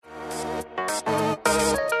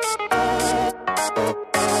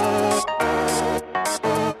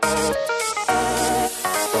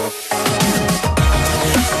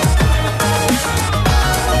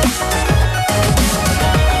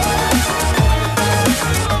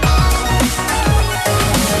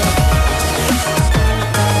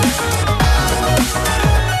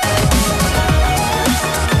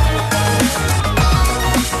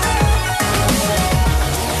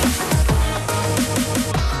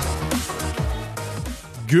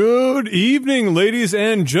Good evening, ladies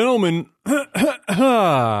and gentlemen.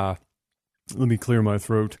 Let me clear my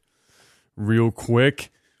throat real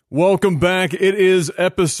quick. Welcome back. It is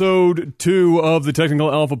episode 2 of the Technical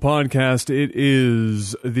Alpha Podcast. It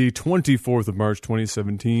is the 24th of March,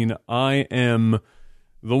 2017. I am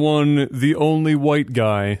the one, the only white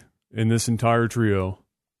guy in this entire trio.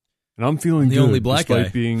 And I'm feeling the good. Only black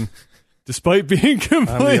despite guy. Despite being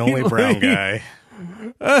completely... I'm the only brown guy.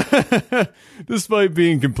 Despite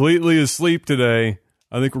being completely asleep today,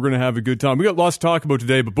 I think we're going to have a good time. We got lots to talk about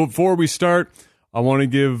today, but before we start, I want to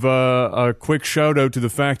give a quick shout out to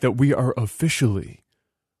the fact that we are officially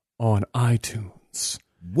on iTunes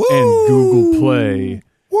Woo! and Google Play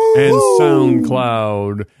Woo! and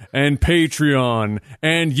SoundCloud and Patreon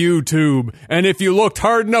and YouTube. And if you looked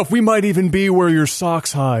hard enough, we might even be where your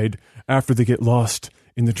socks hide after they get lost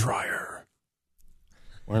in the dryer.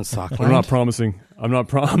 We're in Sockland. I'm not promising. I'm not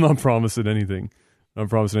promising anything. I'm not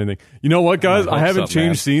promising anything. You know what, guys? I haven't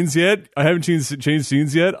changed scenes yet. I haven't changed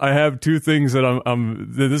scenes yet. I have two things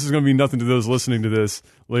that this is going to be nothing to those listening to this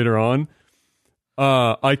later on.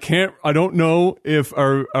 I don't know if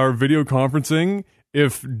our video conferencing,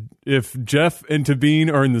 if Jeff and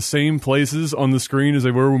Tabine are in the same places on the screen as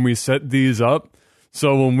they were when we set these up.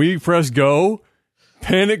 So when we press go,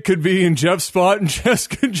 Panic could be in Jeff's spot, and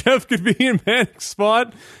Jeff could be in Panic's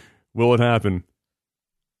spot. Will it happen?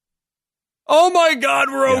 Oh my God,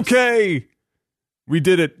 we're okay. We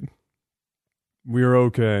did it. We are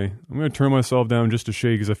okay. I'm going to turn myself down just a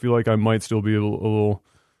shade because I feel like I might still be a little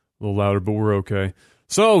louder, but we're okay.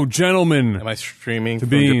 So, gentlemen. Am I streaming from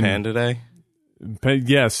Japan today?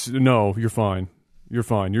 Yes. No, you're fine. You're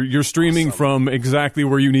fine. You're streaming awesome. From exactly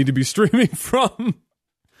where you need to be streaming from.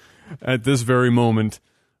 At this very moment.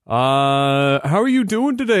 How are you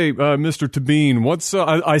doing today, Mr. Tabine? What's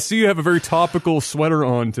I see you have a very topical sweater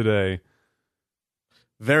on today.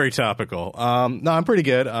 Very topical. No, I'm pretty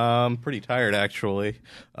good. Pretty tired actually.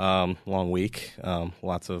 Long week.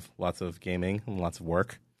 Lots of gaming and lots of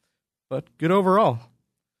work. But good overall.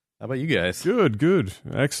 How about you guys? Good.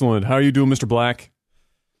 Excellent. How are you doing, Mr. Black?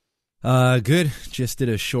 Good. Just did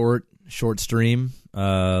a short stream.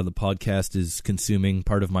 The podcast is consuming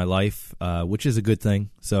part of my life, which is a good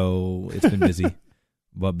thing. So it's been busy,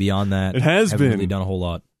 but beyond that, it has haven't been really done a whole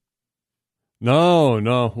lot.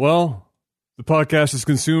 No. Well, the podcast has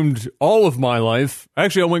consumed all of my life.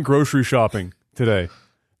 Actually, I went grocery shopping today.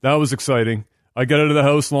 That was exciting. I got out of the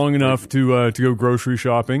house long enough to go grocery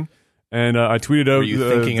shopping, and I tweeted out. Were you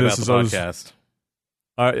thinking about the podcast?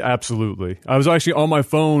 Absolutely. I was actually on my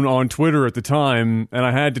phone on Twitter at the time, and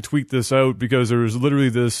I had to tweet this out because there was literally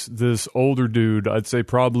this older dude, I'd say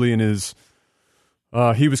probably in his,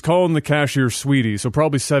 he was calling the cashier sweetie, so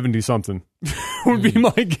probably 70-something would be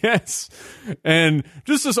my guess. And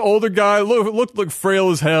just this older guy, looked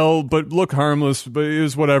frail as hell, but looked harmless, but it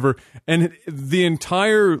was whatever. And the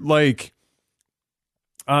entire, the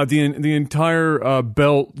entire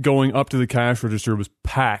belt going up to the cash register was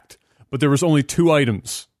packed. But there was only 2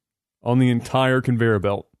 items on the entire conveyor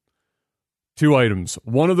belt. 2 items.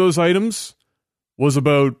 One of those items was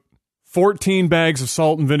about 14 bags of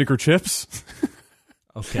salt and vinegar chips.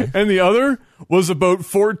 Okay. And the other was about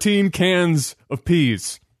 14 cans of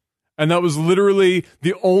peas. And that was literally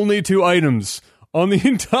the only 2 items on the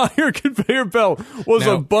entire conveyor belt was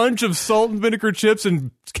a bunch of salt and vinegar chips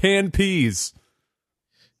and canned peas.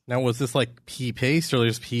 Now, was this like pea paste or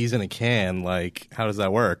just peas in a can? Like, how does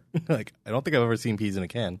that work? I don't think I've ever seen peas in a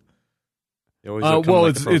can. They always come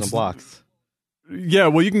in the frozen blocks. Yeah,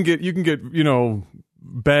 well, you can get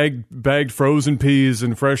bagged frozen peas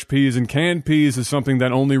and fresh peas, and canned peas is something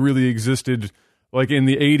that only really existed like in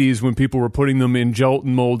the 80s when people were putting them in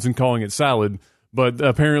gelatin molds and calling it salad. But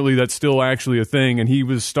apparently that's still actually a thing, and he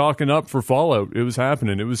was stocking up for Fallout. It was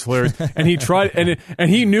happening. It was hilarious. And he tried, and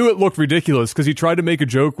he knew it looked ridiculous because he tried to make a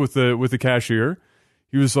joke with the cashier.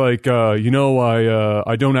 He was like, I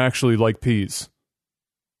don't actually like peas.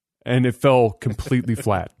 And it fell completely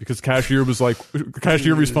flat because cashier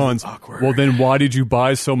responds, awkward. Well, then why did you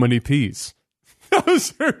buy so many peas? That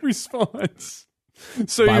was her response.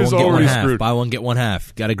 So he was already screwed. Buy one, get one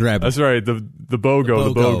half. Got to grab it. That's right. The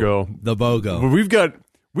BOGO. But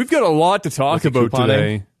we've got a lot to talk about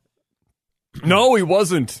today. No, he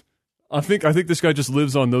wasn't. I think this guy just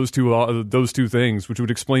lives on those two things, which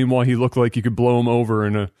would explain why he looked like he could blow him over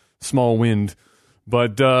in a small wind.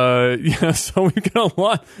 But so we've got a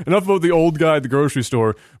lot. Enough about the old guy at the grocery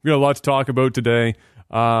store. We got a lot to talk about today.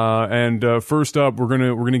 And first up, we're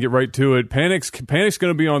gonna get right to it. Panic's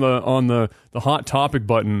gonna be on the hot topic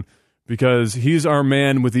button because he's our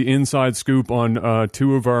man with the inside scoop on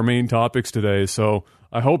two of our main topics today. So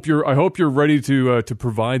I hope you're ready to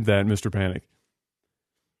provide that, Mr. Panic.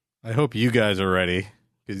 I hope you guys are ready,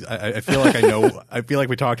 because I feel like I know. I feel like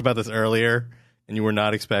we talked about this earlier, and you were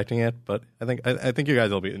not expecting it. But I think you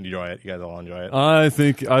guys will enjoy it. You guys will all enjoy it. I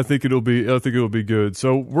think it'll be good.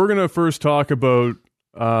 So we're gonna first talk about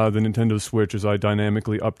the Nintendo Switch as I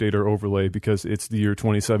dynamically update our overlay, because it's the year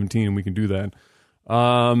 2017 and we can do that.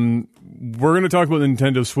 We're gonna talk about the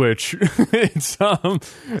Nintendo Switch.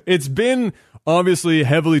 It's been obviously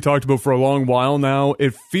heavily talked about for a long while now.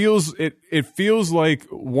 It feels like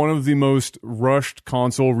one of the most rushed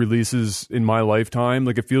console releases in my lifetime.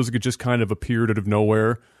 Like, it feels like it just kind of appeared out of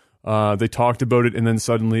nowhere. They talked about it and then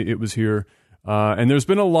suddenly it was here. And there's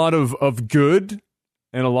been a lot of good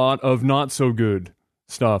and a lot of not so good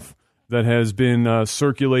stuff that has been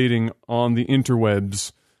circulating on the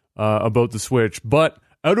interwebs about the Switch. But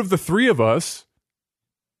out of the three of us,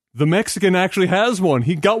 the Mexican actually has one.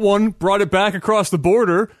 He got one, brought it back across the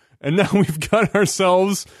border, and now we've got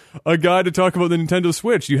ourselves a guy to talk about the Nintendo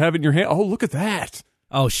Switch. You have it in your hand. Oh, look at that.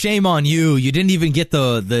 Oh, shame on you. You didn't even get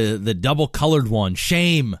the double colored one.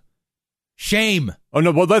 Shame. Oh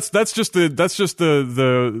no, well that's just the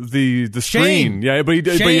screen. Yeah, but he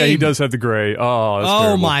does have the gray. Oh, that's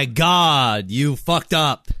terrible. My God, you fucked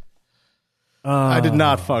up. I did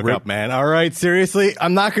not fuck up, man. All right, seriously,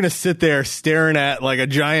 I'm not going to sit there staring at like a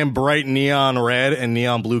giant bright neon red and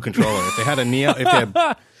neon blue controller. If they had a neon,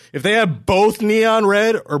 if they had both neon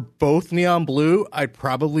red or both neon blue, I'd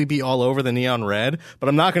probably be all over the neon red. But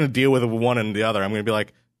I'm not going to deal with one and the other. I'm going to be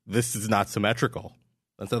like, this is not symmetrical.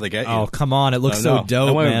 That's how they get you. Oh, come on, it looks so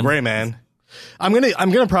dope, man. Gray, man. I'm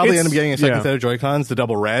gonna probably end up getting a second set of Joy-Cons, the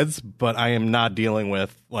double reds, but I am not dealing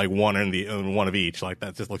with like one of each. Like,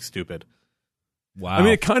 that just looks stupid. Wow. I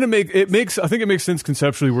mean, I think it makes sense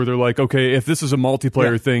conceptually, where they're like, okay, if this is a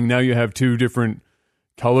multiplayer thing, now you have two different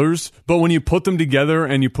colors. But when you put them together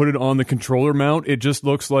and you put it on the controller mount, it just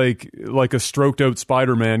looks like a stroked out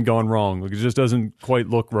Spider-Man gone wrong. Like, it just doesn't quite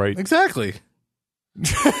look right. Exactly.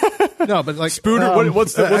 No, but like Spooder.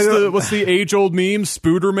 What's the age old meme?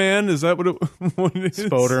 Spooderman? Is that what it is?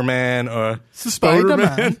 Spoderman or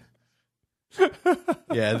Spider-Man?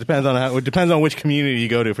 Yeah, it depends on which community you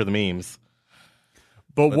go to for the memes.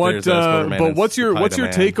 But what's your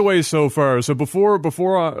takeaway so far? So before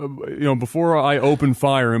I open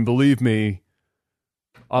fire, and believe me,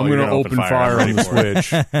 I'm going to open fire on the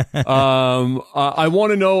Switch. I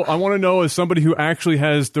want to know, as somebody who actually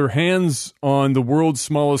has their hands on the world's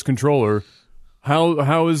smallest controller,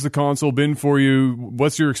 how has the console been for you?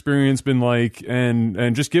 What's your experience been like?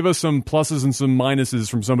 And just give us some pluses and some minuses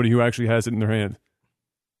from somebody who actually has it in their hand.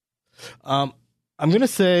 I'm gonna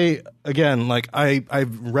say again, like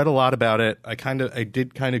I've read a lot about it. I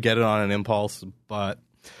did kind of get it on an impulse, but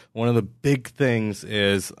one of the big things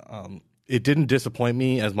is it didn't disappoint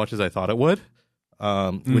me as much as I thought it would,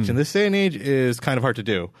 which in this day and age is kind of hard to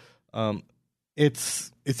do.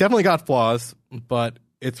 It's definitely got flaws, but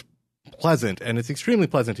it's pleasant, and it's extremely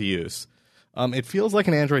pleasant to use. It feels like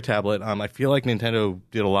an Android tablet. I feel like Nintendo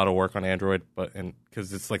did a lot of work on Android,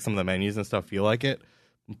 because it's like some of the menus and stuff feel like it.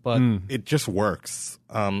 But it just works.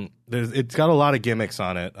 It's got a lot of gimmicks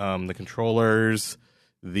on it. The controllers,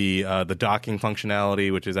 the docking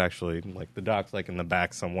functionality, which is actually like the dock's like in the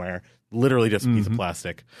back somewhere, literally just a piece of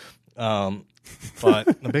plastic. But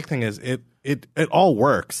the big thing is it all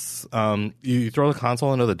works. You throw the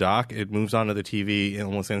console into the dock, it moves onto the TV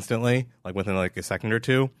almost instantly, like within like a second or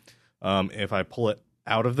two. If I pull it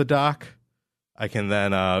out of the dock, I can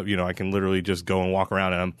then I can literally just go and walk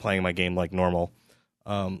around and I'm playing my game like normal.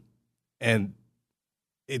 And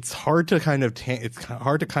it's hard to kind of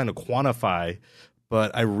quantify,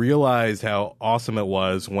 but I realized how awesome it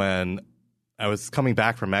was when I was coming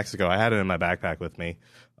back from Mexico. I had it in my backpack with me,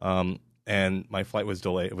 and my flight was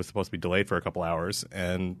delayed. It was supposed to be delayed for a couple hours,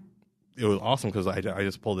 and it was awesome because I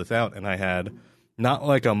just pulled this out, and I had not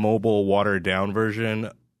like a mobile watered down version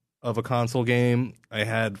of a console game. I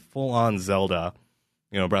had full on Zelda,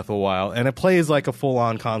 Breath of the Wild, and it plays like a full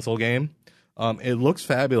on console game. It looks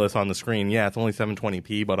fabulous on the screen. Yeah, it's only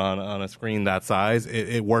 720p, but on a screen that size,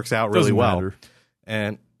 it works out really well.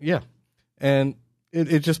 Matter. And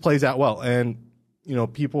it just plays out well. And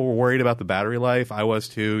people were worried about the battery life. I was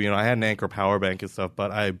too. I had an Anker power bank and stuff,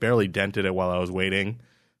 but I barely dented it while I was waiting.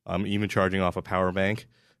 Even charging off a power bank.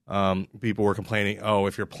 People were complaining, oh,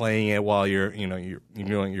 if you're playing it while you're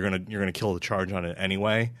gonna kill the charge on it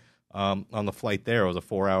anyway. On the flight there, it was a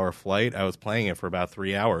 4-hour flight. I was playing it for about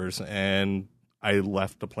 3 hours, and I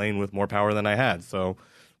left the plane with more power than I had. So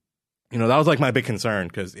that was like my big concern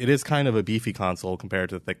because it is kind of a beefy console compared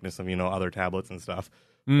to the thickness of other tablets and stuff.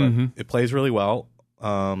 But it plays really well,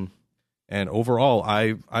 and overall,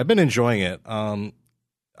 I've been enjoying it.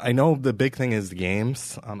 I know the big thing is the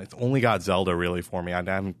games. It's only got Zelda really for me. I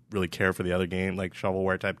haven't really cared for the other game, like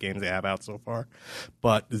shovelware type games they have out so far.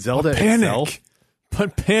 But Zelda itself.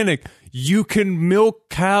 But panic! You can milk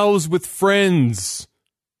cows with friends.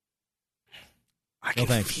 I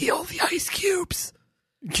can feel the ice cubes.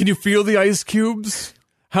 Can you feel the ice cubes?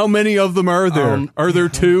 How many of them are there? Are there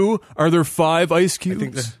 2? Are there 5 ice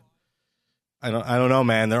cubes? I don't know,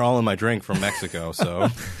 man. They're all in my drink from Mexico. So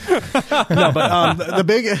no, but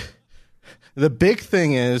the big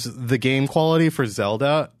thing is the game quality for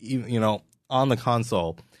Zelda. On the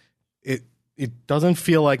console, it doesn't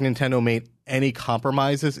feel like Nintendo made any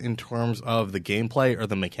compromises in terms of the gameplay or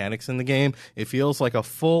the mechanics in the game. It feels like a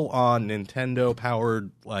full-on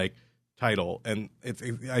Nintendo-powered title, and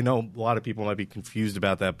I know a lot of people might be confused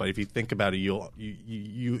about that, but if you think about it,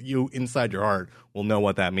 you inside your heart will know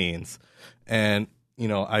what that means. And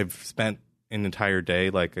I've spent an entire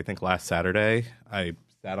day, I think last Saturday, I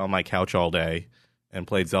sat on my couch all day and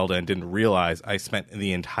played Zelda and didn't realize I spent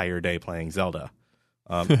the entire day playing Zelda.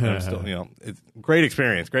 And still, it's great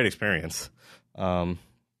experience. But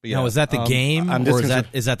yeah, now, is that the game, or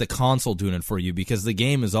is that the console doing it for you? Because the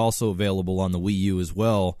game is also available on the Wii U as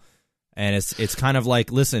well. And it's kind of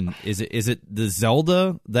like, listen, is it the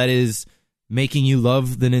Zelda that is making you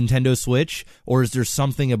love the Nintendo Switch, or is there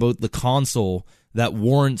something about the console that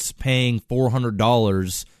warrants paying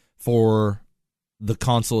 $400 for the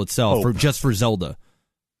console itself, just for Zelda,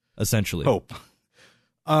 essentially? Hope.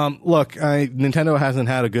 Look, Nintendo hasn't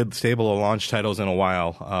had a good stable of launch titles in a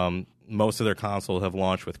while. Most of their consoles have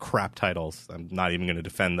launched with crap titles. I'm not even going to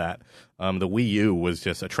defend that. The Wii U was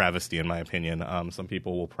just a travesty, in my opinion. Some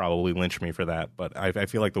people will probably lynch me for that, but I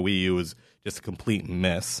feel like the Wii U is just a complete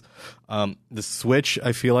miss. The Switch,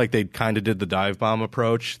 I feel like they kind of did the dive bomb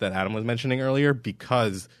approach that Adam was mentioning earlier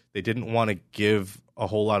because they didn't want to give a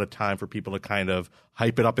whole lot of time for people to kind of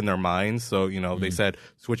hype it up in their minds. So, they said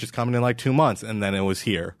Switch is coming in 2 months, and then it was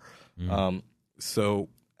here. So,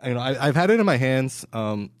 I've had it in my hands.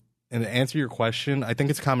 And to answer your question, I think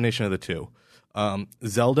it's a combination of the two.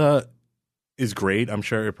 Zelda is great. I'm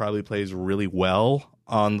sure it probably plays really well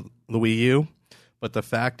on the Wii U. But the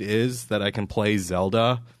fact is that I can play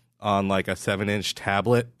Zelda on a 7-inch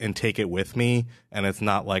tablet and take it with me, and it's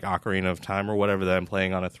not like Ocarina of Time or whatever that I'm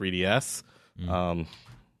playing on a 3DS,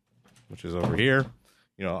 which is over here.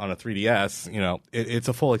 On a 3DS, it's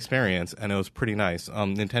a full experience, and it was pretty nice.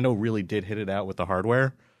 Nintendo really did hit it out with the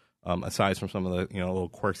hardware. Aside from some of the little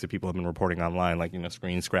quirks that people have been reporting online, like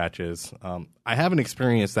screen scratches. I haven't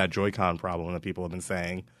experienced that Joy-Con problem that people have been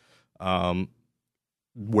saying,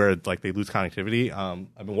 where they lose connectivity.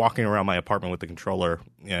 I've been walking around my apartment with the controller,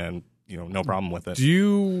 and no problem with it.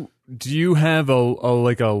 Do you have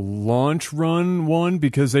a launch run one,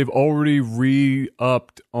 because they've already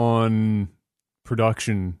re-upped on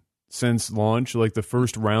production since launch, the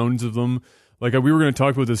first rounds of them. We were going to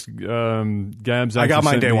talk about this. Gabs, I got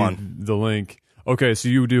mine day one. The link. Okay, so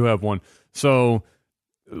you do have one. So,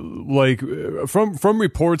 from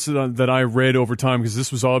reports that I read over time, because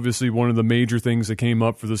this was obviously one of the major things that came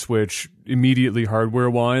up for the Switch immediately,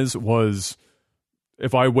 hardware wise, was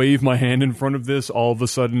if I wave my hand in front of this, all of a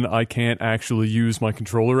sudden I can't actually use my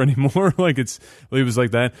controller anymore. It was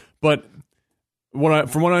like that. But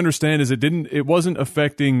from what I understand is it wasn't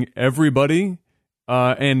affecting everybody.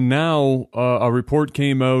 And now a report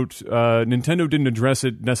came out. Nintendo didn't address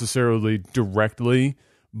it necessarily directly,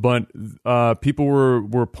 but people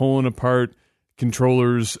were pulling apart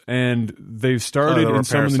controllers, and they've started in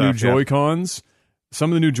some of the new Joy-Cons.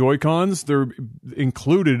 Some of the new Joy-Cons, they're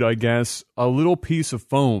included, I guess, a little piece of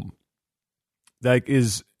foam that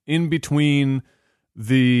is in between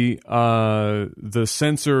the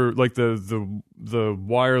sensor, the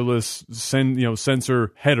wireless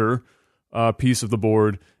sensor header. Piece of the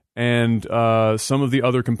board and some of the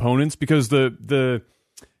other components, because I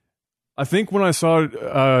think when I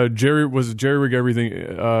saw Jerry Rig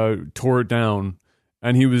Everything tore it down,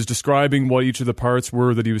 and he was describing what each of the parts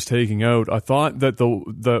were that he was taking out, I thought that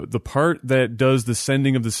the part that does the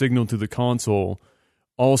sending of the signal to the console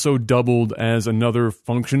also doubled as another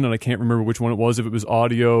function, and I can't remember which one it was. If it was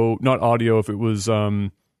audio, not audio. If it was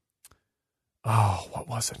what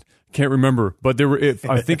was it? Can't remember, but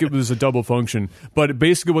I think it was a double function. But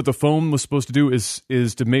basically, what the foam was supposed to do is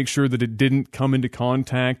to make sure that it didn't come into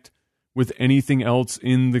contact with anything else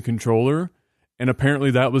in the controller, and apparently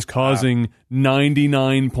that was causing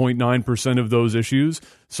 99.9% of those issues.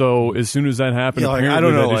 So as soon as that happened,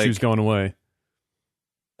 apparently that issue's gone away.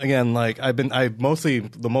 again, like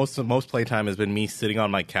the most playtime has been me sitting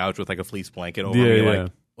on my couch with like a fleece blanket over me,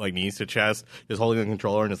 like knees to chest, just holding the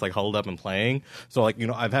controller and just like huddled up and playing. So like,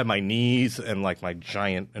 I've had my knees and like my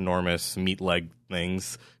giant, enormous meat leg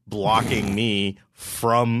things blocking me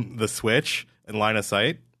from the Switch and line of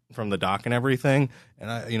sight from the dock and everything. And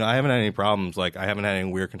I haven't had any problems. Like I haven't had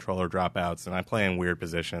any weird controller dropouts, and I play in weird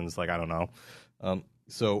positions. Like I don't know.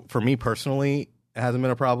 So for me personally, it hasn't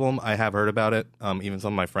been a problem. I have heard about it. Even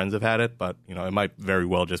some of my friends have had it, but it might very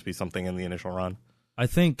well just be something in the initial run. I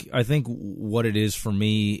think what it is for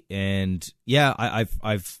me, and yeah,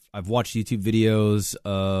 I've watched YouTube videos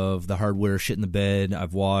of the hardware shit in the bed.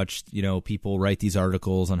 I've watched people write these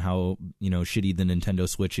articles on how shitty the Nintendo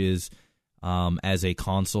Switch is as a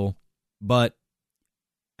console. But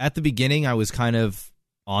at the beginning, I was kind of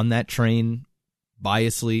on that train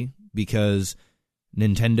biasly because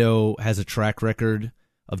Nintendo has a track record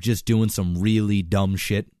of just doing some really dumb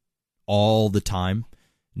shit all the time.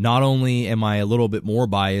 Not only am I a little bit more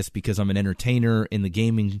biased because I'm an entertainer in the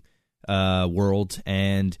gaming world,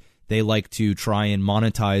 and they like to try and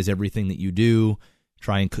monetize everything that you do,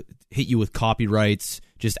 try and hit you with copyrights,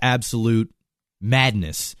 just absolute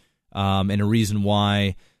madness, and a reason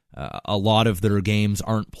why a lot of their games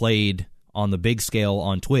aren't played on the big scale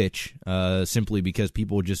on Twitch, simply because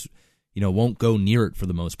people just won't go near it for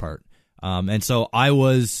the most part. And so I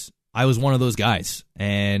was one of those guys,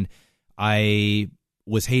 and I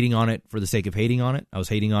was hating on it for the sake of hating on it. I was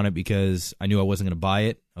hating on it because I knew I wasn't going to buy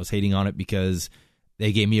it. I was hating on it because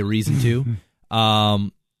they gave me a reason to.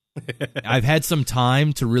 I've had some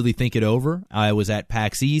time to really think it over. I was at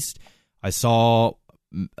PAX East. I saw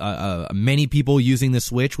many people using the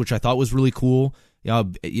Switch, which I thought was really cool.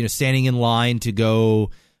 Standing in line to go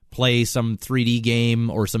play some 3D game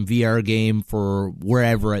or some VR game for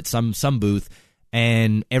wherever at some booth,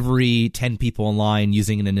 and every 10 people in line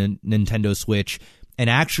using a Nintendo Switch. And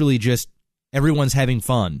actually just everyone's having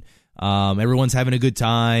fun. Everyone's having a good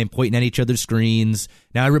time, pointing at each other's screens.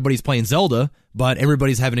 Now everybody's playing Zelda, but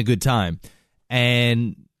everybody's having a good time.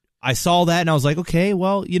 And I saw that and I was like, okay,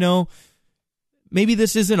 well, maybe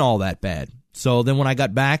this isn't all that bad. So then when I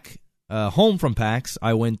got back home from PAX,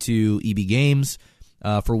 I went to EB Games.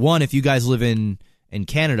 For one, if you guys live in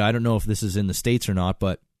Canada, I don't know if this is in the States or not,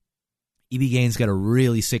 but EB Games got a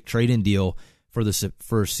really sick trade-in deal for this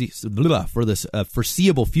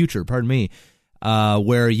foreseeable future,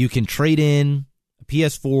 where you can trade in a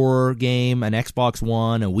PS4 game, an Xbox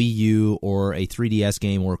One, a Wii U, or a 3DS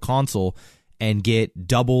game or a console and get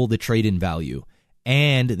double the trade-in value.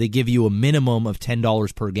 And they give you a minimum of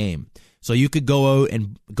 $10 per game. So you could go out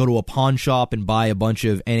and go to a pawn shop and buy a bunch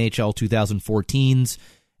of NHL 2014s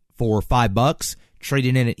for $5, trade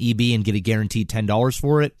it in at EB and get a guaranteed $10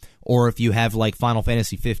 for it. Or if you have like Final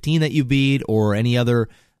Fantasy 15 that you beat or any other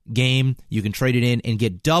game, you can trade it in and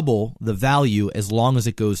get double the value as long as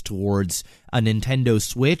it goes towards a Nintendo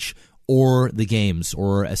Switch or the games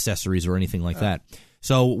or accessories or anything like that.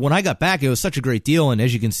 So when I got back, it was such a great deal. And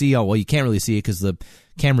as you can see, you can't really see it because the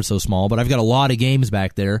camera's so small, but I've got a lot of games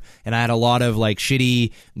back there, and I had a lot of like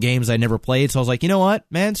shitty games I never played. So I was like, you know what,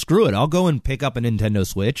 man, screw it. I'll go and pick up a Nintendo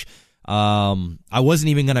Switch. I wasn't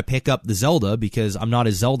even going to pick up the Zelda because I'm not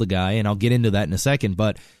a Zelda guy, and I'll get into that in a second.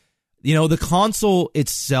 But, the console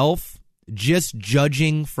itself, just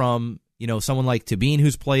judging from, someone like Tabine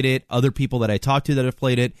who's played it, other people that I talked to that have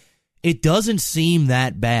played it, it doesn't seem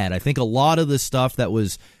that bad. I think a lot of the stuff that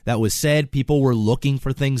was said, people were looking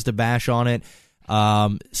for things to bash on it.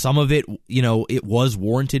 Some of it, it was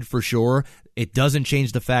warranted for sure. It doesn't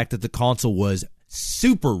change the fact that the console was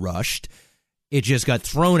super rushed. It just got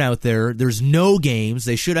thrown out there. There's no games.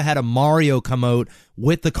 They should have had a Mario come out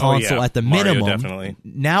with the console at the minimum. Mario, definitely.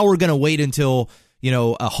 Now we're going to wait until,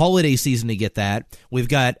 a holiday season to get that. We've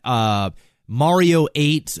got Mario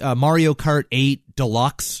Kart 8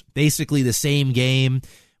 Deluxe, basically the same game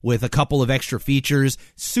with a couple of extra features.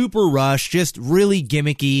 Super rushed, just really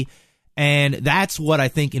gimmicky. And that's what I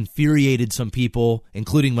think infuriated some people,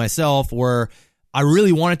 including myself, where I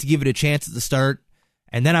really wanted to give it a chance at the start,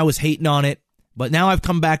 and then I was hating on it. But now I've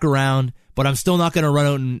come back around, but I'm still not going to run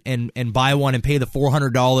out and buy one and pay the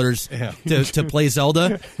 $400 to play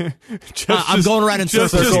Zelda. I'm going around in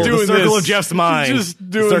circles. The circle of Jeff's mind.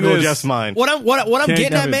 Circle of Jeff's mind. What I'm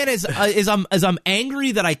getting at, man, is I'm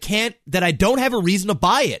angry that I don't have a reason to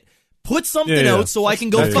buy it. Put something out so I can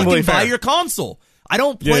go fucking buy your console. I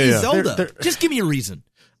don't play Zelda. Just give me a reason.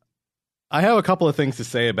 I have a couple of things to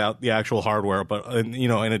say about the actual hardware, but in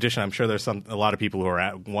addition, I'm sure there's a lot of people who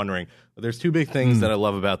are wondering. But there's two big things that I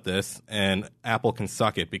love about this, and Apple can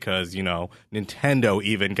suck it because Nintendo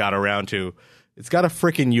even got around to It's got a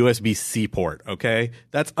freaking USB-C port, okay?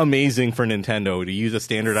 That's amazing for Nintendo to use a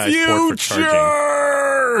standardized port for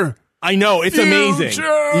charging. I know, it's amazing.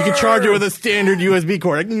 You can charge it with a standard USB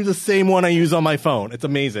cord. I can use the same one I use on my phone. It's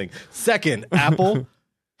amazing. Second, Apple,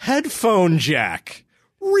 headphone jack.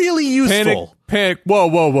 Really useful. Panic.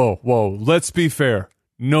 Whoa. Let's be fair.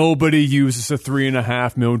 Nobody uses a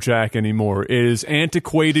 3.5 mil jack anymore. It is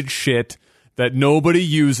antiquated shit that nobody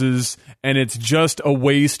uses, and it's just a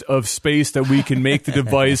waste of space that we can make the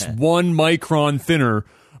device 1 micron thinner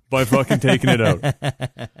by fucking taking it out.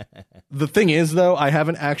 The thing is, though, I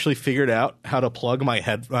haven't actually figured out how to plug my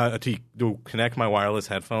to connect my wireless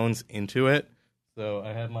headphones into it. So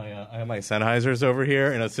I have my Sennheisers over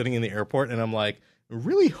here, and I was sitting in the airport, and I'm like, I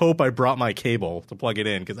really hope I brought my cable to plug it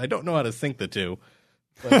in because I don't know how to sync the two.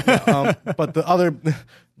 But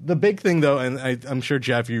the big thing, though, and I'm sure,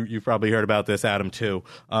 Jeff, you've probably heard about this, Adam, too,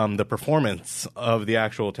 the performance of the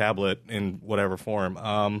actual tablet in whatever form.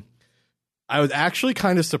 I was actually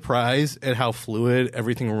kind of surprised at how fluid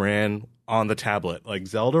everything ran on the tablet. Like,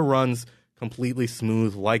 Zelda runs completely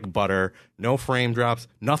smooth like butter, no frame drops,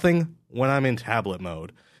 nothing when I'm in tablet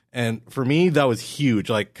mode. And for me, that was huge,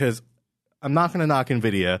 like, because I'm not going to knock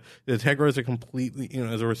NVIDIA. The Tegra is a completely,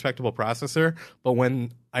 is a respectable processor. But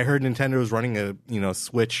when I heard Nintendo was running a,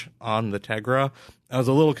 Switch on the Tegra, I was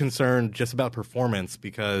a little concerned just about performance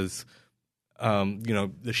because,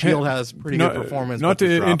 the Shield has pretty good performance. Not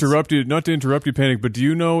to interrupt you, Panic, but do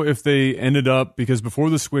you know if they ended up, because before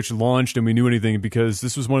the Switch launched and we knew anything, because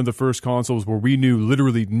this was one of the first consoles where we knew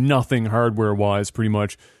literally nothing hardware-wise pretty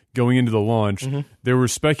much, going into the launch, there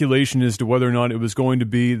was speculation as to whether or not it was going to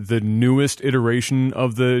be the newest iteration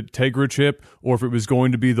of the Tegra chip or if it was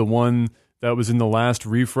going to be the one that was in the last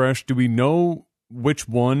refresh. Do we know which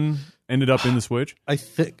one ended up in the Switch?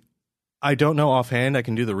 I don't know offhand. I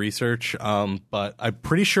can do the research, but I'm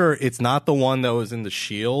pretty sure it's not the one that was in the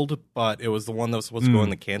Shield, but it was the one that was supposed to go in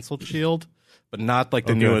the canceled Shield, but not like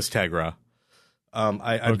the newest Tegra.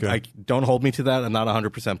 I don't hold me to that. I'm not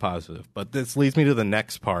 100% positive. But this leads me to the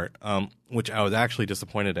next part, which I was actually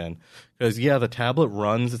disappointed in. Because, the tablet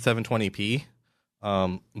runs at 720p,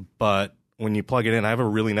 but when you plug it in, I have a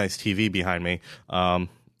really nice TV behind me.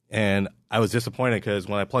 And I was disappointed because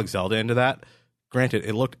when I plugged Zelda into that, granted,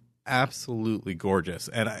 it looked absolutely gorgeous.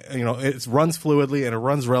 And, it runs fluidly and it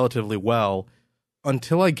runs relatively well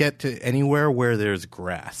until I get to anywhere where there's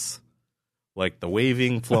grass. Like the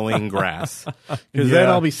waving, flowing grass. Because then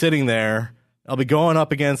I'll be sitting there, I'll be going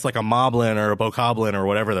up against like a Moblin or a Bokoblin or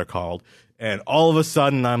whatever they're called, and all of a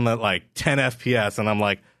sudden I'm at like 10 FPS, and I'm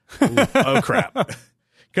like, oh crap.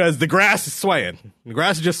 Because the grass is swaying. The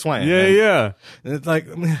grass is just swaying. Yeah. And it's like,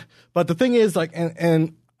 but the thing is, like,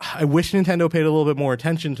 and I wish Nintendo paid a little bit more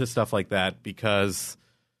attention to stuff like that because,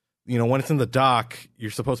 when it's in the dock,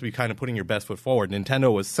 you're supposed to be kind of putting your best foot forward.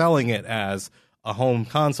 Nintendo was selling it as a home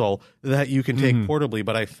console that you can take portably,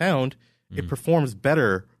 but I found it performs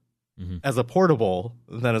better as a portable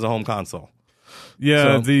than as a home console.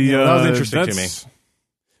 Yeah, so, that was interesting to me.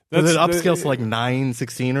 It upscales to like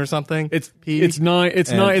 916 or something. It's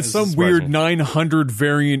some weird 900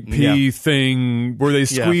 variant P thing where they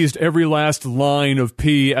squeezed every last line of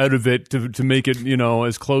P out of it to make it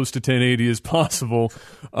as close to 1080 as possible.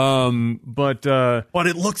 But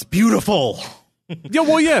it looks beautiful. The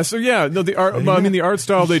art. The art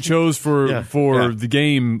style they chose for the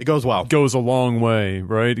game, it goes a long way,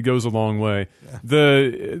 right? It goes a long way.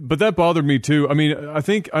 But that bothered me too. I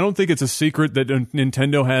don't think it's a secret that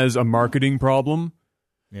Nintendo has a marketing problem.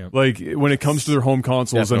 Yeah. Like when it comes to their home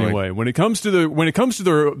consoles, anyway. When it comes to their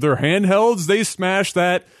handhelds, they smash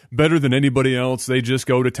that better than anybody else. They just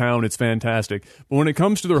go to town. It's fantastic. But when it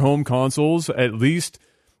comes to their home consoles, at least.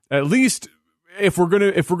 If we're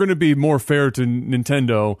gonna be more fair to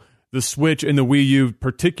Nintendo, the Switch and the Wii U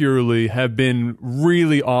particularly have been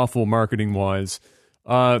really awful marketing wise.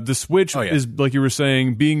 The Switch is, like you were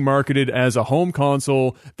saying, being marketed as a home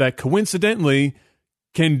console that coincidentally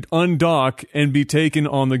can undock and be taken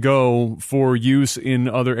on the go for use in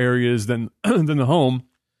other areas than the home.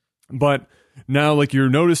 But now, like you're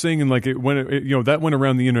noticing, and like that went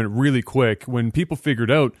around the internet really quick when people figured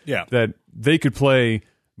out that they could play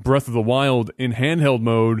Breath of the Wild in handheld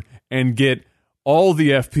mode and get all the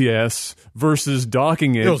FPS versus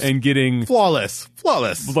docking it and getting flawless,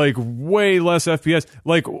 like way less FPS.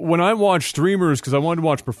 Like when I watch streamers, because I wanted to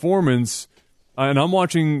watch performance, and I'm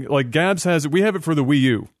watching, like Gabs has it, we have it for the Wii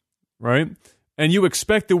U, right? And you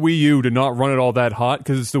expect the Wii U to not run it all that hot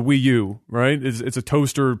because it's the Wii U, right? It's a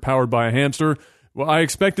toaster powered by a hamster. Well, I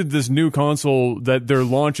expected this new console that they're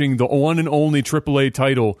launching, the one and only AAA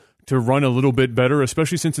title, to run a little bit better,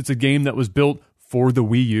 especially since it's a game that was built for the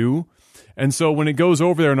Wii U. And so when it goes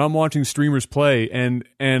over there and I'm watching streamers play,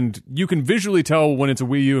 and you can visually tell when it's a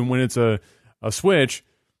Wii U and when it's a Switch,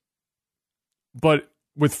 but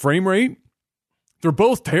with frame rate, they're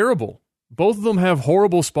both terrible. Both of them have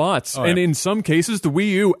horrible spots. And in some cases, the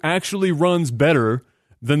Wii U actually runs better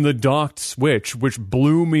than the docked Switch, which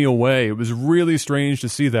blew me away. It was really strange to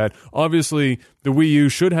see that. Obviously, the Wii U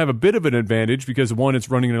should have a bit of an advantage because, one, it's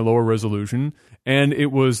running in a lower resolution, and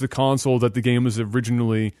it was the console that the game was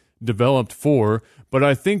originally developed for. But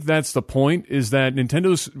I think that's the point, is that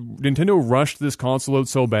Nintendo rushed this console out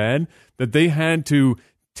so bad that they had to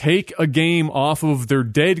take a game off of their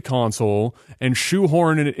dead console and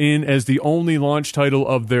shoehorn it in as the only launch title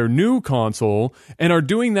of their new console, and are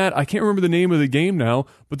doing that. I can't remember the name of the game now,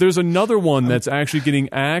 but there's another one that's actually getting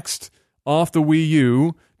axed off the Wii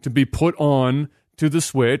U to be put on to the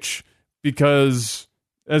Switch because,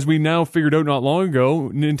 as we now figured out not long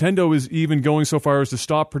ago, Nintendo is even going so far as to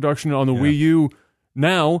stop production on the Wii U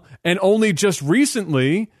now, and only just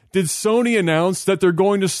recently did Sony announce that they're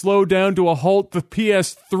going to slow down to a halt the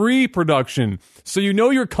PS3 production. So you know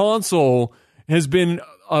your console has been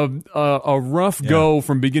a rough go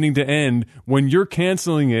from beginning to end when you're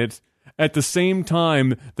canceling it at the same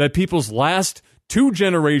time that people's last 2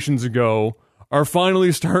 generations ago are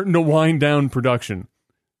finally starting to wind down production.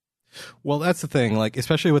 Well, that's the thing, like,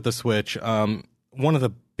 especially with the Switch, one of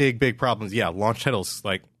the big problems, launch titles,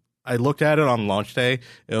 like, I looked at it on launch day,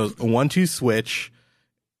 it was 1-2 Switch,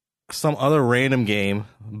 some other random game,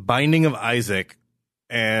 Binding of Isaac,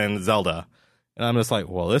 and Zelda. And I'm just like,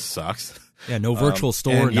 well, this sucks. Yeah, no virtual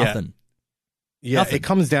store, nothing. Yeah, nothing. It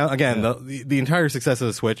comes down, again, the entire success of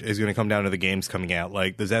the Switch is going to come down to the games coming out.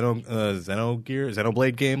 Like, the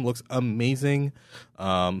Xenoblade game looks amazing.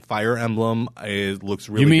 Fire Emblem looks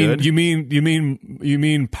really good. You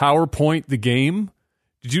mean PowerPoint the game?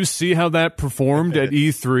 Did you see how that performed at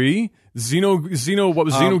E3? Xenogears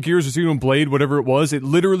or Xenoblade, whatever it was, it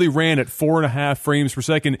literally ran at 4.5 frames per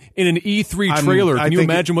second in an E3 trailer. Can you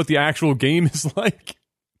imagine what the actual game is like?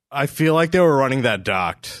 I feel like they were running that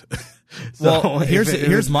docked. Well,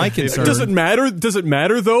 here's my concern. Does it matter? Does it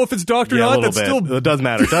matter though if it's docked or not? That's still it does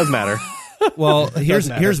matter. It does matter. Well,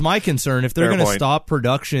 here's my concern. If they're going to stop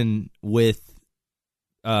production with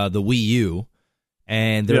the Wii U,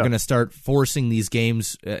 and they're going to start forcing these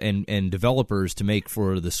games and developers to make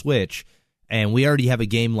for the Switch, and we already have a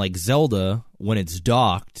game like Zelda, when it's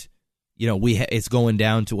docked, it's going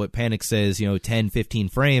down to what Panic says, 10, 15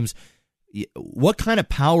 frames. What kind of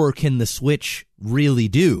power can the Switch really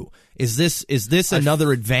do? Is this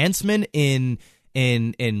another advancement in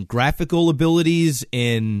graphical abilities,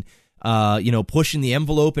 in pushing the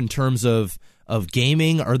envelope in terms of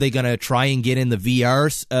gaming? Are they going to try and get in the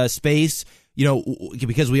VR space?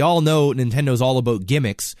 Because we all know Nintendo's all about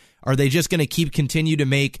gimmicks. Are they just going to continue to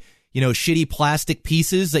make shitty plastic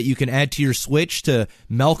pieces that you can add to your Switch to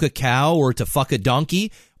milk a cow or to fuck a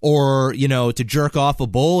donkey? Or, to jerk off a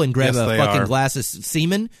bull and grab a fucking glass of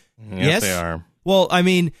semen? Yes, they are. Well, I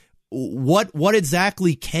mean, what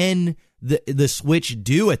exactly can the Switch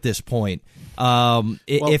do at this point?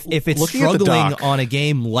 If it's struggling on a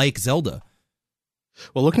game like Zelda?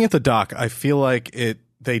 Well, looking at the dock, I feel like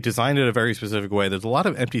they designed it a very specific way. There's a lot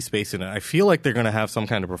of empty space in it. I feel like they're going to have some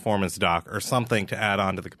kind of performance dock or something to add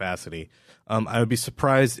on to the capacity. I would be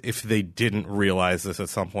surprised if they didn't realize this at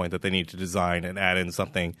some point, that they need to design and add in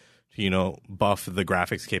something to, buff the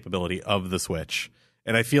graphics capability of the Switch.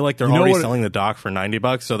 And I feel like they're already selling the dock for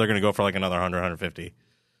 $90, so they're going to go for like another 150.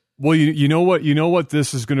 Well, you know what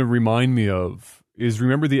this is going to remind me of is,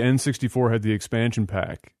 remember the N64 had the expansion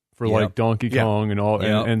pack for like Donkey Kong and all,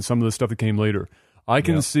 and some of the stuff that came later. I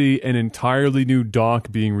can see an entirely new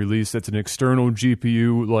dock being released that's an external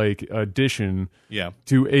GPU like addition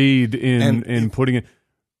to aid in putting it.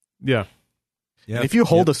 Yeah. And if you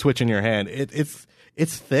hold a Switch in your hand, it's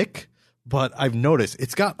thick, but I've noticed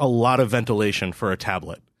it's got a lot of ventilation for a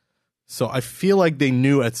tablet. So I feel like they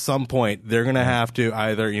knew at some point they're going to have to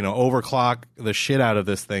either, overclock the shit out of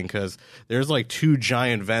this thing, because there's like 2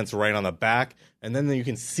 giant vents right on the back, and then you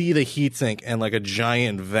can see the heatsink and like a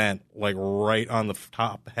giant vent like right on the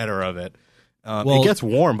top header of it. It gets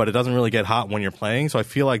warm, but it doesn't really get hot when you're playing. So I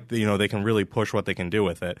feel like they can really push what they can do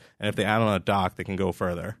with it, and if they add on a dock, they can go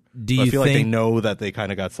further. I feel like they know that they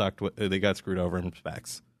kind of got they got screwed over in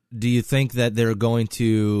specs. Do you think that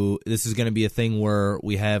this is going to be a thing where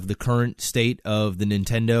we have the current state of the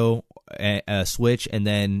Nintendo Switch, and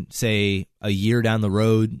then say a year down the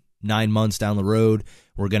road, 9 months down the road,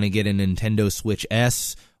 we're going to get a Nintendo Switch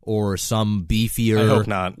S or some beefier, I hope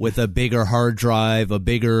not, with a bigger hard drive, a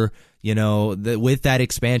bigger, with that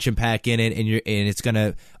expansion pack in it, and it's going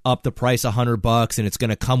to up the price $100, and it's going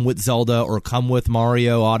to come with Zelda or come with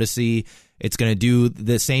Mario Odyssey. It's going to do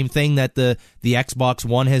the same thing that the Xbox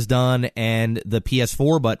One has done and the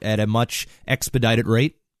PS4, but at a much expedited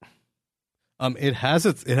rate. It has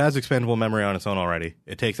expandable memory on its own already.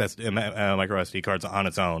 It takes micro SD cards on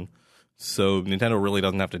its own, so Nintendo really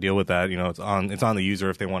doesn't have to deal with that. It's on the user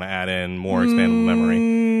if they want to add in more expandable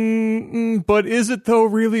memory. But is it though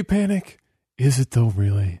really, Panic? Is it though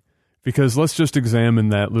really? Because let's just examine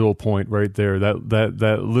that little point right there.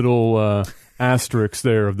 That little asterisk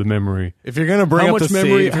there of the memory. If you're going to bring up the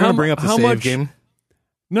save game.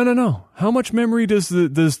 No. How much memory does the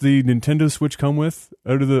Nintendo Switch come with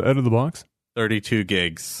out of the box? 32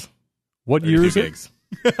 gigs. What year is gigs.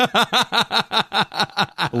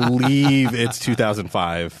 I believe it's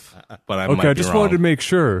 2005. But I might I just wanted to make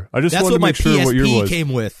sure. That's what my PSP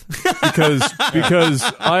came with. because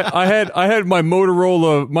I had my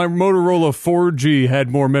Motorola 4G had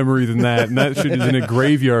more memory than that, and that shit is in a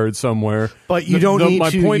graveyard somewhere. But you don't need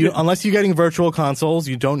to, unless you're getting virtual consoles,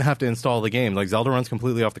 you don't have to install the game. Like Zelda runs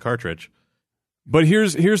completely off the cartridge. But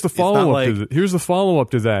here's the follow up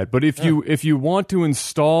to that. But if you want to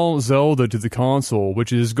install Zelda to the console,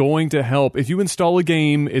 which is going to help, if you install a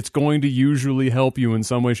game, it's going to usually help you in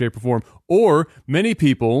some way, shape, or form. Or many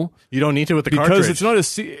people, you don't need to with the because cartridge. it's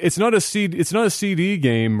not a CD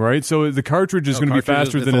game, right? So the cartridge is going to be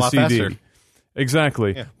faster than a CD. Faster.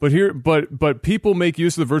 Exactly. Yeah. But people make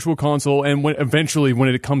use of the virtual console, and eventually when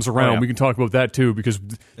it comes around, we can talk about that too, because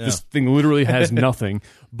this thing literally has nothing.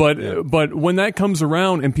 But when that comes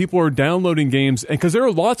around and people are downloading games, and because there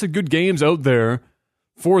are lots of good games out there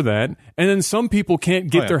for that, and then some people can't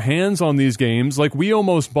get their hands on these games. Like we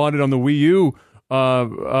almost bought it on the Wii U,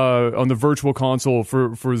 on the virtual console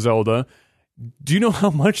for Zelda. Do you know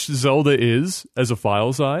how much Zelda is as a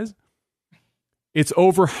file size? It's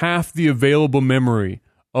over half the available memory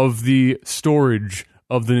of the storage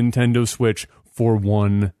of the Nintendo Switch for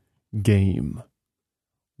one game.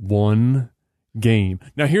 One game.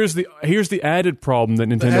 Now here's the added problem that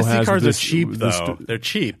Nintendo has. SD cards are cheap though. They're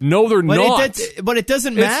cheap. No, they're not. But it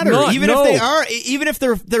doesn't matter. Even if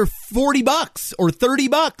they're $40 or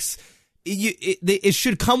 $30. It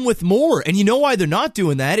should come with more. And you know why they're not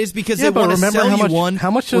doing that is because they want to sell you one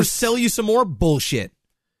or sell you some more bullshit.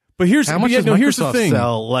 But here's how much does here's the Microsoft thing.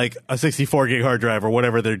 sell like a 64 gig hard drive or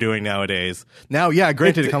whatever they're doing nowadays. Now,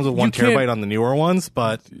 granted, it comes with 1 terabyte on the newer ones,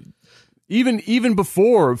 but even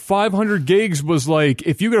before 500 gigs was like,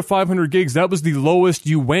 if you got a 500 gigs, that was the lowest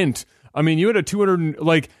you went. I mean, you had a 200,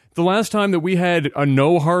 like the last time that we had a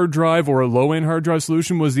no hard drive or a low end hard drive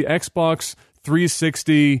solution was the Xbox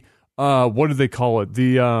 360. What did they call it?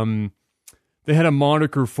 They had a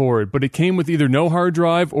moniker for it, but it came with either no hard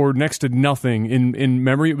drive or next to nothing in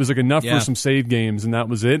memory. It was like enough for some save games, and that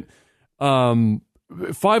was it.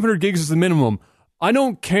 500 gigs is the minimum. I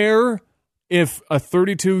don't care if a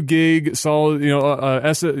 32 gig solid, not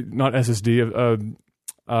SSD,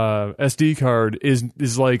 SD card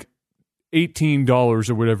is like $18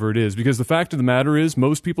 or whatever it is, because the fact of the matter is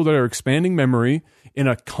most people that are expanding memory in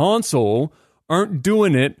a console aren't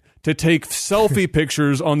doing it to take selfie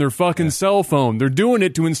pictures on their fucking cell phone. They're doing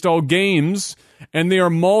it to install games, and they are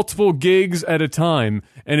multiple gigs at a time.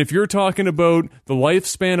 And if you're talking about the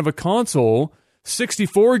lifespan of a console,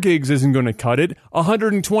 64 gigs isn't going to cut it.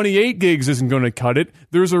 128 gigs isn't going to cut it.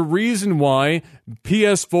 There's a reason why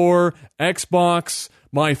PS4, Xbox,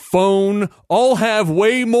 my phone all have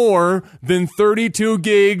way more than 32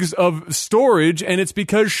 gigs of storage, and it's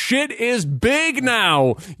because shit is big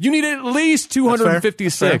now. You need at least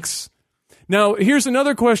 256. That's fair. Now, here's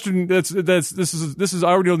another question this is I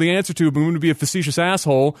already know the answer to, but I'm going to be a facetious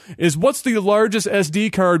asshole, is what's the largest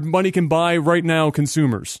SD card money can buy right now,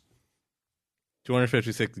 consumers?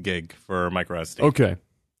 256 gig for micro SD. Okay.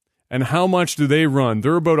 And how much do they run?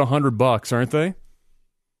 They're about $100, aren't they?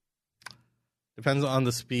 Depends on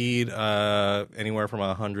the speed, anywhere from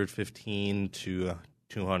 115 to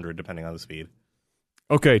 200, depending on the speed.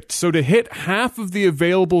 Okay, so to hit half of the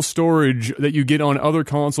available storage that you get on other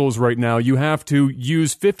consoles right now, you have to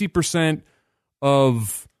use 50%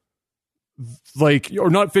 of, or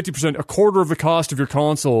not 50%, a quarter of the cost of your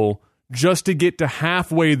console just to get to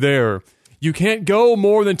halfway there. You can't go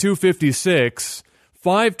more than 256.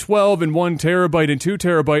 512 and 1 terabyte and 2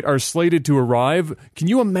 terabyte are slated to arrive. Can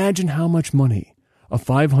you imagine how much money a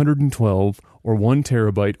 512 or 1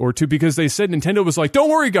 terabyte or 2? Because they said Nintendo was like, don't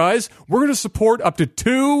worry, guys, we're going to support up to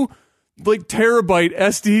 2 terabyte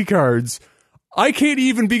SD cards. I can't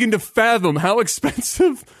even begin to fathom how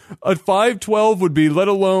expensive a 512 would be, let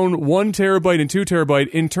alone 1 terabyte and 2 terabyte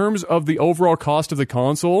in terms of the overall cost of the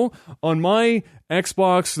console. On my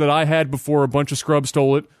Xbox that I had before a bunch of scrubs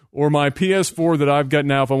stole it, or my PS4 that I've got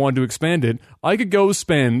now if I wanted to expand it, I could go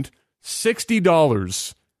spend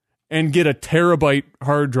 $60 and get a terabyte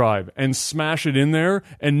hard drive and smash it in there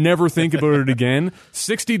and never think about it again.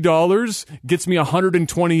 $60 gets me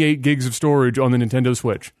 128 gigs of storage on the Nintendo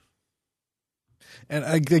Switch. And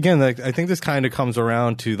again, I think this kind of comes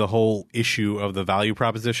around to the whole issue of the value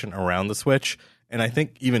proposition around the Switch. And I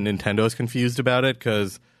think even Nintendo's confused about it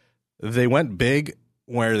because they went big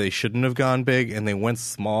where they shouldn't have gone big, and they went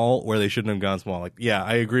small where they shouldn't have gone small. Like, yeah,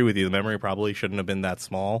 I agree with you. The memory probably shouldn't have been that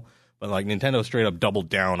small. But like Nintendo straight up doubled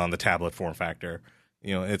down on the tablet form factor.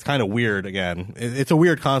 You know, it's kind of weird. Again, it's a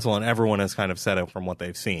weird console, and everyone has kind of said it from what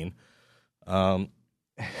they've seen. I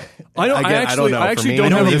don't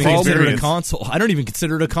even consider it a console. I don't even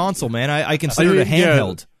consider it a console, man. I consider it a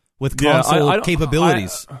handheld with console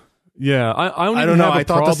capabilities. I don't know. I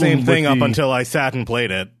thought the same thing up until I sat and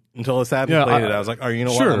played it. Until I sat and played it, I was like, "Oh, you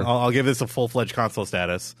know what? I'll give this a full-fledged console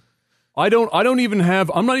status." I'm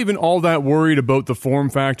not even all that worried about the form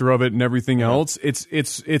factor of it and everything else.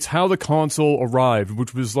 It's how the console arrived,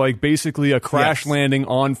 which was like basically a crash landing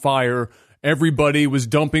on fire. Everybody was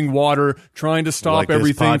dumping water, trying to stop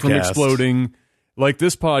everything from exploding. Like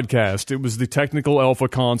this podcast, it was the technical alpha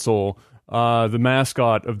console, the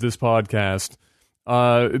mascot of this podcast,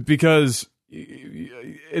 because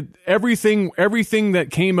everything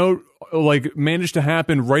that came out like managed to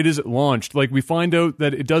happen right as it launched. Like we find out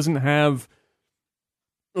that it doesn't have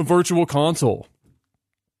a virtual console.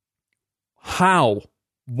 How?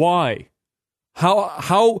 Why?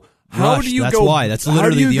 How Rush, do you that's go? Why? That's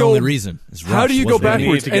literally the only reason. How do you go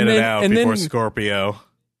backwards? You need to get it out before Scorpio.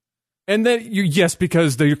 And then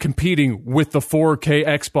because they're competing with the 4K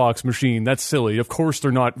Xbox machine. That's silly. Of course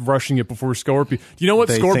they're not rushing it before Scorpio. Do you know what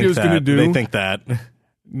Scorpio's going to do? They think that.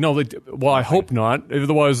 No, I hope not.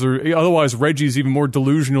 Otherwise Reggie's even more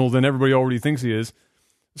delusional than everybody already thinks he is.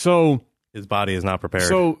 So his body is not prepared.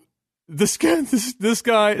 So this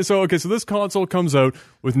guy. So this console comes out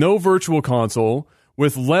with no virtual console,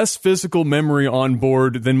 with less physical memory on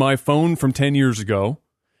board than my phone from 10 years ago.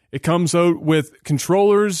 It comes out with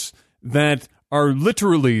controllers that are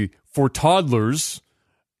literally for toddlers,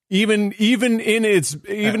 even in its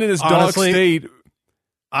dog state.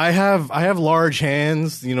 I have large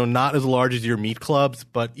hands, not as large as your meat clubs,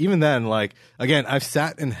 but even then, like, again, I've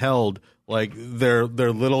sat and held like their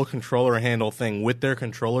little controller handle thing with their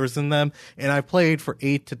controllers in them, and I played for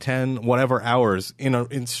 8 to 10 whatever hours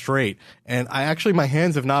in straight, and my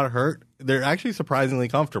hands have not hurt. They're actually surprisingly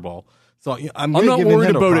comfortable. So I'm not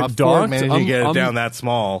worried about it docked. Managing to get it down that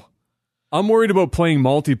small. I'm worried about playing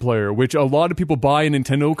multiplayer, which a lot of people buy a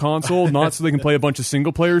Nintendo console, not so they can play a bunch of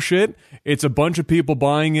single-player shit. It's a bunch of people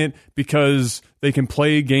buying it because they can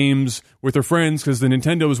play games with their friends, because the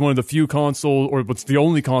Nintendo is one of the few console, or it's the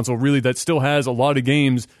only console, really, that still has a lot of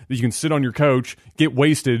games that you can sit on your couch, get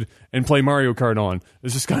wasted, and play Mario Kart on.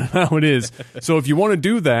 It's just kind of how it is. So if you want to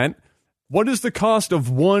do that, what is the cost of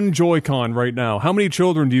one Joy-Con right now? How many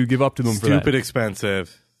children do you give up to them for that?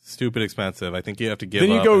 Stupid expensive. I think you have to give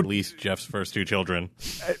up at least Jeff's first 2 children.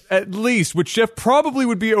 At least, which Jeff probably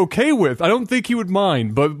would be okay with. I don't think he would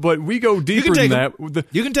mind, but we go deeper than that.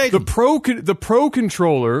 You can take the Pro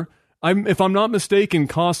controller. If I'm not mistaken,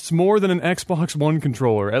 costs more than an Xbox One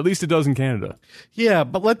controller. At least it does in Canada. Yeah,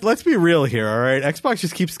 but let's be real here, all right? Xbox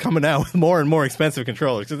just keeps coming out with more and more expensive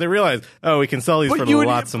controllers because they realize, we can sell these for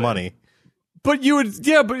lots of money. But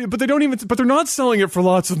but they don't even. But they're not selling it for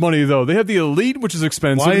lots of money though. They have the Elite, which is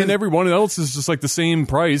expensive, and everyone else is just like the same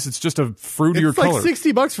price. It's just a fruitier color. It's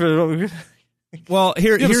like $60 for it. Well,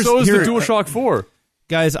 so is the DualShock 4.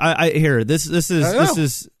 Guys, this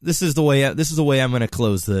is the way I'm going to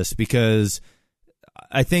close this, because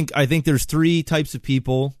I think there's 3 types of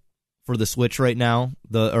people for the Switch right now.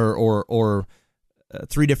 Or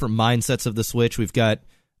 3 different mindsets of the Switch. We've got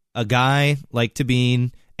a guy like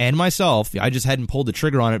Tabine and myself. I just hadn't pulled the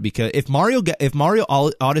trigger on it, because if Mario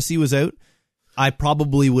Odyssey was out, I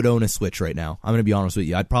probably would own a Switch right now. I'm going to be honest with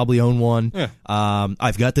you. I'd probably own one. Yeah.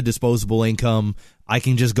 I've got the disposable income. I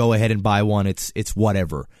can just go ahead and buy one. It's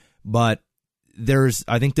whatever. But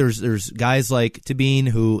I think there's guys like Tabine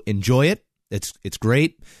who enjoy it. It's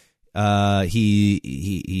great.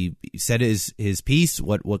 He said his piece,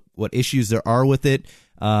 what issues there are with it.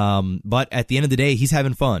 But at the end of the day, he's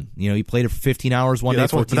having fun. He played it for 15 hours one day,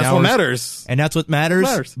 14 hours. That's what matters. And that's what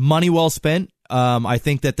matters. Money well spent. I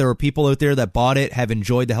think that there are people out there that bought it, have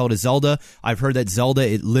enjoyed the hell out of Zelda. I've heard that Zelda,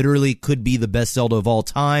 it literally could be the best Zelda of all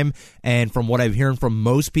time. And from what I'm hearing from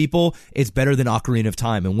most people, it's better than Ocarina of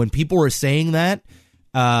Time. And when people are saying that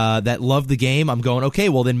love the game, I'm going, okay,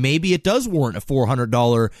 well then maybe it does warrant a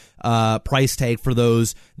 $400 price tag for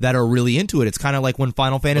those that are really into it. It's kind of like when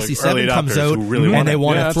Final Fantasy VII comes out and they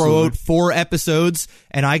want to throw out 4 episodes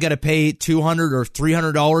and I got to pay $200 or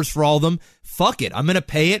 $300 for all of them. Fuck it. I'm going to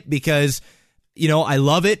pay it because, I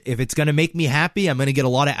love it. If it's going to make me happy, I'm going to get a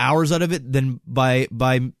lot of hours out of it. Then by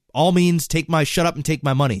all means, shut up and take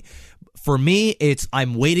my money. For me,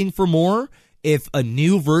 I'm waiting for more. If a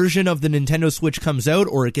new version of the Nintendo Switch comes out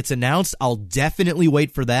or it gets announced, I'll definitely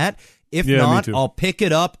wait for that. If not, I'll pick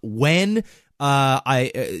it up when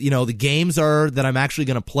the games are that I'm actually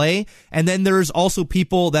going to play. And then there's also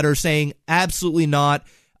people that are saying absolutely not.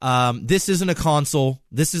 This isn't a console.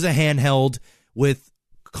 This is a handheld with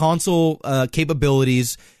console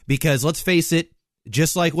capabilities. Because let's face it,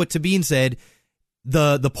 just like what Tabine said,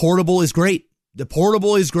 the portable is great. The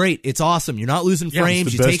portable is great. It's awesome. You're not losing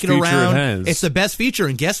frames. You take it around. It's the best feature.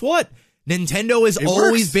 And guess what? Nintendo has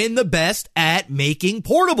always been the best at making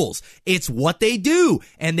portables. It's what they do.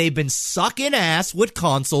 And they've been sucking ass with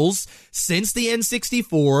consoles since the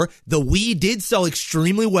N64. The Wii did sell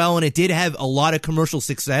extremely well, and it did have a lot of commercial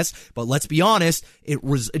success. But let's be honest, it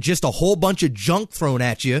was just a whole bunch of junk thrown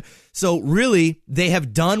at you. So really, they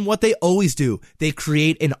have done what they always do. They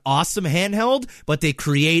create an awesome handheld, but they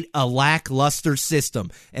create a lackluster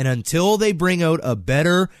system. And until they bring out a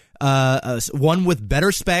better one with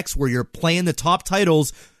better specs where you're playing the top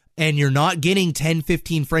titles and you're not getting 10,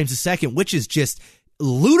 15 frames a second, which is just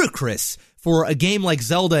ludicrous for a game like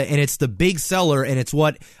Zelda, and it's the big seller, and it's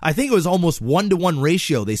what I think it was almost 1-to-1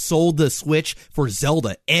 ratio. They sold the Switch for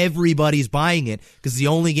Zelda. Everybody's buying it because it's the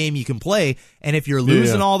only game you can play, and if you're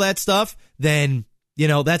losing all that stuff, then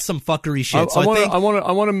that's some fuckery shit. I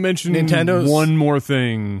want to mention Nintendo's one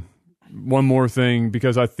more thing,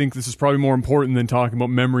 because I think this is probably more important than talking about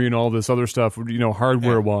memory and all this other stuff,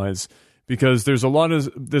 hardware wise, because there's a lot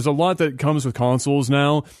that comes with consoles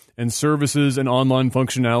now, and services and online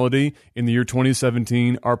functionality in the year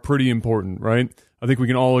 2017 are pretty important, right? I think we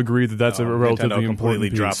can all agree that that's a relatively Nintendo important completely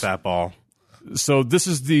piece. dropped that ball. So this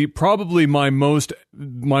is probably my most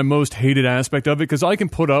hated aspect of it, because I can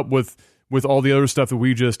put up with all the other stuff that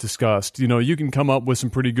we just discussed. You can come up with some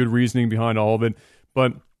pretty good reasoning behind all of it,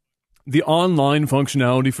 but the online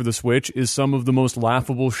functionality for the Switch is some of the most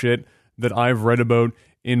laughable shit that I've read about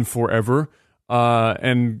in forever.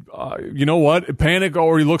 You know what? Panic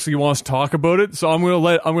already looks like he wants to talk about it, so I'm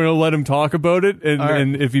gonna let him talk about it.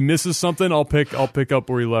 And if he misses something, I'll pick up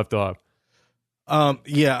where he left off.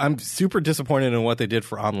 I'm super disappointed in what they did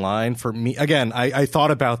for online. For me, again, I thought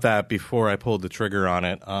about that before I pulled the trigger on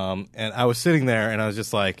it. And I was sitting there and I was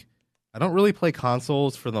just like, I don't really play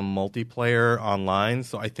consoles for the multiplayer online,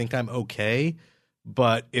 so I think I'm okay.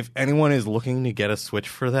 But if anyone is looking to get a Switch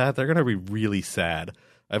for that, they're going to be really sad.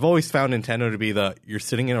 I've always found Nintendo to be you're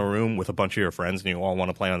sitting in a room with a bunch of your friends and you all want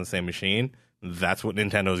to play on the same machine. That's what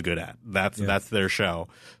Nintendo's good at. That's their show.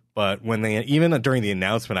 But when even during the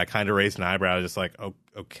announcement, I kind of raised an eyebrow. I was just like, oh,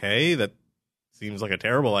 okay, that seems like a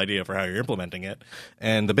terrible idea for how you're implementing it.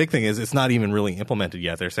 And the big thing is it's not even really implemented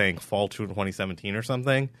yet. They're saying fall 2017 or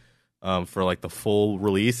something. For the full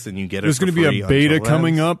release, and you get it. There's going to be a beta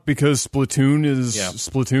coming up because Splatoon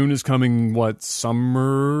is coming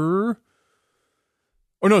summer?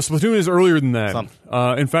 Oh no, Splatoon is earlier than that.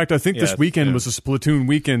 In fact, I think this weekend was a Splatoon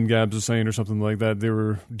weekend. Gabs was saying, or something like that. They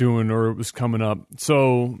were doing, or it was coming up.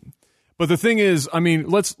 So, but the thing is,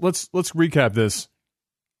 let's recap this.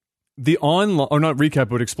 The online, or not recap,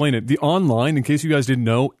 but explain it. The online, in case you guys didn't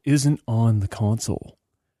know, isn't on the console.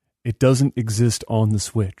 It doesn't exist on the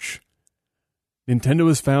Switch. Nintendo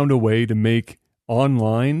has found a way to make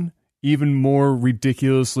online even more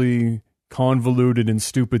ridiculously convoluted and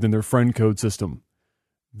stupid than their friend code system.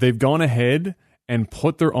 They've gone ahead and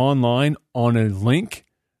put their online on a link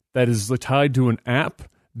that is tied to an app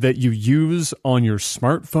that you use on your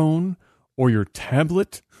smartphone or your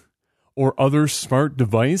tablet or other smart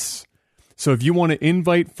device. So if you want to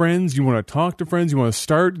invite friends, you want to talk to friends, you want to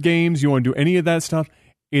start games, you want to do any of that stuff,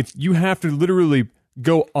 you have to literally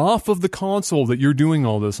go off of the console that you're doing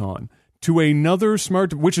all this on to another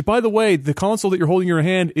smart, which, by the way, the console that you're holding in your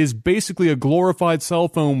hand is basically a glorified cell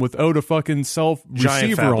phone without a fucking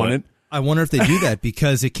receiver on it. I wonder if they do that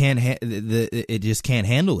because it can't. It just can't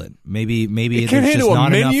handle it. Maybe it can't handle just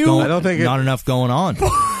not enough going. I don't think not enough going on.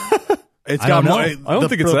 It's got more. I don't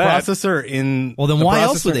think it's that. Processor in then why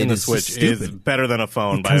else would they in do the Switch stupid? Is better than a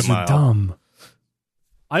phone because by a mile. You're dumb.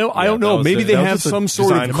 I don't know. Maybe they have some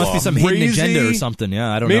sort of. There must be some hidden agenda or something.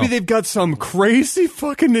 Yeah, I don't know. Maybe they've got some crazy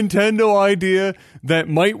fucking Nintendo idea that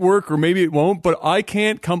might work, or maybe it won't. But I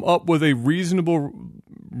can't come up with a reasonable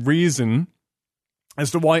reason as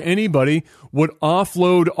to why anybody would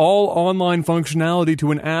offload all online functionality to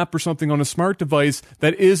an app or something on a smart device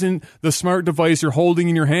that isn't the smart device you're holding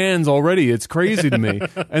in your hands already. It's crazy to me.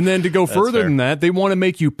 And then to go further than that, they want to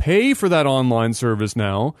make you pay for that online service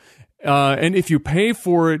now. And if you pay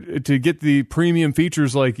for it to get the premium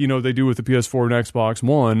features like, you know, they do with the PS4 and Xbox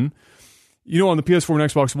One, you know, on the PS4 and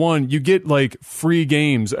Xbox One, you get like free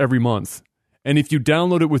games every month. And if you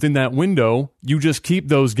download it within that window, you just keep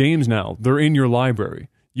those games now. They're in your library.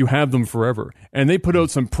 You have them forever. And they put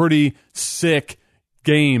out some pretty sick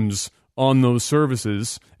games on those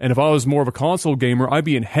services. And if I was more of a console gamer, I'd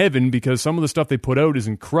be in heaven because some of the stuff they put out is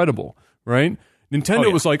incredible, right?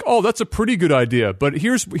 Nintendo was like, oh, that's a pretty good idea. But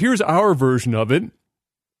here's our version of it.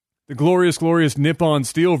 The glorious Nippon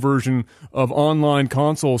Steel version of online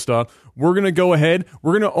console stuff. We're going to go ahead.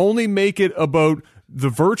 We're going to only make it about the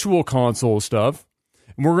virtual console stuff,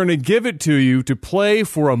 and we're going to give it to you to play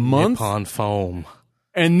for a month. Nippon Foam.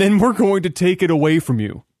 And then we're going to take it away from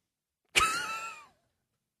you.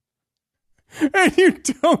 And you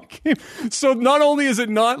don't give. So not only is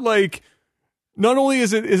it going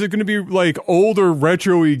to be like older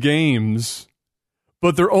retro-y games,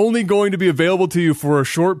 but they're only going to be available to you for a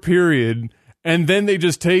short period, and then they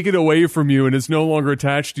just take it away from you and it's no longer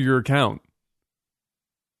attached to your account.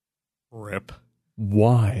 Rip.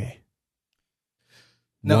 Why?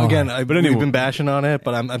 No, again, we've been bashing on it,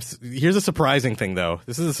 but here's a surprising thing, though.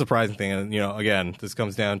 This is a surprising thing, and, you know, again, this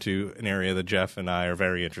comes down to an area that Jeff and I are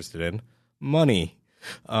very interested in. Money.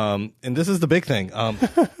 And this is the big thing.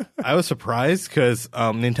 I was surprised because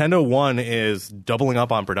Nintendo One is doubling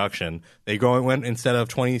up on production. They went instead of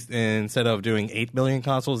doing 8 million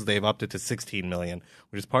consoles, they've upped it to 16 million,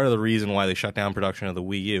 which is part of the reason why they shut down production of the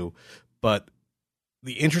Wii U. But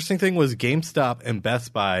the interesting thing was GameStop and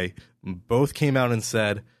Best Buy both came out and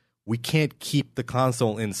said, we can't keep the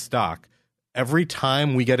console in stock. Every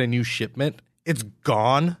time we get a new shipment, it's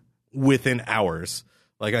gone within hours.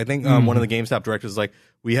 Like, I think one of the GameStop directors was like,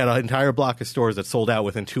 we had an entire block of stores that sold out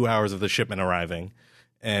within 2 hours of the shipment arriving.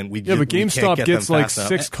 And but GameStop gets like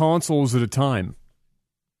 6 consoles at a time.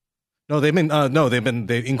 No, they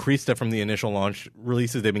increased it from the initial launch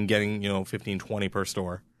releases. They've been getting, 15, 20 per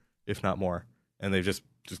store, if not more. And they've just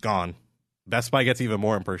gone. Best Buy gets even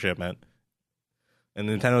more per shipment. And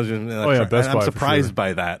Nintendo's just Best Buy, I'm surprised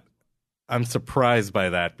by that. I'm surprised by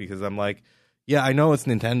that because I'm like, yeah, I know it's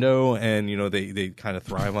Nintendo and, they kind of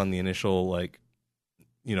thrive on the initial,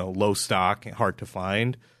 low stock, hard to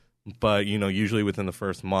find. But, usually within the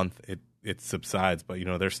first month, it subsides. But,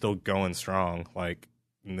 they're still going strong. Like,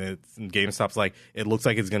 GameStop's like, it looks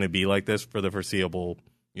like it's going to be like this for the foreseeable,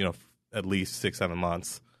 at least 6-7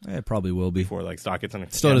 months. It probably will be before stock gets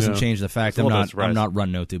Still doesn't change the fact I'm not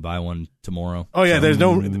running out to buy one tomorrow. Oh yeah, there's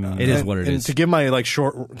no. It is what it is. To give my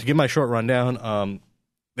short rundown,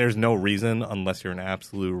 there's no reason unless you're an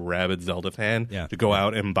absolute rabid Zelda fan to go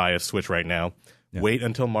out and buy a Switch right now. Yeah. Wait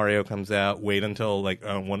until Mario comes out. Wait until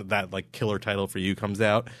one of that killer title for you comes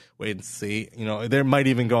out. Wait and see. There might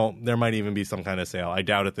even be some kind of sale. I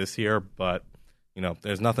doubt it this year, but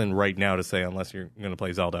there's nothing right now to say unless you're going to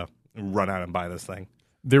play Zelda. Run out and buy this thing.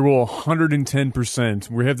 There will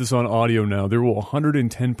 110%, we have this on audio now, there will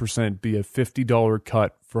 110% be a $50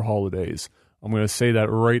 cut for holidays. I'm going to say that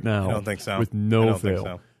right now. I don't think so. With no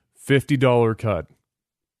fail. $50 cut.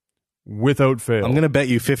 Without fail. I'm going to bet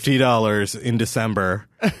you $50 in December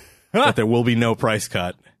that there will be no price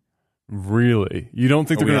cut. Really? You don't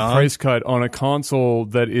think they're going to price cut on a console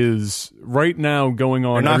that is right now going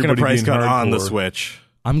on? They're not going to price cut on the Switch.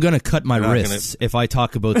 I'm going to cut my wrists if I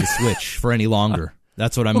talk about the Switch for any longer.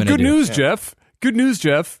 That's what I'm going to do. Good news, Jeff. Good news,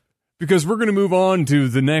 Jeff, because we're going to move on to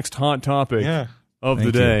the next hot topic of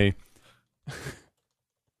the day.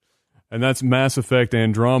 And that's Mass Effect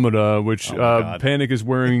Andromeda, which Panic is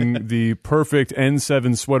wearing the perfect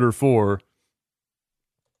N7 sweater for.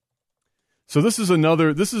 So this is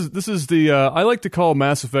the I like to call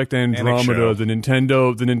Mass Effect Andromeda the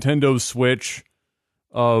Nintendo Switch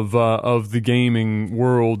of the gaming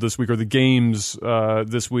world this week, or the games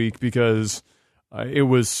this week, because it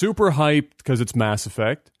was super hyped because it's Mass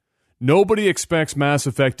Effect. Nobody expects Mass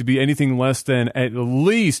Effect to be anything less than at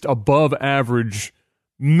least above average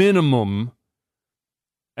minimum.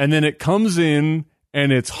 And then it comes in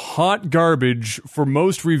and it's hot garbage for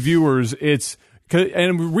most reviewers. And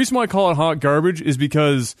the reason why I call it hot garbage is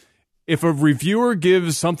because if a reviewer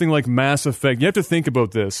gives something like Mass Effect, you have to think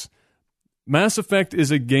about this. Mass Effect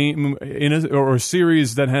is a game or a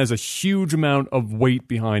series that has a huge amount of weight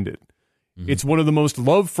behind it. It's one of the most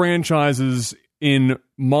loved franchises in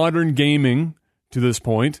modern gaming to this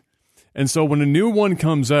point. And so when a new one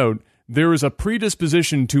comes out, there is a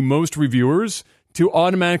predisposition to most reviewers to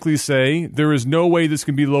automatically say there is no way this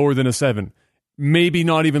can be lower than a 7, maybe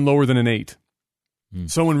not even lower than an 8.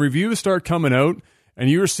 So when reviews start coming out and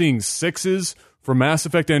you're seeing 6s for Mass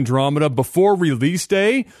Effect Andromeda before release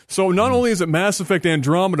day, so not only is it Mass Effect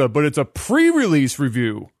Andromeda, but it's a pre-release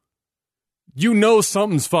review, you know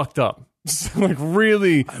something's fucked up. Like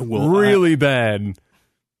really bad.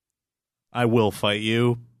 I will fight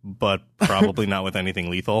you, but probably not with anything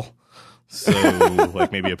lethal. So,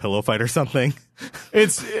 like maybe a pillow fight or something.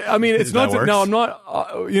 It's not. No, I'm not.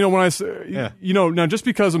 When I say, now just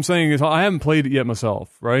because I'm saying this, I haven't played it yet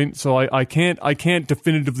myself, right? So I can't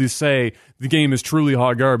definitively say the game is truly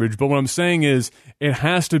hot garbage. But what I'm saying is, there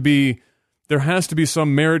has to be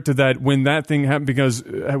some merit to that when that thing happens, because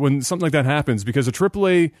when something like that happens, because a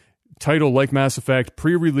AAA title like Mass Effect,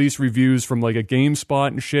 pre-release reviews from like a GameSpot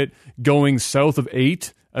and shit going south of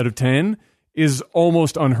 8 out of 10 is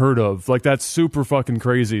almost unheard of. Like, that's super fucking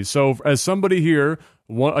crazy. So as somebody here,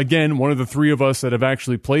 one of the three of us that have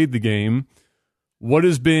actually played the game, what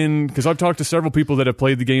has been, because I've talked to several people that have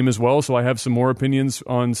played the game as well, so I have some more opinions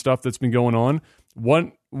on stuff that's been going on.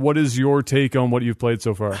 What is your take on what you've played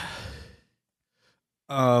so far?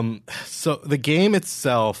 So the game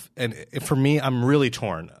itself, and for me, I'm really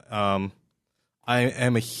torn. I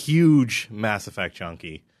am a huge Mass Effect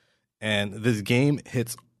junkie, and this game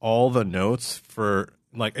hits all the notes for,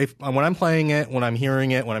 like, when I'm playing it, when I'm hearing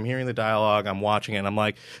the dialogue, I'm watching it, and I'm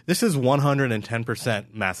like, this is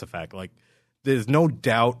 110% Mass Effect. Like, there's no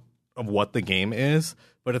doubt of what the game is,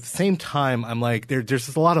 but at the same time, I'm like, there's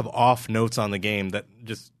just a lot of off notes on the game that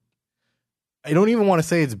just, I don't even want to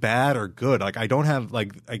say it's bad or good. Like, I don't have,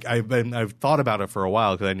 like, I've thought about it for a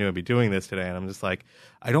while because I knew I'd be doing this today, and I'm just like,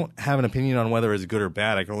 I don't have an opinion on whether it's good or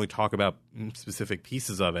bad. I can only talk about specific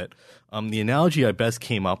pieces of it. The analogy I best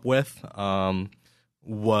came up with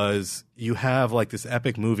was, you have like this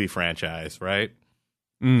epic movie franchise, right?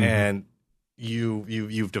 And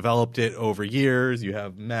you've developed it over years. You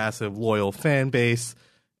have massive loyal fan base,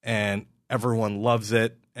 and everyone loves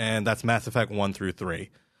it. And that's Mass Effect 1 through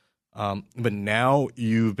 3. But now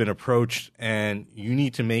you've been approached and you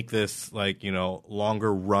need to make this, like,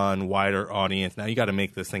 longer run, wider audience. Now you got to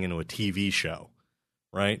make this thing into a TV show,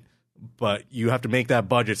 right? But you have to make that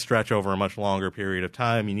budget stretch over a much longer period of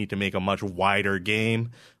time. You need to make a much wider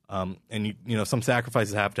game. And some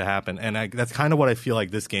sacrifices have to happen. And that's kind of what I feel like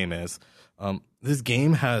this game is. This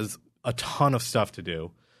game has a ton of stuff to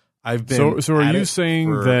do. I've been so are you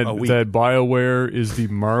saying that BioWare is the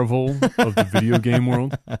Marvel of the video game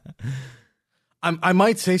world? I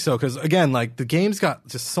might say so, because again, like, the game's got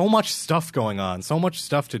just so much stuff going on, so much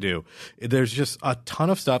stuff to do. There's just a ton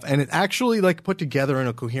of stuff, and it actually, like, put together in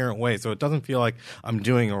a coherent way, so it doesn't feel like I'm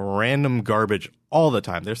doing random garbage all the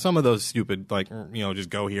time. There's some of those stupid, like, just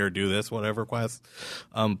go here, do this, whatever quests.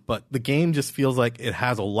 But the game just feels like it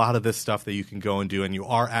has a lot of this stuff that you can go and do, and you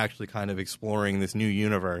are actually kind of exploring this new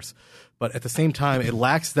universe. But at the same time, it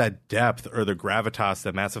lacks that depth or the gravitas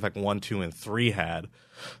that Mass Effect 1, 2, and 3 had.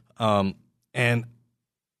 And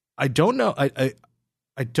I don't know. I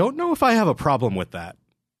don't know if I have a problem with that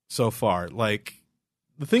so far. Like,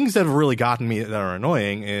 the things that have really gotten me that are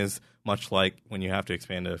annoying is, much like when you have to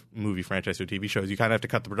expand a movie franchise to TV shows, you kind of have to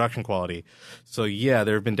cut the production quality. So yeah,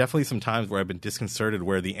 there have been definitely some times where I've been disconcerted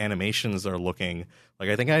where the animations are looking like,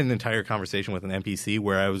 I think I had an entire conversation with an NPC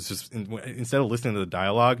where I was just, instead of listening to the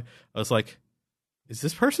dialogue, I was like, does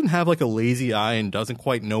this person have like a lazy eye and doesn't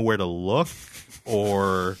quite know where to look?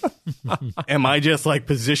 Or am I just like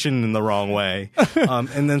positioned in the wrong way?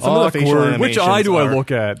 And then some of the facial animations. Which eye do I look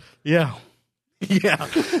at? Yeah. Yeah.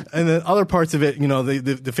 And then other parts of it,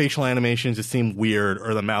 the facial animations just seemed weird,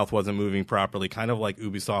 or the mouth wasn't moving properly, kind of like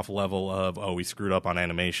Ubisoft level of, oh, we screwed up on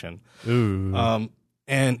animation. Ooh.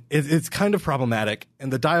 And it's kind of problematic.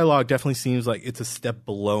 And the dialogue definitely seems like it's a step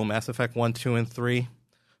below Mass Effect 1, 2, and 3.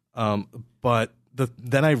 But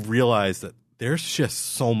then I realized that there's just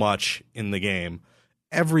so much in the game.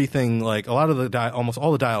 Everything, like a lot of almost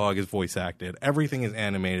all the dialogue is voice acted. Everything is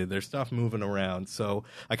animated. There's stuff moving around. So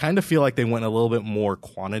I kind of feel like they went a little bit more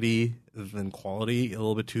quantity than quality, a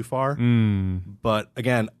little bit too far. But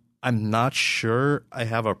again, I'm not sure I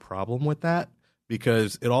have a problem with that,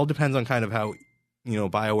 because it all depends on kind of how,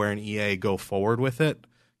 BioWare and EA go forward with it.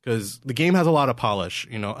 Because the game has a lot of polish,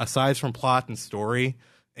 aside from plot and story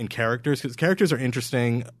and characters, because characters are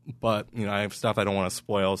interesting, but I have stuff I don't want to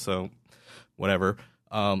spoil, so whatever.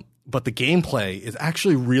 but the gameplay is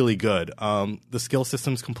actually really good. The skill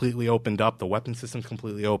system's completely opened up. The weapon system's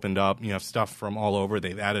completely opened up. You have stuff from all over.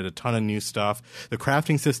 They've added a ton of new stuff. The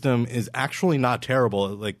crafting system is actually not terrible,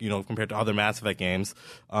 like, compared to other Mass Effect games.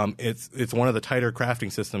 It's one of the tighter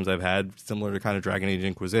crafting systems I've had, similar to kind of Dragon Age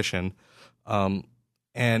Inquisition.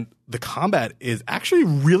 And the combat is actually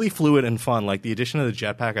really fluid and fun. Like, the addition of the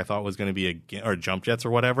jetpack I thought was going to be or jump jets or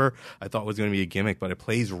whatever, I thought was going to be a gimmick, but it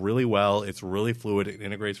plays really well. It's really fluid. It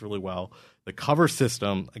integrates really well. The cover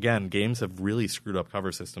system, again, games have really screwed up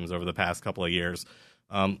cover systems over the past couple of years.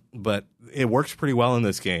 But it works pretty well in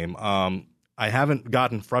this game. I haven't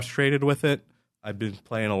gotten frustrated with it. I've been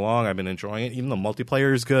playing along. I've been enjoying it. Even the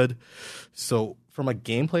multiplayer is good. So from a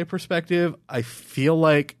gameplay perspective, I feel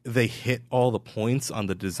like they hit all the points on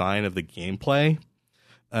the design of the gameplay.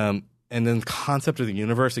 And then the concept of the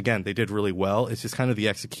universe, again, they did really well. It's just kind of the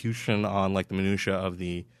execution on like the minutia of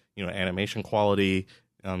the animation quality,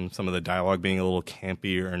 some of the dialogue being a little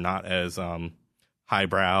campy or not as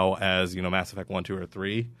highbrow as Mass Effect 1, 2, or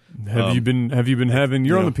 3. Have you been having?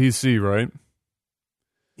 You're on the PC, right?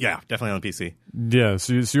 Yeah, definitely on the PC. Yeah,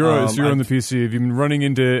 so you're on the PC. Have you been running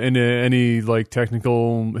into any like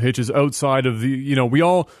technical hitches outside of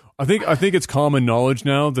the? I think it's common knowledge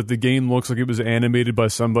now that the game looks like it was animated by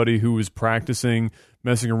somebody who was practicing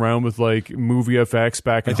messing around with like movie FX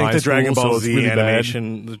back in high school. I think the Dragon Ball Z really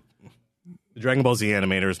animation. The Dragon Ball Z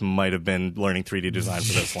animators might have been learning 3D design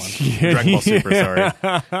for this one. Dragon Ball Super, sorry.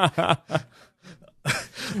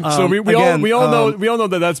 So we all know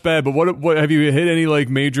that that's bad. But what have you hit any like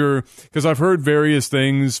major? Because I've heard various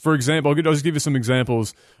things. For example, I'll just give you some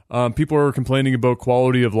examples. People are complaining about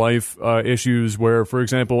quality of life issues where, for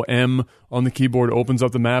example, M on the keyboard opens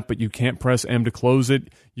up the map, but you can't press M to close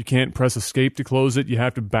it. You can't press escape to close it. You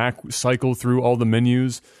have to back cycle through all the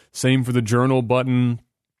menus. Same for the journal button.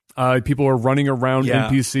 People are running around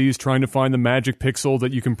NPCs trying to find the magic pixel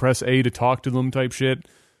that you can press A to talk to them type shit.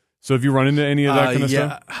 So have you run into any of that kind of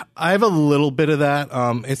stuff? Yeah, I have a little bit of that.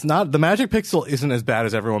 It's not, the magic pixel isn't as bad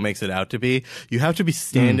as everyone makes it out to be. You have to be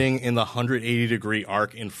standing in the 180-degree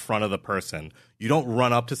arc in front of the person. You don't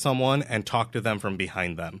run up to someone and talk to them from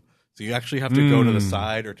behind them. So you actually have to go to the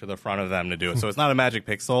side or to the front of them to do it. So it's not a magic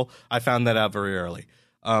pixel. I found that out very early.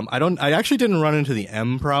 I actually didn't run into the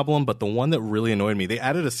M problem, but the one that really annoyed me, they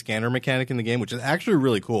added a scanner mechanic in the game, which is actually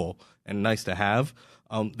really cool and nice to have.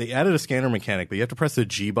 They added a scanner mechanic, but you have to press the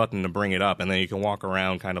G button to bring it up, and then you can walk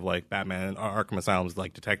around kind of like Batman Arkham Asylum's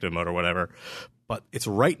like detective mode or whatever. But it's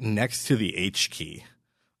right next to the H key.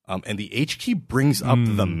 And the H key brings up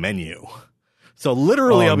the menu. So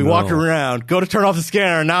literally, I'll be walking around, go to turn off the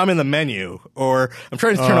scanner, and now I'm in the menu. Or I'm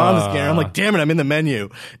trying to turn on the scanner, I'm like, damn it, I'm in the menu.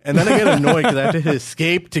 And then I get annoyed because I have to hit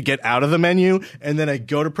escape to get out of the menu, and then I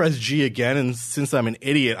go to press G again, and since I'm an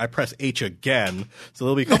idiot, I press H again. So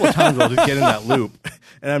there'll be a couple of times where I'll just get in that loop.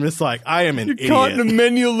 And I'm just like, I am an idiot. You're caught in a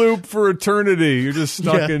menu loop for eternity. You're just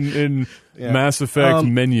stuck in Mass Effect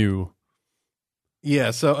menu.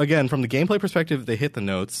 Yeah, so again, from the gameplay perspective, they hit the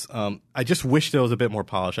notes. I just wish there was a bit more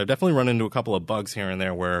polish. I've definitely run into a couple of bugs here and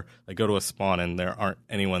there where I go to a spawn and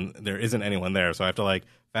there isn't anyone there, so I have to like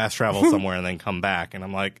fast travel somewhere and then come back, and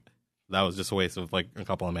I'm like, that was just a waste of like a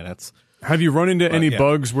couple of minutes. Have you run into any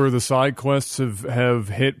bugs where the side quests have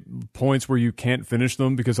hit points where you can't finish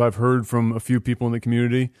them? Because I've heard from a few people in the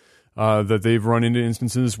community that they've run into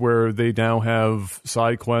instances where they now have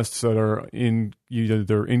side quests that are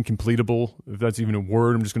they're incompletable. If that's even a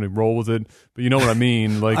word, I'm just going to roll with it. But you know what I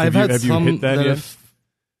mean. Like, have you hit that yet?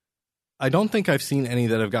 I don't think I've seen any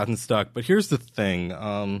that have gotten stuck. But here's the thing: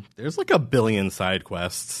 there's like 1 billion side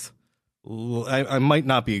quests. I might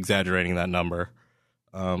not be exaggerating that number.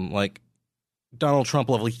 Like Donald Trump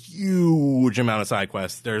level, huge amount of side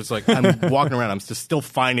quests. There's like, I'm walking around, I'm still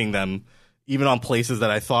finding them. Even on places that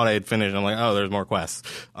I thought I had finished, I'm like, oh, there's more quests.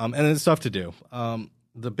 And it's stuff to do.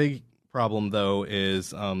 The big problem, though,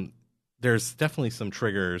 is there's definitely some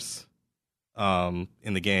triggers in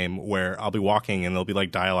the game where I'll be walking and there'll be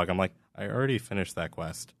like dialogue. I'm like, I already finished that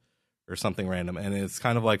quest or something random. And it's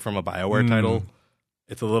kind of like from a BioWare title.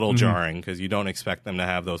 It's a little jarring because you don't expect them to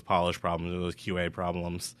have those polish problems or those QA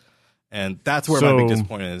problems. And that's where my big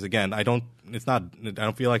disappointment is. Again, I don't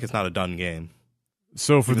feel like it's not a done game.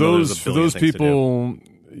 So for those people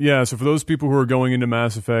who are going into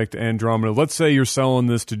Mass Effect Andromeda, let's say you're selling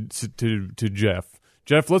this to Jeff.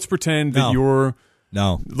 Jeff, let's pretend that you're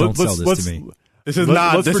don't sell this to me. This is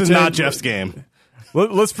not Jeff's game.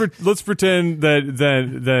 Let's pretend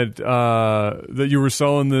that you were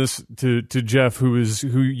selling this to Jeff, who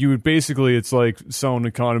you would basically, it's like selling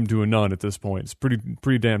a condom to a nun at this point. It's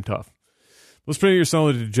pretty damn tough. Let's pretend you're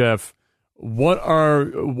selling it to Jeff.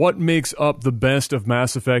 what makes up the best of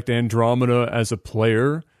Mass Effect Andromeda as a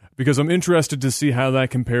player, because I'm interested to see how that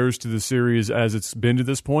compares to the series as it's been to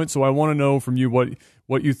this point. So I want to know from you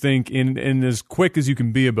what you think in as quick as you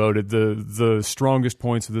can be about it, the strongest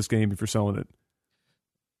points of this game if you're selling it.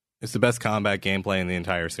 It's the best combat gameplay in the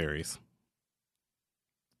entire series.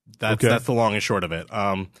 That's the long and short of it.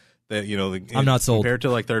 I'm not sold compared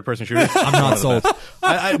to like third-person shooters. I'm not sold.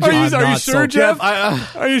 Are you sure, Jeff?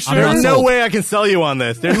 Are you sure? There's no way I can sell you on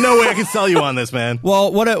this. There's no way I can sell you on this, man.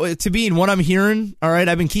 Well, what I'm hearing, all right,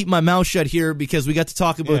 I've been keeping my mouth shut here because we got to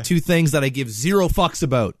talk about two things that I give zero fucks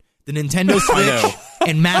about: the Nintendo Switch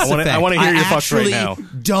and Mass Effect. I want to hear your fucks right now.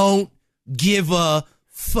 Don't give a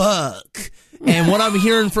fuck. And what I'm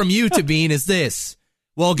hearing from you, Tabine, is this: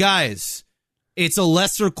 well, guys, it's a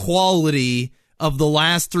lesser quality of the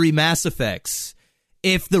last 3 Mass Effects.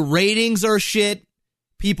 If the ratings are shit,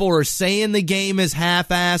 people are saying the game is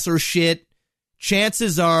half-ass or shit,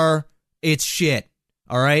 chances are it's shit,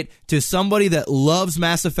 all right? To somebody that loves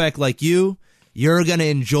Mass Effect like you're going to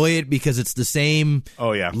enjoy it because it's the same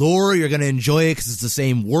lore. You're going to enjoy it because it's the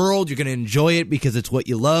same world. You're going to enjoy it because it's what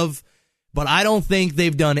you love. But I don't think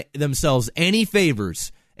they've done themselves any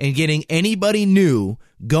favors in getting anybody new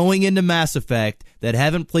going into Mass Effect that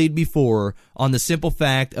haven't played before on the simple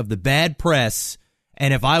fact of the bad press.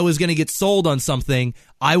 And if I was going to get sold on something,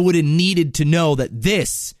 I would have needed to know that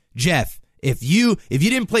this, Jeff, if you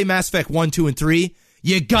didn't play Mass Effect 1, 2, and 3,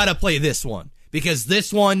 you got to play this one. Because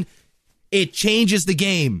this one, it changes the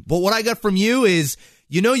game. But what I got from you is,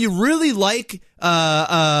 you really like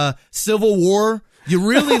Civil War. You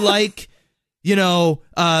really like...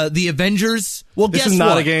 the Avengers. Well, guess what? This is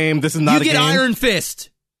not a game. This is not a game. You get Iron Fist.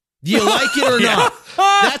 Do you like it or not?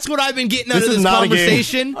 That's what I've been getting out of this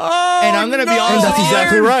conversation. And I'm going to be honest. That's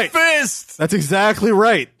exactly right. Fist. That's exactly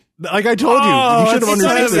right. Like I told you should have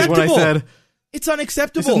understood this when I said it's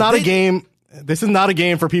unacceptable. This is not a game. This is not a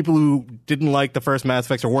game for people who didn't like the first Mass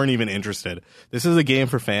Effects or weren't even interested. This is a game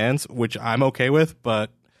for fans, which I'm okay with,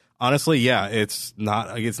 but honestly, yeah, it's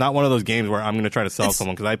not one of those games where I'm going to try to sell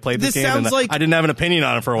someone because I played this game and I didn't have an opinion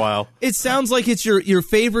on it for a while. It sounds like it's your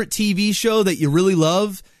favorite TV show that you really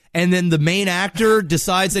love, and then the main actor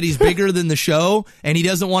decides that he's bigger than the show and he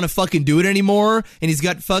doesn't want to fucking do it anymore, and he's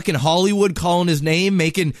got fucking Hollywood calling his name,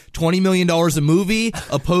 making $20 million a movie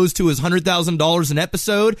opposed to his $100,000 an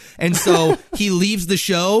episode, and so he leaves the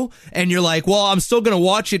show, and you're like, well, I'm still going to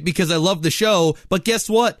watch it because I love the show, but guess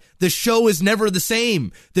what? The show is never the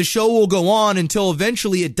same. The show will go on until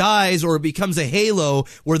eventually it dies or it becomes a Halo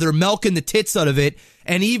where they're milking the tits out of it.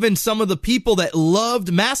 And even some of the people that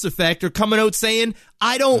loved Mass Effect are coming out saying,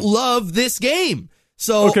 I don't love this game.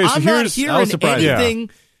 So I'm not hearing anything. Yeah.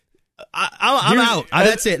 I'm out.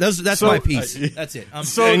 That's it. That's my piece. That's it.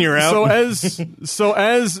 And you're out. So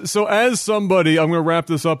as somebody, I'm going to wrap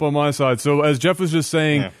this up on my side. So as Jeff was just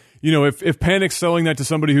saying, if Panic's selling that to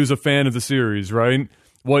somebody who's a fan of the series, right?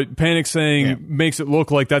 What Panic's saying makes it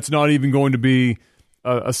look like that's not even going to be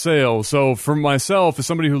a sale. So for myself, as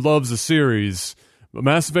somebody who loves the series,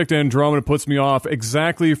 Mass Effect Andromeda puts me off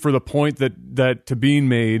exactly for the point that Tabine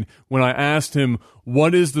made when I asked him,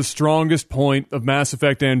 what is the strongest point of Mass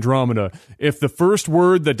Effect Andromeda? If the first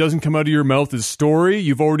word that doesn't come out of your mouth is story,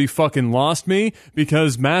 you've already fucking lost me,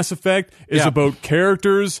 because Mass Effect is about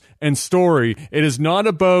characters and story. It is not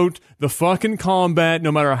about the fucking combat,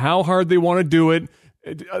 no matter how hard they want to do it.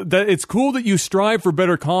 It's cool that you strive for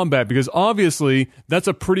better combat, because obviously that's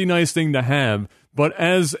a pretty nice thing to have. But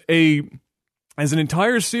as an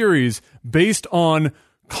entire series based on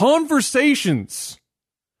conversations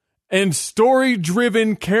and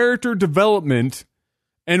story-driven character development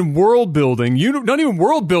and world building, not even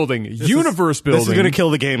world building, universe building. This is going to kill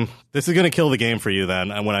the game. This is going to kill the game for you then.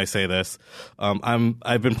 And when I say this,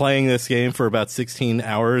 I've been playing this game for about 16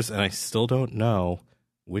 hours, and I still don't know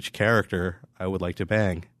which character I would like to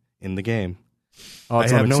bang in the game. I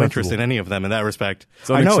have no interest in any of them in that respect.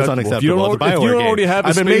 I know it's unacceptable. If you don't already have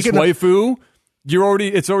a space waifu,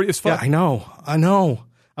 it's fun. Yeah, I know.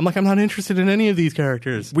 I'm not interested in any of these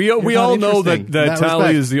characters. We all know that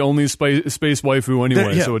Tali is the only space waifu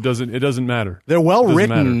anyway, so it doesn't matter. They're well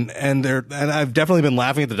written, and I've definitely been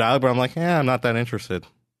laughing at the dialogue, but I'm like, I'm not that interested.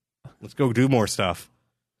 Let's go do more stuff.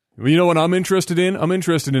 Well, you know what I'm interested in? I'm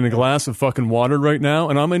interested in a glass of fucking water right now,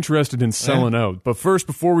 and I'm interested in selling out. But first,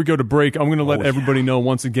 before we go to break, I'm going to let everybody know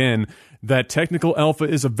once again that Technical Alpha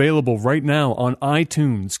is available right now on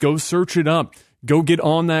iTunes. Go search it up. go get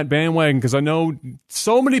on that bandwagon, because I know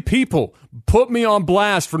so many people put me on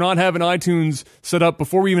blast for not having iTunes set up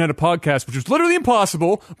before we even had a podcast, which was literally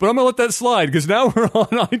impossible, but I'm going to let that slide, because now we're on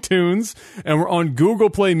iTunes, and we're on Google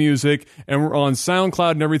Play Music, and we're on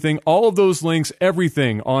SoundCloud and everything. All of those links,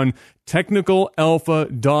 everything on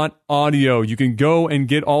technicalalpha.audio. You can go and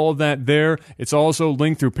get all of that there. It's also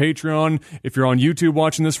linked through Patreon. If you're on YouTube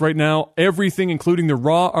watching this right now, everything, including the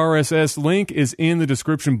raw RSS link, is in the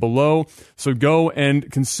description below. So go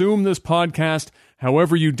and consume this podcast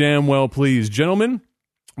however you damn well please. Gentlemen,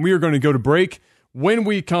 we are going to go to break. When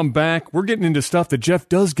we come back, we're getting into stuff that Jeff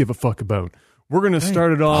does give a fuck about. We're going to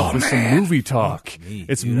start it off with some movie talk.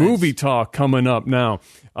 It's movie talk coming up now.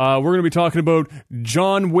 We're going to be talking about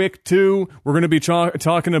John Wick 2. We're going to be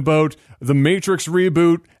talking about the Matrix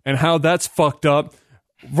reboot and how that's fucked up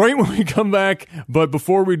right when we come back. But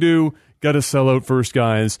before we do, got to sell out first,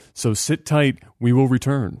 guys. So sit tight. We will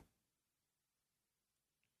return.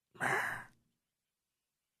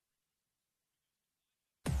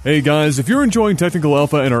 Hey guys, if you're enjoying Technical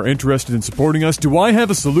Alpha and are interested in supporting us, do I have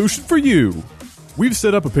a solution for you? We've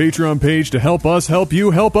set up a Patreon page to help us, help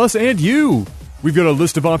us, and you. We've got a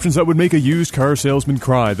list of options that would make a used car salesman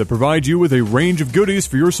cry that provide you with a range of goodies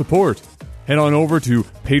for your support. Head on over to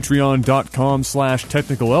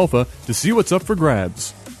patreon.com/technicalalpha to see what's up for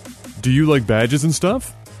grabs. Do you like badges and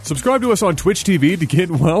stuff? Subscribe to us on Twitch TV to get,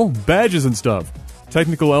 well, badges and stuff.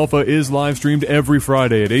 Technical Alpha is live streamed every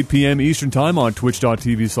Friday at 8 p.m. Eastern Time on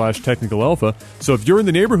twitch.tv/technicalalpha, so if you're in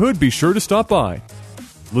the neighborhood, be sure to stop by.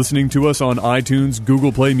 Listening to us on iTunes,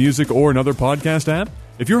 Google Play Music, or another podcast app?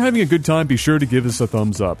 If you're having a good time, be sure to give us a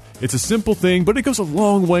thumbs up. It's a simple thing, but it goes a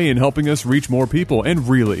long way in helping us reach more people, and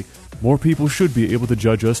really, more people should be able to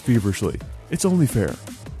judge us feverishly. It's only fair.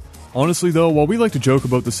 Honestly, though, while we like to joke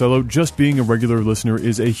about the sellout, just being a regular listener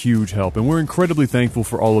is a huge help, and we're incredibly thankful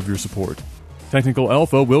for all of your support. Technical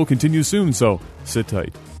Alpha will continue soon, so sit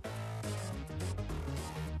tight.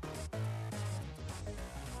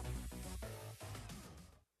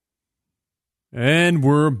 And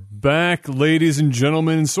we're back, ladies and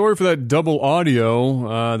gentlemen. Sorry for that double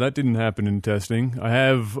audio. That didn't happen in testing. I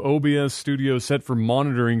have OBS Studio set for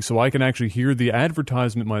monitoring so I can actually hear the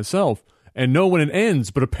advertisement myself and know when it ends.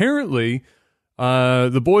 But apparently,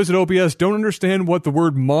 the boys at OBS don't understand what the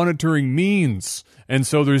word monitoring means. And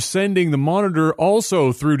so they're sending the monitor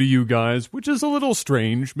also through to you guys, which is a little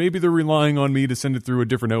strange. Maybe they're relying on me to send it through a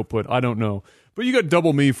different output. I don't know. But you got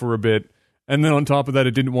double me for a bit. And then on top of that,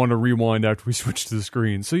 it didn't want to rewind after we switched to the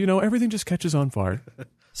screen. So, everything just catches on fire.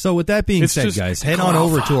 So with that being said, guys, head on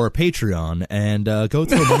over to our Patreon and go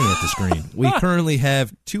throw money at the screen. We currently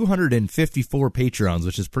have 254 Patreons,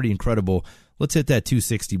 which is pretty incredible. Let's hit that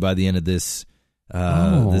 260 by the end of this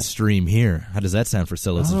this stream here. How does that sound for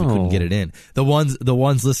sellouts if we couldn't get it in? The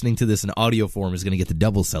ones listening to this in audio form is going to get the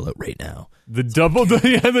double sellout right now. The double.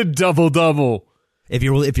 If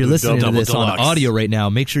you're listening to this on audio right now,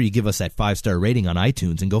 make sure you give us that 5-star rating on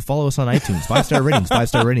iTunes and go follow us on iTunes. 5-star ratings,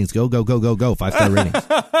 5-star ratings. Go, 5-star ratings.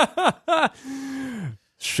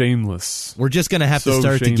 Shameless. We're just going to have to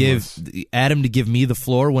start shameless. To give Adam to give me the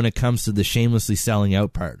floor when it comes to the shamelessly selling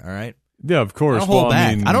out part, all right? Yeah, of course. I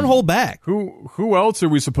don't hold back. Who else are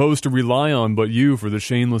we supposed to rely on but you for the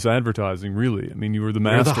shameless advertising? Really? I mean, you were the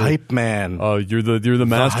master. You're the hype man. You're the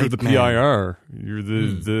master of the PIR. You're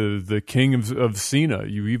the king of Cena.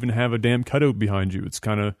 You even have a damn cutout behind you. It's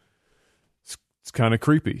kind of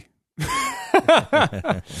creepy.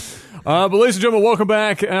 But ladies and gentlemen, welcome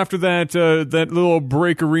back. After that little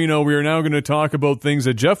breakerino, we are now going to talk about things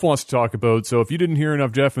that Jeff wants to talk about. So if you didn't hear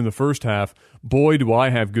enough Jeff in the first half, boy, do I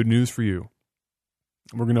have good news for you.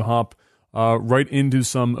 We're going to hop right into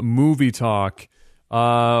some movie talk.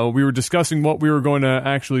 We were discussing what we were going to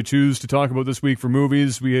actually choose to talk about this week for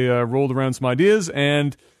movies. We rolled around some ideas,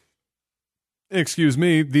 and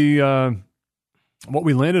what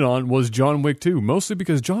we landed on was John Wick 2, mostly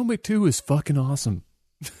because John Wick 2 is fucking awesome.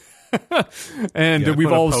 And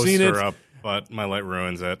we've all seen it. Up, but my light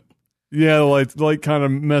ruins it. Yeah, like kind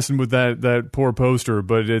of messing with that poor poster,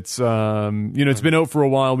 but it's it's been out for a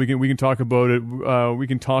while. We can talk about it. We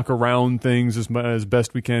can talk around things as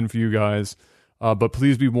best we can for you guys. But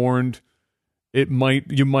please be warned,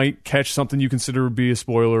 you might catch something you consider to be a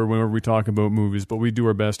spoiler whenever we talk about movies, but we do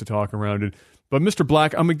our best to talk around it. But Mr.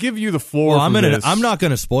 Black, I'm gonna give you the floor. Well, this. I'm not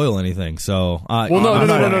gonna spoil anything. So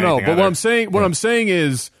no. But what I'm saying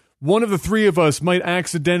is, one of the three of us might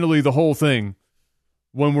accidentally the whole thing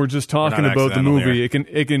when we're just talking about the movie. It can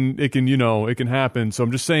happen. So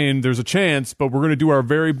I'm just saying there's a chance, but we're gonna do our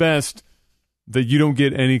very best that you don't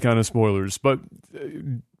get any kind of spoilers. But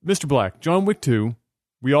Mr. Black, John Wick 2,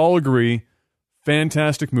 we all agree,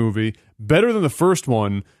 fantastic movie, better than the first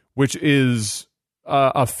one, which is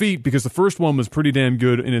a feat because the first one was pretty damn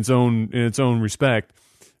good in its own respect.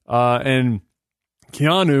 And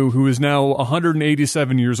Keanu, who is now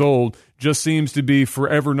 187 years old, just seems to be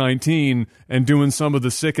forever 19 and doing some of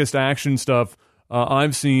the sickest action stuff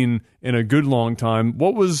I've seen in a good long time.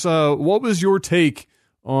 What was your take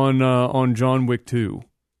on John Wick 2?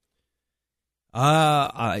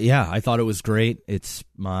 Yeah, I thought it was great. It's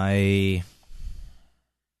my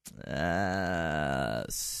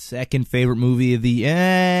second favorite movie of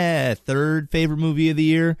the third favorite movie of the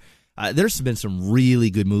year. There's been some really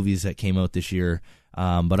good movies that came out this year,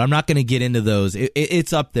 but I'm not going to get into those.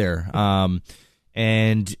 It's up there,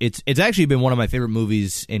 and it's actually been one of my favorite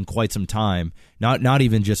movies in quite some time. Not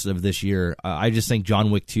even just of this year. I just think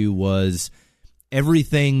John Wick 2 was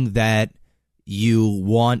everything that you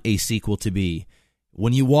want a sequel to be.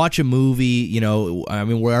 When you watch a movie, we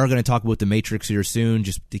are going to talk about The Matrix here soon,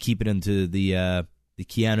 just to keep it into the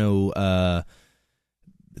Keanu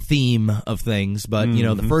theme of things. But,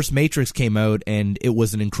 the first Matrix came out, and it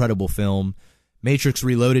was an incredible film. Matrix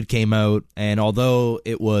Reloaded came out, and although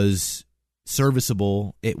it was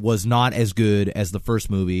serviceable, it was not as good as the first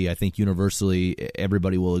movie. I think universally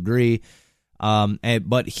everybody will agree.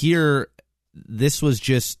 But here, this was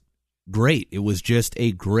just great. It was just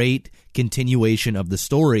a great continuation of the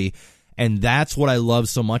story, and that's what I love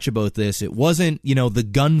so much about this. It wasn't, the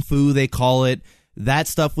gun fu they call it. That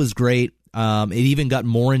stuff was great. It even got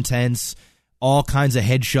more intense, all kinds of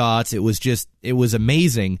headshots. It was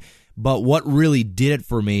amazing. But what really did it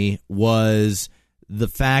for me was the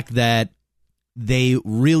fact that they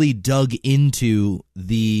really dug into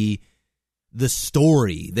the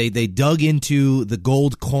story. They dug into the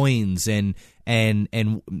gold coins and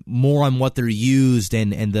more on what they're used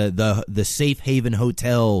and the safe haven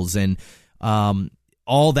hotels and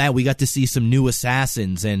all that. We got to see some new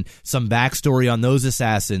assassins and some backstory on those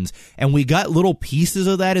assassins, and we got little pieces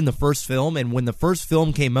of that in the first film. And when the first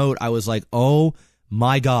film came out, I was like, oh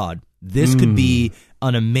my God, this could be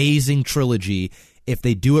an amazing trilogy if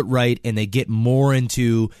they do it right and they get more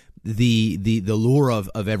into the lure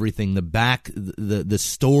of everything, the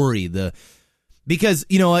story, because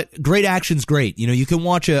you know what, great action's great. You can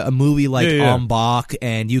watch a movie like En Bach,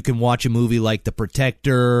 and you can watch a movie like The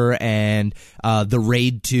Protector and The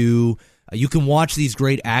Raid 2. You can watch these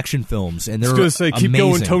great action films, and they're amazing. I was going to say, keep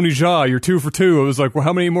going, Tony Jaa. You're 2 for 2. I was like, well,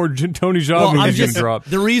 how many more Tony Jaa movies you can drop?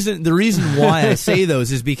 The reason why I say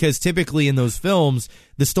those is because typically in those films,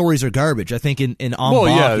 the stories are garbage. I think in En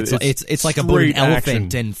Bach, it's like about an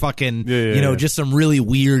elephant and fucking, just some really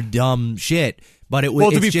weird, dumb shit. But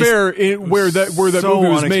to be fair, where that movie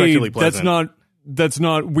was made, pleasant. That's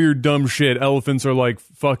not weird, dumb shit. Elephants are like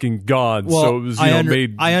fucking gods. Well, so it was,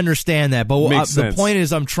 I understand that, but the point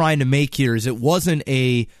is I'm trying to make here is it wasn't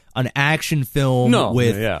an action film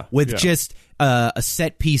with just a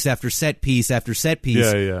set piece after set piece after set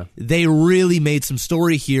piece. Yeah. They really made some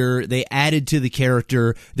story here. They added to the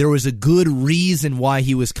character. There was a good reason why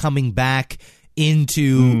he was coming back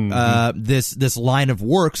into this line of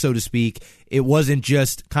work, so to speak. It wasn't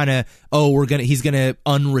just kind of he's gonna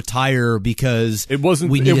unretire because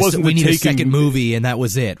we need a second movie, and that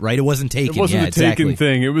was it, right? It wasn't Taken. It wasn't the Taken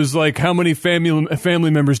thing. It was like, how many family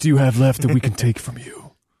members do you have left that we can take from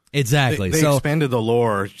you? Exactly. They expanded the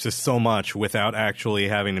lore just so much without actually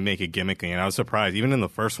having to make it gimmicky, and I was surprised. Even in the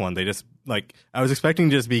first one, they just I was expecting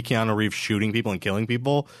to just be Keanu Reeves shooting people and killing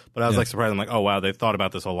people, but I was surprised. I'm like, oh wow, they thought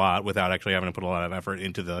about this a lot without actually having to put a lot of effort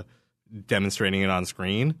into the demonstrating it on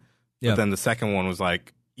screen. But then the second one was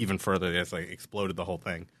even further. It's exploded the whole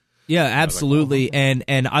thing. Yeah, absolutely, and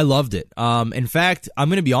I loved it. In fact, I'm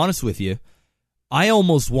going to be honest with you. I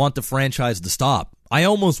almost want the franchise to stop. I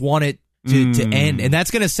almost want it to end, and that's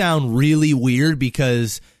going to sound really weird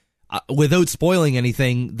because, without spoiling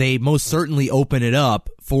anything, they most certainly open it up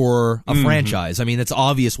for a franchise. I mean, it's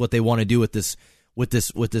obvious what they want to do with this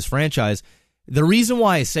franchise. The reason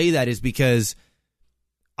why I say that is because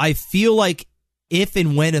I feel like if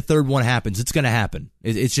and when a third one happens, it's going to happen.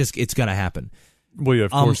 It's going to happen. Well, yeah,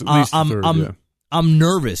 of course, at least the third, I'm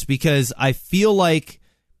nervous because I feel like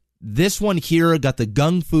this one here got the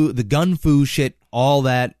gun fu shit, all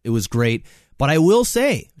that. It was great. But I will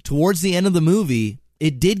say, towards the end of the movie,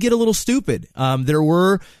 it did get a little stupid. There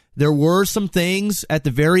were some things at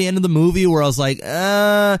the very end of the movie where I was like,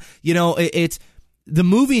 it's... The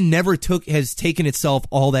movie never has taken itself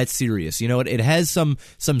all that serious. It has some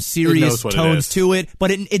serious tones to it,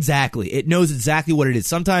 but it knows exactly what it is.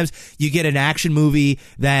 Sometimes you get an action movie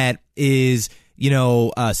that is,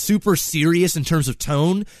 super serious in terms of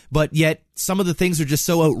tone, but yet some of the things are just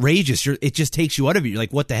so outrageous. It just takes you out of it. You're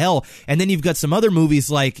like, what the hell? And then you've got some other movies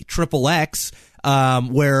like Triple X,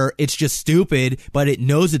 where it's just stupid, but it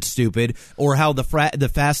knows it's stupid, or how the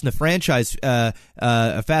Fast and the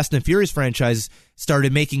Furious franchise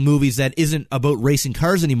started making movies that isn't about racing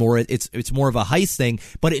cars anymore. It's more of a heist thing,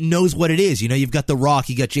 but it knows what it is. You've got The Rock,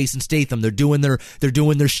 you got Jason Statham. They're doing their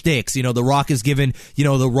shticks. The Rock is giving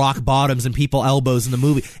the Rock bottoms and people elbows in the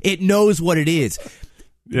movie. It knows what it is.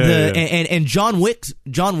 And John Wick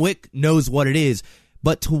knows what it is.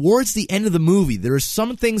 But towards the end of the movie, there are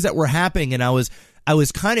some things that were happening, and I was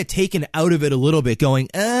kind of taken out of it a little bit, going,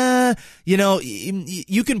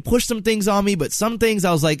 you can push some things on me, but some things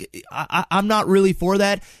I was like, I'm not really for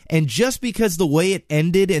that. And just because the way it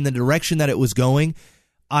ended and the direction that it was going,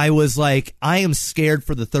 I was like, I am scared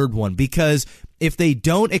for the third one, because if they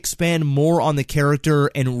don't expand more on the character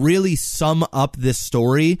and really sum up this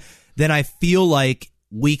story, then I feel like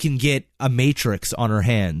we can get a Matrix on our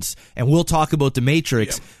hands, and we'll talk about the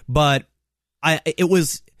Matrix. Yeah. But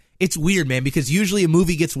it's weird, man, because usually a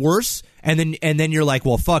movie gets worse, and then you're like,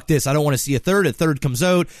 well, fuck this, I don't want to see a third. A third comes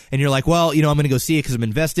out, and you're like, well, I'm going to go see it because I'm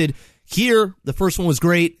invested. Here, the first one was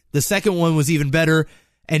great, the second one was even better,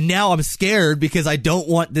 and now I'm scared because I don't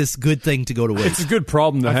want this good thing to go to waste. It's a good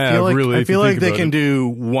problem to have, really. I feel like they can do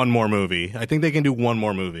one more movie. I think they can do one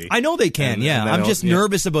more movie. I know they can, and I'm just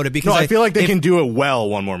nervous about it, because I feel like they can do it well,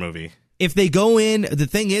 one more movie. If they go in, the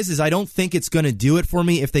thing is I don't think it's going to do it for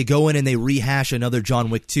me if they go in and they rehash another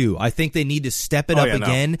John Wick 2. I think they need to step it up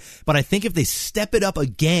again. No. But I think if they step it up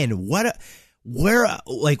again, what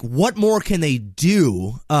more can they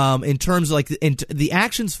do in terms of the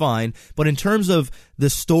action's fine, but in terms of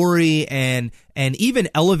the story and even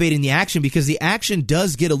elevating the action, because the action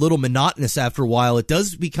does get a little monotonous after a while. It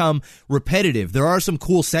does become repetitive. There are some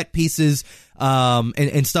cool set pieces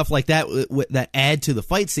and stuff like that that add to the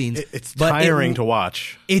fight scenes. It's tiring to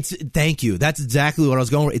watch. Thank you. That's exactly what I was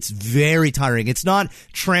going for. It's very tiring. It's not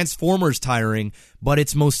Transformers tiring, but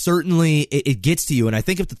it's most certainly, it gets to you. And I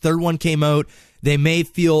think if the third one came out, they may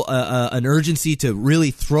feel an urgency to really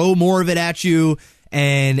throw more of it at you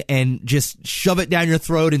and just shove it down your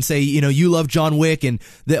throat and say, you love John Wick and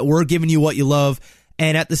that we're giving you what you love.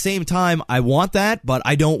 And at the same time, I want that, but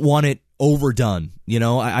I don't want it overdone.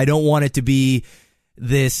 I don't want it to be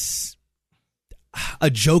a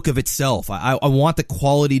joke of itself. I want the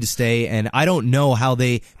quality to stay, and I don't know how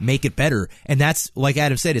they make it better. And that's, like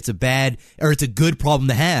Adam said, it's a good problem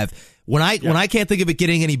to have. When I can't think of it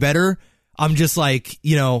getting any better, I'm just like,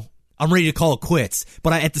 I'm ready to call it quits.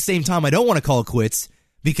 But at the same time, I don't want to call it quits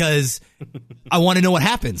because I want to know what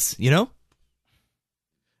happens,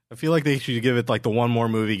 I feel like they should give it the one more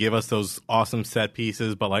movie, give us those awesome set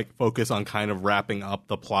pieces, but focus on kind of wrapping up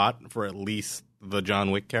the plot for at least the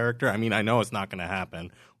John Wick character. I mean, I know it's not going to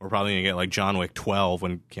happen. We're probably going to get John Wick 12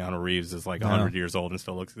 when Keanu Reeves is 100 years old and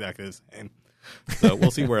still looks exactly the same. So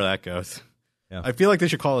we'll see where that goes. Yeah. I feel like they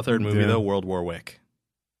should call the third movie, though, World War Wick.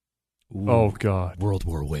 Ooh. Oh, God. World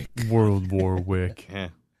War Wick. World War Wick. Yeah.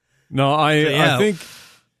 No, I think...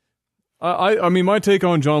 I mean, my take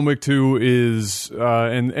on John Wick 2 is,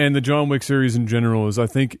 and the John Wick series in general is, I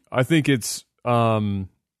think it's a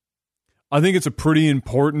pretty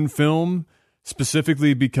important film,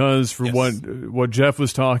 specifically because for what Jeff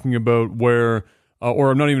was talking about, where,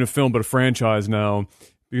 or not even a film, but a franchise now,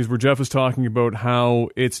 because where Jeff was talking about how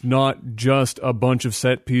it's not just a bunch of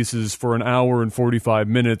set pieces for an hour and 45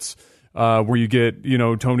 minutes, where you get,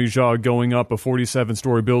 Tony Jaa going up a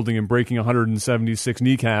 47-story building and breaking 176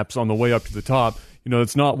 kneecaps on the way up to the top.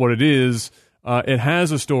 It's not what it is. It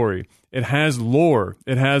has a story. It has lore.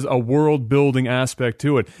 It has a world-building aspect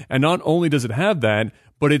to it. And not only does it have that,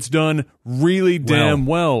 but it's done really damn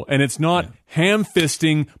well. And it's not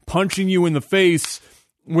ham-fisting, punching you in the face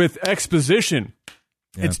with exposition.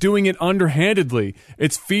 Yeah. It's doing it underhandedly.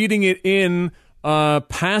 It's feeding it in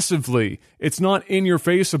passively. It's not in your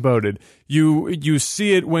face about it. You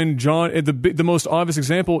see it when John, the most obvious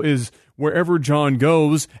example is wherever John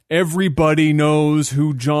goes, everybody knows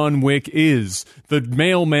who John Wick is. The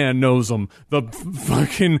mailman knows him. The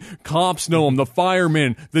fucking cops know him. The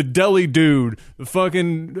fireman, the deli dude, the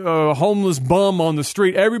fucking homeless bum on the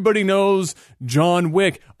street. Everybody knows John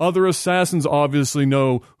Wick. Other assassins obviously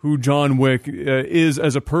know who John Wick is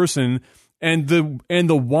as a person, and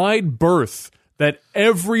the wide berth that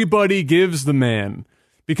everybody gives the man,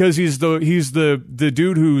 because he's the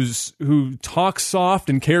dude who talks soft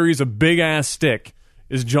and carries a big ass stick,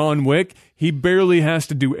 is John Wick. He barely has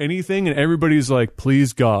to do anything, and everybody's like,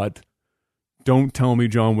 "Please God, don't tell me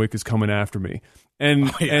John Wick is coming after me."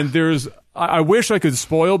 And and there's I wish I could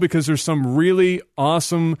spoil because there's some really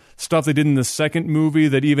awesome stuff they did in the second movie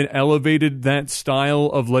that even elevated that style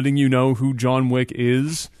of letting you know who John Wick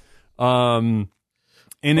is. In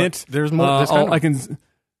it, there's more.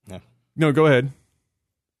 No, go ahead.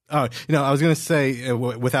 Oh, I was going to say,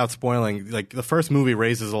 without spoiling, like the first movie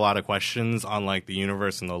raises a lot of questions on like the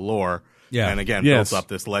universe and the lore. Yeah. And again, builds up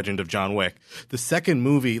this legend of John Wick. The second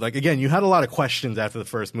movie, like again, you had a lot of questions after the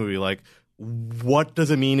first movie, like what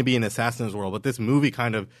does it mean to be an assassin in this world? But this movie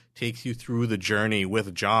kind of takes you through the journey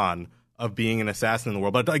with John of being an assassin in the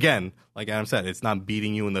world. But again, like Adam said, it's not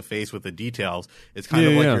beating you in the face with the details. It's kind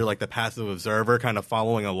of like you're like the passive observer kind of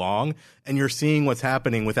following along, and you're seeing what's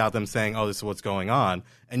happening without them saying, oh, this is what's going on.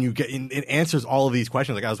 And it answers all of these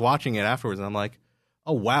questions. Like I was watching it afterwards and I'm like,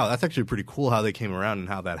 oh, wow, that's actually pretty cool how they came around and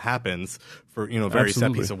how that happens for, very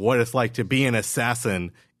set piece of what it's like to be an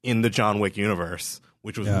assassin in the John Wick universe,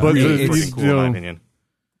 which was really pretty cool in my opinion.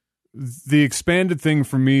 The expanded thing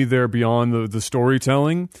for me there beyond the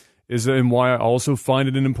storytelling is, and why I also find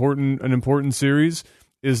it an important series,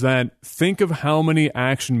 is that think of how many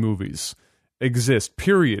action movies exist,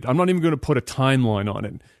 period. I'm not even going to put a timeline on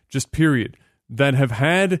it, just period, that have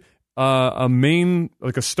had a main,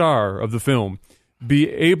 like a star of the film, be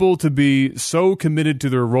able to be so committed to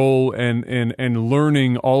their role and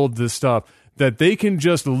learning all of this stuff that they can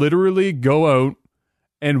just literally go out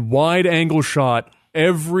and wide angle shot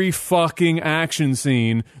every fucking action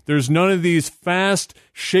scene. There's none of these fast,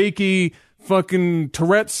 shaky, fucking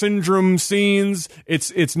Tourette syndrome scenes.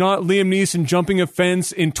 It's not Liam Neeson jumping a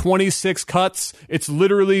fence in 26 cuts. It's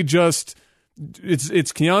literally just it's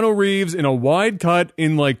Keanu Reeves in a wide cut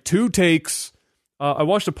in like 2 takes. I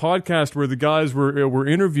watched a podcast where the guys were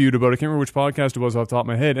interviewed about, I can't remember which podcast it was off the top of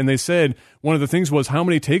my head, and they said one of the things was how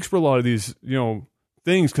many takes for a lot of these,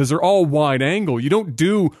 things, because they're all wide angle. You don't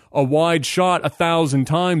do a wide shot 1,000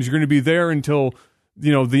 times. You're going to be there until,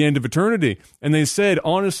 the end of eternity. And they said,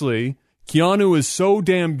 honestly, Keanu is so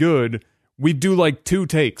damn good, we'd do like 2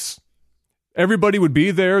 takes. Everybody would be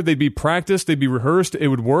there. They'd be practiced. They'd be rehearsed. It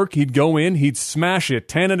would work. He'd go in. He'd smash it.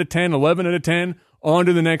 10 out of 10, 11 out of 10, on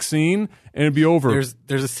to the next scene, and it'd be over.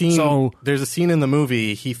 There's a scene. There's a scene in the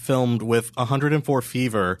movie he filmed with 104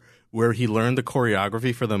 fever, where he learned the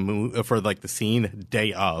choreography for the scene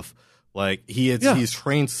day of. Like he's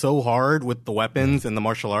trained so hard with the weapons and the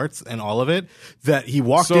martial arts and all of it that he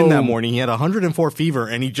walked in that morning. He had 104 fever,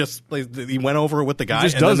 and he went over it with the guy,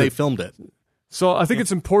 and then they filmed it. So I think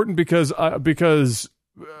it's important because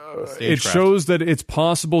it shows that it's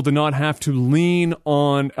possible to not have to lean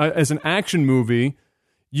on as an action movie.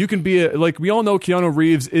 You can be we all know Keanu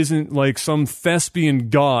Reeves isn't like some thespian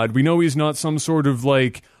god. We know he's not some sort of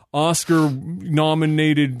like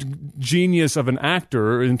Oscar-nominated genius of an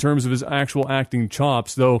actor in terms of his actual acting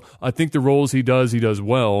chops, though I think the roles he does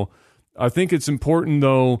well. I think it's important,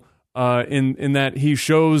 though, in that he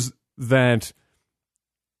shows that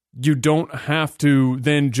you don't have to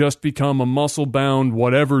then just become a muscle-bound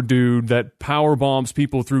whatever dude that power bombs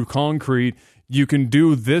people through concrete. You can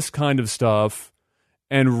do this kind of stuff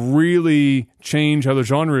and really change how the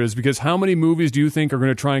genre is, because how many movies do you think are going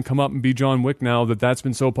to try and come up and be John Wick now that's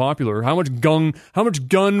been so popular? How much gun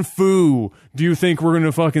fu do you think we're going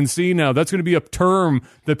to fucking see now? That's going to be a term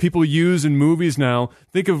that people use in movies now.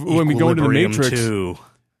 Think of when we go into the Matrix. 2.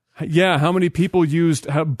 Yeah, how many people used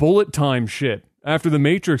bullet time shit after the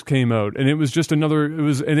Matrix came out, and it was just and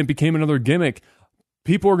it became another gimmick.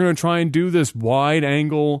 People are going to try and do this wide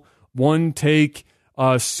angle, one take,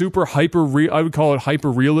 super I would call it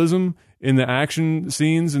hyper realism in the action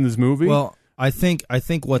scenes in this movie. Well, I think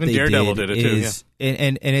what they Daredevil did it too, is,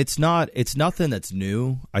 and it's nothing that's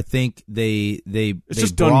new. I think it's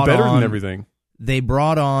just done better than everything. They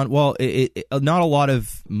brought on, not a lot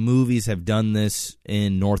of movies have done this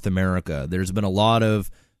in North America. There's been a lot of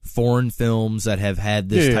foreign films that have had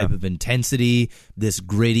this type of intensity, this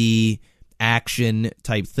gritty action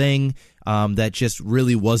type thing. That just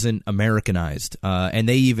really wasn't Americanized, and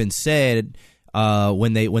they even said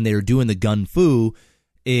when they were doing the gun fu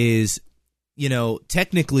is,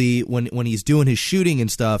 technically when he's doing his shooting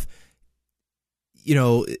and stuff,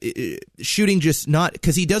 shooting just not,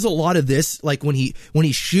 because he does a lot of this, like when he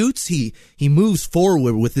shoots, he moves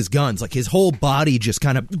forward with his guns, like his whole body just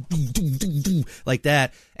kind of like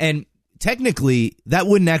that, and technically that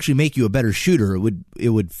wouldn't actually make you a better shooter. It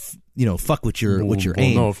would fuck with your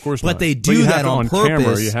aim. No, of course not. But they do that on purpose.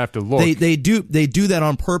 Camera, you have to look. They do that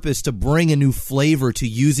on purpose to bring a new flavor to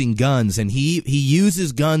using guns, and he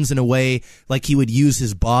uses guns in a way like he would use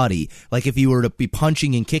his body. Like if he were to be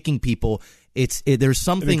punching and kicking people, there's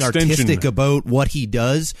something artistic about what he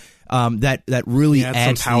does that really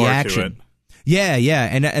adds to the action. Yeah,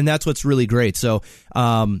 and that's what's really great. So,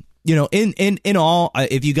 in all,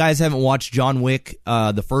 if you guys haven't watched John Wick,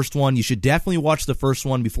 the first one, you should definitely watch the first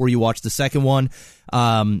one before you watch the second one.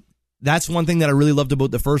 That's one thing that I really loved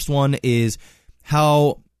about the first one is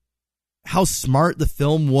how smart the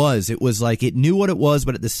film was. It was like it knew what it was,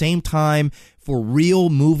 but at the same time, for real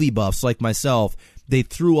movie buffs like myself, they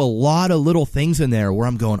threw a lot of little things in there where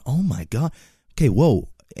I'm going, oh my God, okay, whoa.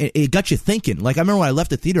 It got you thinking. Like, I remember when I left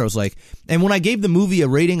the theater, I was like, and when I gave the movie a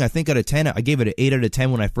rating, I think out of 10, I gave it an 8 out of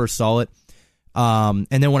 10 when I first saw it. And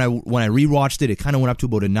then when I rewatched it kind of went up to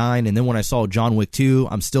about a 9. And then when I saw John Wick 2,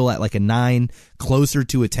 I'm still at like a 9, closer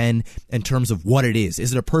to a 10 in terms of what it is.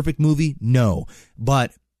 Is it a perfect movie? No.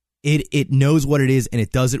 But it knows what it is and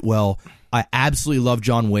it does it well. I absolutely love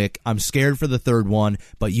John Wick. I'm scared for the third one,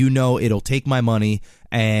 but it'll take my money.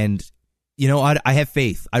 And I have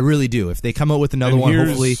faith. I really do. If they come out with another one,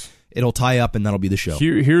 hopefully it'll tie up and that'll be the show.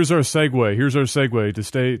 Here's our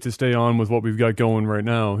segue. To stay on with what we've got going right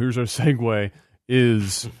now. Here's our segue.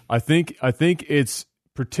 Is I think it's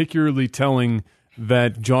particularly telling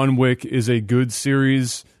that John Wick is a good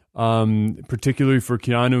series, particularly for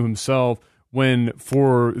Keanu himself. When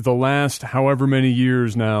for the last however many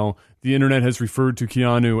years now, the internet has referred to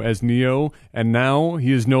Keanu as Neo, and now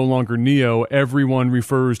he is no longer Neo. Everyone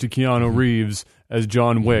refers to Keanu Reeves as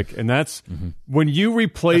John Wick, and that's when you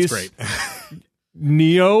replace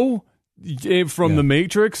Neo from The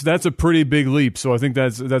Matrix. That's a pretty big leap. So I think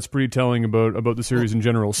that's pretty telling about the series in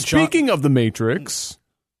general. Speaking of The Matrix,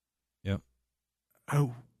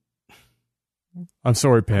 I'm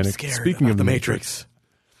sorry, Panic. Speaking of The Matrix.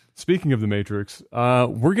 Speaking of The Matrix,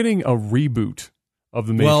 we're getting a reboot of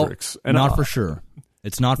The Matrix. Well, not for sure.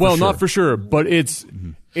 It's not for sure. Well, not for sure, but it's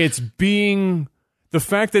being... The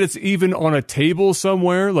fact that it's even on a table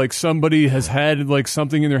somewhere, like somebody has had like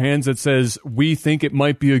something in their hands that says, we think it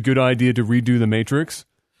might be a good idea to redo The Matrix,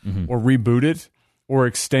 or reboot it, or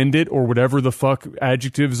extend it, or whatever the fuck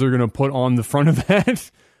adjectives they're going to put on the front of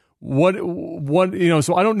that. What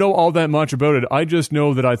so I don't know all that much about it. I just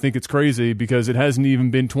know that I think it's crazy because it hasn't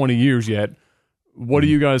even been 20 years yet. What do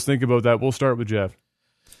you guys think about that? We'll start with Jeff.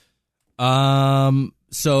 For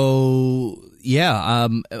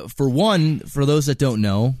those that don't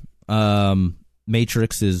know,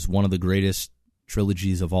 Matrix is one of the greatest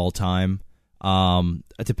trilogies of all time.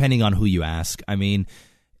 Depending on who you ask. I mean,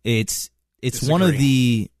 it's one of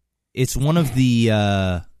the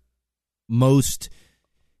most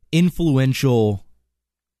influential.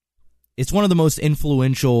 It's one of the most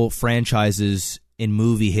influential franchises in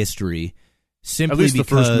movie history. Simply at least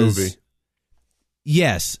because, the first movie.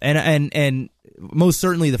 Yes, and most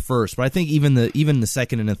certainly the first, but I think even the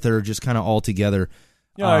second and the third just kind of all together.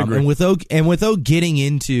 Yeah, I agree. And without getting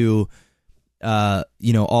into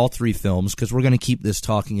all three films, because we're going to keep this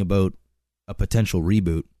talking about a potential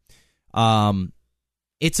reboot.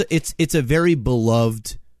 It's a very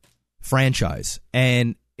beloved franchise,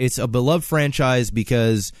 and it's a beloved franchise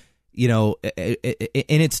because in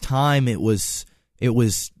its time it was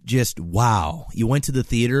just wow. You went to the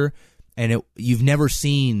theater and you've never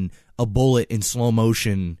seen a bullet in slow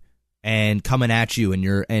motion and coming at you,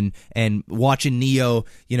 and watching Neo.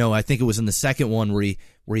 I think it was in the second one where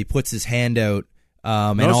he puts his hand out.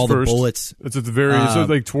 And all the bullets. It's at the very, so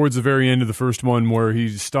like towards the very end of the first one where he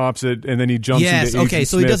stops it and then he jumps into Agent okay,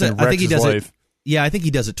 so Smith he does it. and I think he does life. it. Yeah, I think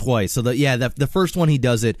he does it twice. So the first one he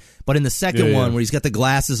does it, but in the second one where he's got the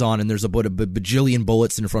glasses on and there's a bajillion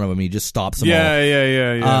bullets in front of him, he just stops them all.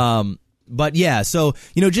 Yeah. But yeah, so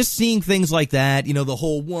just seeing things like that, the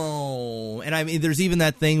whole whoa, and I mean, there's even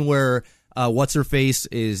that thing where. What's her face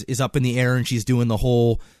is up in the air and she's doing the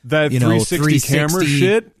whole that 360 camera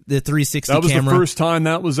shit. The 360 that was camera. The first time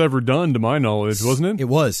that was ever done, to my knowledge, wasn't it? It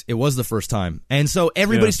was the first time, and so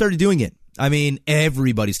everybody started doing it. I mean,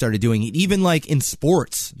 everybody started doing it. Even like in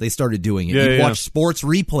sports, they started doing it. You'd watch sports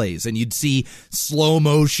replays and you'd see slow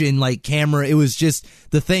motion like camera. It was just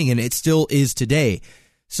the thing, and it still is today.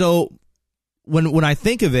 So when I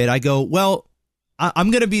think of it, I go, well,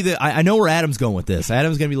 I'm gonna be I know where Adam's going with this.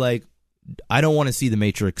 Adam's gonna be like, I don't want to see The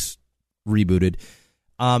Matrix rebooted.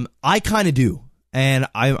 I kind of do, and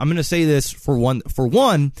I'm going to say this for one.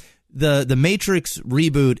 The Matrix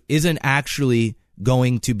reboot isn't actually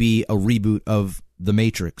going to be a reboot of The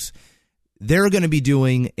Matrix. They're going to be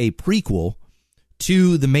doing a prequel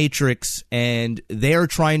to The Matrix, and they're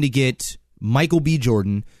trying to get Michael B.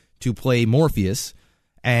 Jordan to play Morpheus,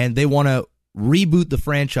 and they want to reboot the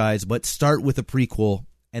franchise, but start with a prequel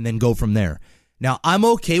and then go from there. Now, I'm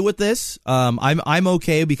okay with this. I'm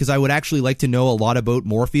okay because I would actually like to know a lot about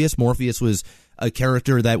Morpheus. Morpheus was a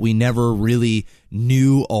character that we never really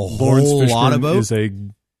knew a whole lot about. Is a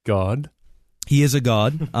god. He is a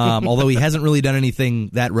god, although he hasn't really done anything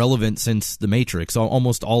that relevant since The Matrix.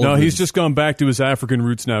 Almost all. No, of he's just gone back to his African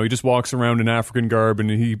roots now. He just walks around in African garb, and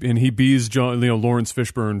he bees Lawrence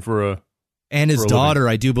Fishburne for a. And his daughter,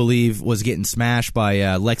 I do believe, was getting smashed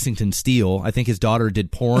by Lexington Steele. I think his daughter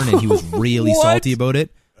did porn, and he was really salty about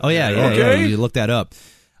it. Oh yeah. You look that up.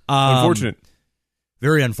 Unfortunate.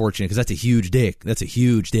 Very unfortunate, because that's a huge dick.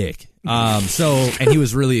 And he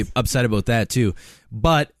was really upset about that too.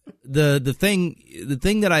 But the thing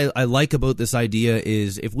that I like about this idea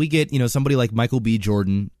is if we get somebody like Michael B.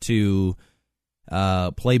 Jordan to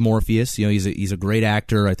play Morpheus, he's a great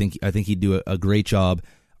actor. I think he'd do a great job.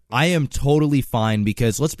 I am totally fine,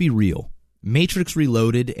 because let's be real, Matrix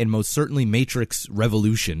Reloaded and most certainly Matrix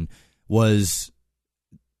Revolution was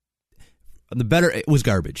it was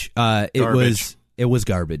garbage. It was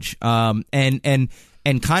garbage. And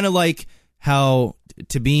kind of like how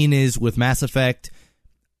Tabine is with Mass Effect,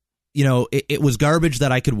 it was garbage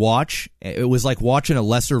that I could watch. It was like watching a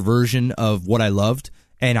lesser version of what I loved,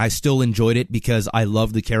 and I still enjoyed it because I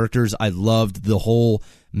loved the characters. I loved the whole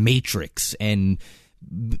Matrix and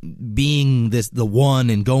being the one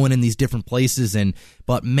and going in these different places.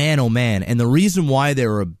 But man, oh man. And the reason why they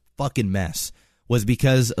were a fucking mess was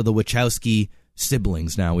because of the Wachowski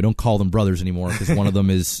siblings. Now we don't call them brothers anymore because one of them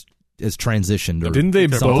is transitioned. Or didn't they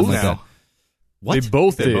both? Like that. What? They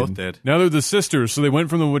both did. Now they're the sisters, so they went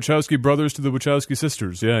from the Wachowski brothers to the Wachowski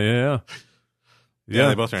sisters. Yeah,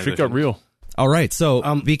 they both shit got real. All right,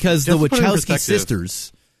 so because the Wachowski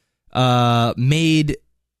sisters made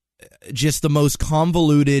just the most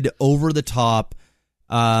convoluted, over the top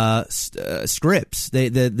scripts.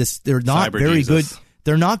 They're not very good.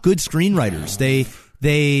 They're not good screenwriters.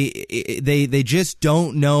 They just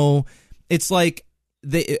don't know. It's like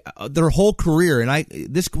their whole career, and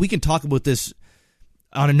we can talk about this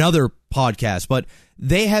on another podcast, but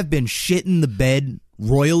they have been shitting the bed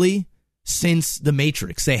royally since The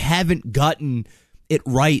Matrix. They haven't gotten it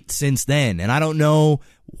right since then, and I don't know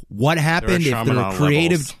what happened. If they're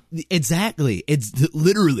creative, exactly. It's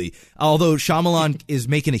literally. Although Shyamalan is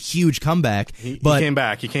making a huge comeback, he came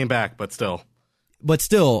back, but still. But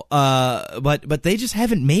they just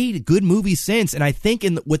haven't made good movies since. And I think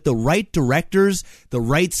with the right directors, the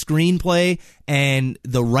right screenplay, and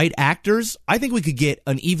the right actors, I think we could get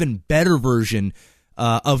an even better version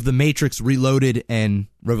of The Matrix Reloaded and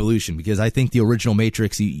Revolution. Because I think the original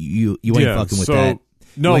Matrix, you ain't fucking with that.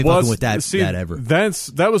 No, you ain't fucking with that ever.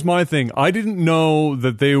 That was my thing. I didn't know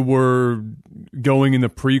that they were going in the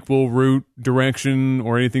prequel route direction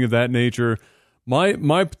or anything of that nature. My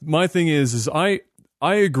thing is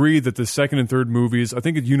I agree that the second and third movies, I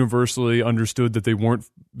think it universally understood that they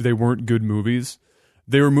weren't good movies.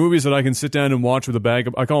 They were movies that I can sit down and watch with a bag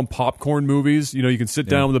of, I call them popcorn movies. You can sit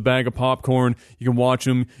down with a bag of popcorn, you can watch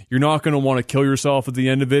them. You're not going to want to kill yourself at the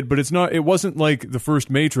end of it, but it wasn't like the first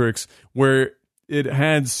Matrix where it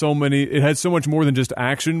had so much more than just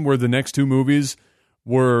action, where the next two movies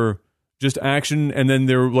were just action, and then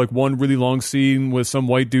there were like one really long scene with some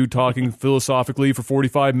white dude talking philosophically for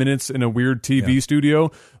 45 minutes in a weird TV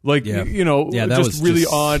studio. Like, just really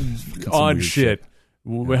odd shit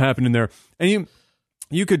what happened in there. And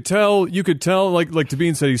you could tell, like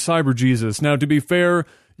Tabine said, he's cyber Jesus. Now, to be fair,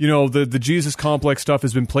 the Jesus complex stuff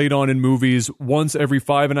has been played on in movies once every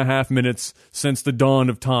 5.5 minutes since the dawn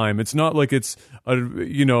of time. It's not like it's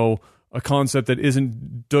a concept that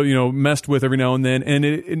isn't messed with every now and then. And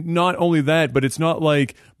it not only that, but it's not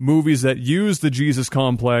like movies that use the Jesus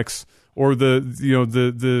complex or the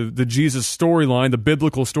Jesus storyline, the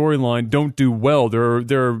biblical storyline, don't do well.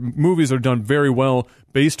 There are movies that are done very well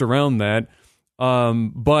based around that.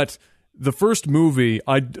 But the first movie,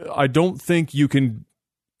 I don't think you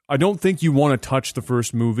want to touch the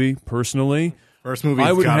first movie personally. First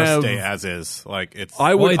movie's gotta stay as is. Like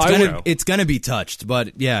it's gonna be touched,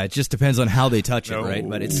 but yeah, it just depends on how they touch it, right?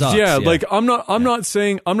 But it sucks. Yeah, like I'm not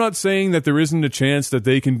saying that there isn't a chance that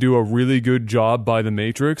they can do a really good job by The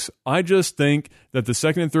Matrix. I just think that the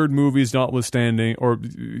second and third movies notwithstanding, or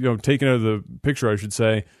taken out of the picture, I should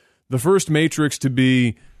say, the first Matrix to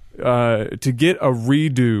get a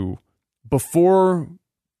redo before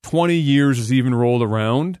 20 years has even rolled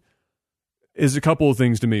around is a couple of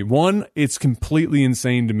things to me. One, it's completely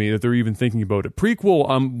insane to me that they're even thinking about it.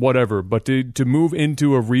 Prequel, whatever, but to move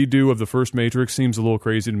into a redo of the first Matrix seems a little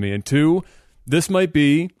crazy to me. And two, this might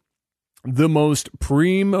be the most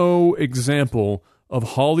primo example of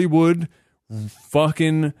Hollywood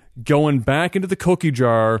fucking going back into the cookie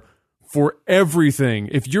jar for everything.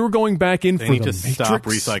 If you're going back in they for need the to Matrix, stop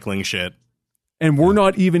recycling shit. and we're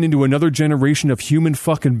not even into another generation of human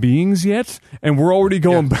fucking beings yet, and we're already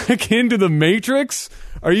going back into the Matrix?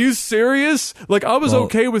 Are you serious? Like, I was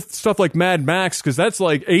okay with stuff like Mad Max, because that's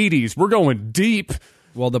like 80s. We're going deep.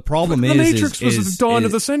 Well, the problem the is... Matrix was the dawn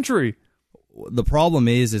of the century. The problem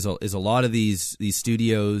is a lot of these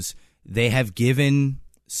studios, they have given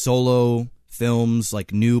solo films,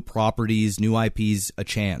 like new properties, new IPs, a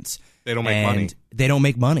chance. They don't make money. They don't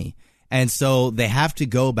make money. And so they have to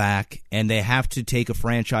go back and they have to take a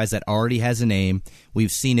franchise that already has a name.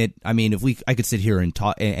 We've seen it. I mean, I could sit here and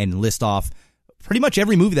talk and list off pretty much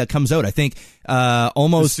every movie that comes out. I think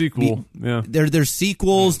almost the sequel. There's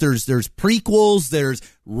sequels. There's prequels. There's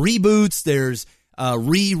reboots. There's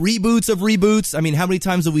reboots of reboots. I mean, how many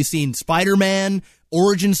times have we seen Spider-Man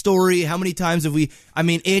origin story? How many times have we? I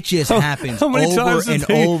mean, it just happens over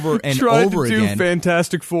and over and over again.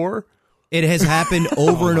 Fantastic Four. It has happened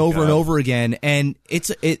over and over and over again, and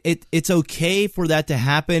it's okay for that to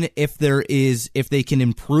happen if they can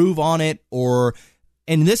improve on it,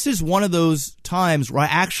 and this is one of those times where I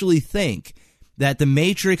actually think that the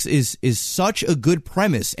Matrix is such a good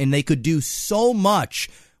premise, and they could do so much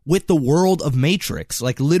with the world of Matrix,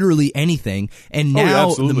 like literally anything. And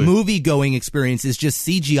now the movie-going experience is just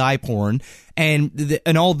CGI porn, and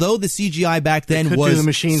although the CGI back then was the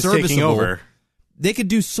machines serviceable, taking over. They could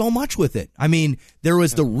do so much with it. I mean, there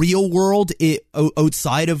was the real world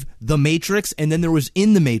outside of the Matrix, and then there was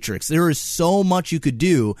in the Matrix. There is so much you could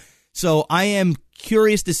do. So I am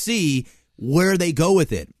curious to see where they go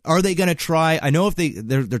with it. Are they going to try? I know if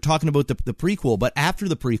they're talking about the prequel, but after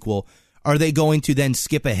the prequel, are they going to then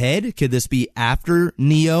skip ahead? Could this be after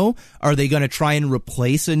Neo? Are they going to try and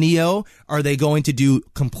replace a Neo? Are they going to do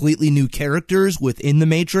completely new characters within the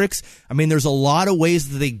Matrix? I mean, there's a lot of ways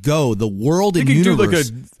that they go. The world and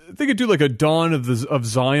universe. They could do like a Dawn of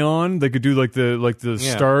Zion. They could do like the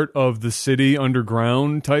start of the city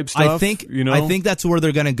underground type stuff. I think that's where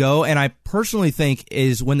they're going to go. And I personally think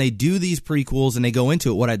is when they do these prequels and they go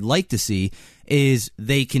into it, what I'd like to see is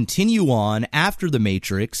they continue on after the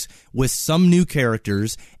Matrix with some new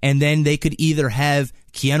characters, and then they could either have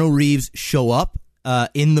Keanu Reeves show up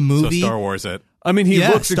in the movie. So Star Wars it. I mean, he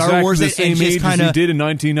looks exactly the same age as he did in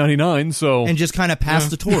 1999, so... And just kind of pass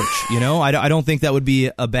the torch, you know? I don't think that would be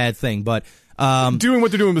a bad thing, but... doing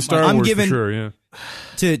what they're doing with Star Wars, for sure, yeah.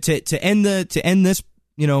 To end this,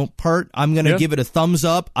 part, I'm going to give it a thumbs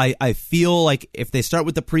up. I feel like if they start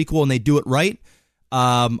with the prequel and they do it right,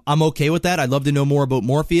 I'm okay with that. I'd love to know more about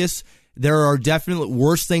Morpheus. There are definitely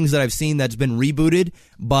worse things that I've seen that's been rebooted,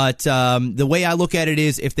 but the way I look at it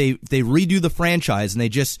is if they redo the franchise and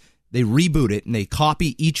they reboot it and they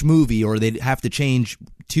copy each movie, or they have to change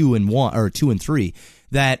 2 and 1 or 2 and 3,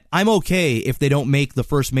 that I'm okay if they don't make the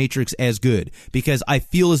first Matrix as good, because I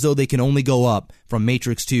feel as though they can only go up from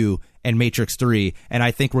Matrix 2 and Matrix 3, and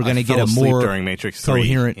I think we're going to get a more during Matrix 3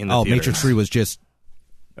 coherent. In the theaters. Matrix 3 was just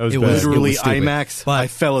it was literally stupid. IMAX. But I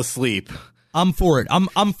fell asleep. I'm for it.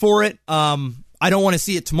 I'm for it. I don't want to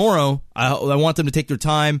see it tomorrow. I want them to take their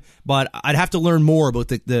time, but I'd have to learn more about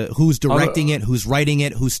the who's directing it, who's writing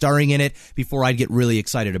it, who's starring in it before I'd get really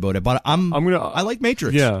excited about it. But I like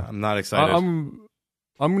Matrix. Yeah, I'm not excited.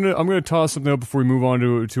 I'm gonna toss something out before we move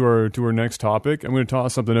on to our next topic. I'm gonna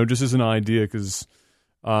toss something out just as an idea because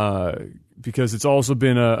it's also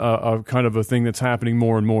been a kind of a thing that's happening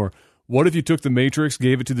more and more. What if you took the Matrix,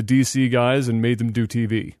 gave it to the DC guys, and made them do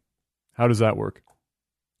TV? How does that work?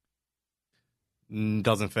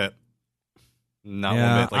 Doesn't fit. Not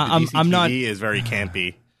one bit. Like the DC TV is very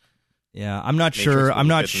campy. Yeah, I'm not sure. I'm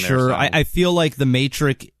not sure. I feel like the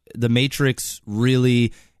Matrix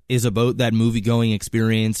really is about that movie going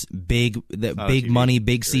experience. Big money,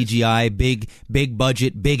 big CGI, big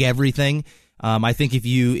budget, big everything. I think if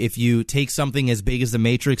you take something as big as the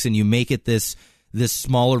Matrix and you make it this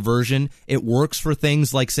smaller version, it works for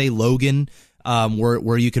things like, say, Logan.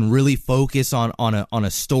 Where you can really focus on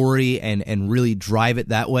a story and really drive it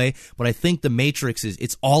that way. But I think the Matrix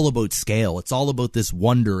it's all about scale. It's all about this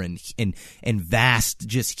wonder and vast,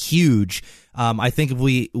 just huge. I think if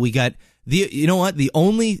we got the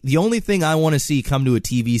only thing I want to see come to a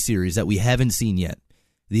TV series that we haven't seen yet,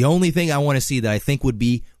 the only thing I want to see that I think would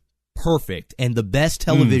be perfect and the best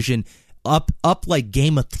television up like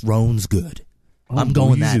Game of Thrones good. I'm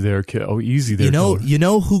going easy that. There, kid. Easy there. You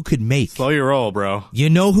know who could make slow your roll, bro. You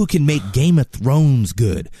know who can make Game of Thrones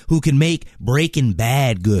good? Who can make Breaking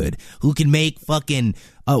Bad good? Who can make fucking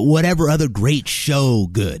whatever other great show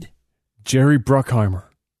good? Jerry Bruckheimer.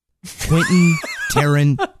 Quentin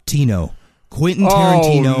Tarantino. Quentin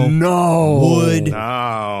Tarantino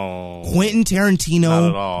Quentin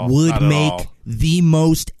Tarantino would make the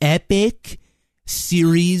most epic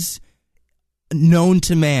series known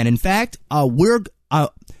to man. In fact,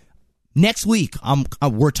 next week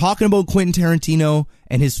we're talking about Quentin Tarantino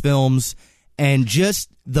and his films, and just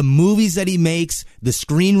the movies that he makes, the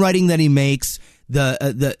screenwriting that he makes,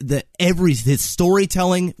 his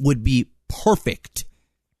storytelling would be perfect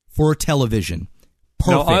for television.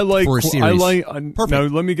 Perfect for a series. Perfect. Now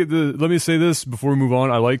let me say this before we move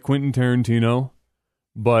on. I like Quentin Tarantino,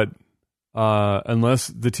 but unless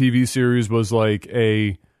the TV series was like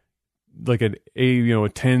a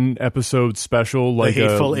 10 episode special, like a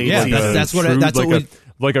Hateful Eight.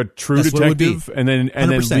 like a True Detective, and then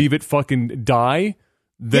leave it fucking die.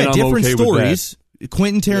 Then I'm different okay stories. With that.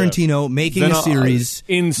 Quentin Tarantino making a series,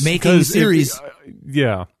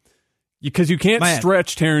 yeah. Because you can't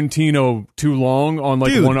stretch Tarantino too long on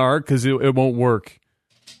one arc, because it won't work.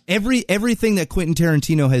 Everything that Quentin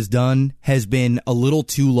Tarantino has done has been a little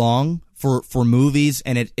too long for movies,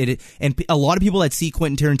 and and a lot of people that see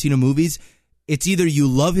Quentin Tarantino movies, it's either you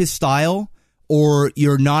love his style or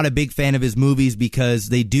you're not a big fan of his movies, because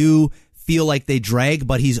they do feel like they drag,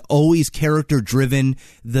 but he's always character driven.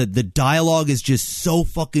 The dialogue is just so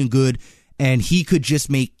fucking good, and he could just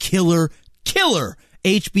make killer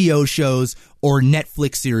HBO shows or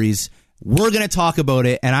Netflix series. We're going to talk about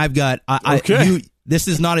it, and I've got this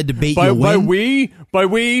is not a debate. By we,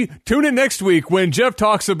 tune in next week when Jeff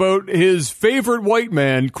talks about his favorite white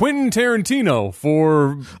man, Quentin Tarantino,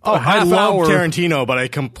 for a half hour. I love Tarantino, but I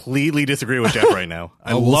completely disagree with Jeff right now.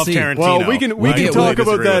 I love Tarantino. Well, we can talk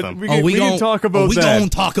about that. We can talk about that. We gonna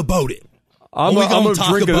talk about it. I'm going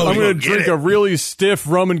to drink a really stiff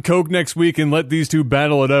rum and coke next week and let these two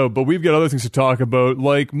battle it out. But we've got other things to talk about,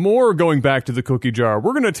 like more going back to the cookie jar.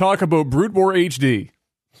 We're going to talk about Broodwar HD.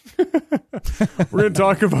 We're going to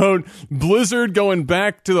talk about Blizzard going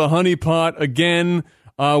back to the honeypot again,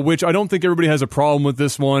 which I don't think everybody has a problem with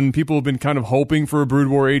this one. People have been kind of hoping for a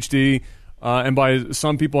Broodwar HD. And by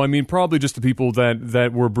some people, I mean probably just the people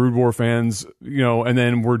that were Broodwar fans, and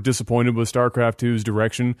then were disappointed with StarCraft 2's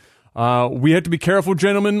direction. We have to be careful,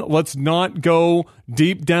 gentlemen. Let's not go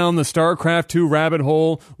deep down the StarCraft 2 rabbit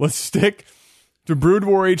hole. Let's stick to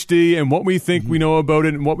Broodwar HD and what we think we know about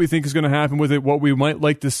it and what we think is going to happen with it, what we might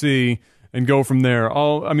like to see, and go from there.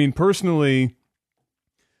 Personally,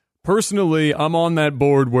 I'm on that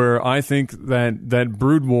board where I think that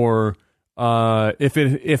Broodwar,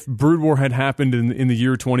 if Broodwar had happened in the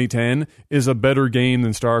year 2010, is a better game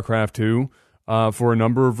than StarCraft 2. For a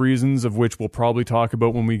number of reasons, of which we'll probably talk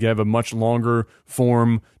about when we have a much longer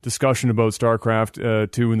form discussion about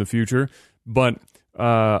StarCraft 2 in the future. But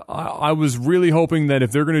I was really hoping that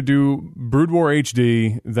if they're going to do Broodwar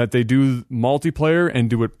HD, that they do multiplayer and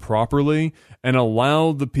do it properly and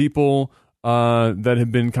allow the people that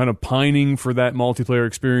have been kind of pining for that multiplayer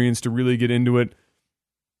experience to really get into it,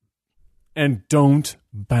 and don't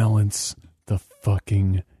balance the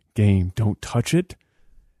fucking game. Don't touch it.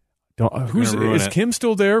 Is Kim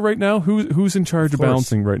still there right now? Who's in charge of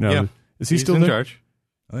balancing right now? Yeah. Is he still in there? Charge?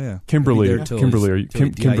 Oh yeah, Kimberly, are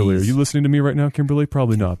you listening to me right now? Kimberly,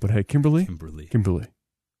 probably not. But hey, Kimberly,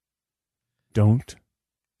 don't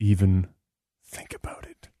even think about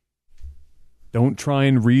it. Don't try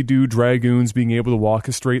and redo Dragoons being able to walk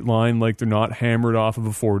a straight line like they're not hammered off of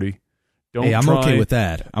a 40. I'm okay with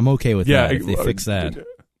that. I'm okay with that if they fix that.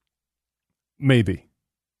 Maybe.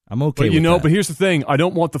 I'm okay with that. But here's the thing. I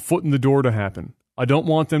don't want the foot in the door to happen. I don't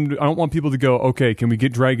want people to go, okay, can we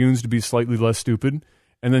get Dragoons to be slightly less stupid?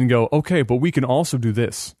 And then go, okay, but we can also do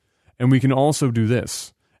this. And we can also do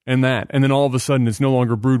this. And that. And then all of a sudden, it's no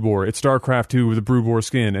longer Broodwar. It's StarCraft 2 with a Broodwar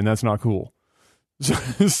skin, and that's not cool.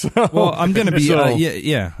 Well, I'm going to be...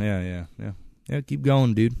 Yeah, keep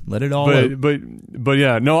going, dude. Let it all out. But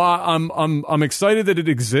yeah, no, I'm excited that it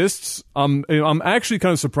exists. I'm actually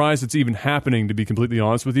kind of surprised it's even happening, to be completely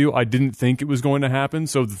honest with you. I didn't think it was going to happen,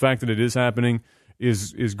 so the fact that it is happening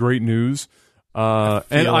is great news. I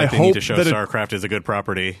hope need to show that StarCraft is a good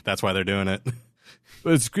property. That's why they're doing it.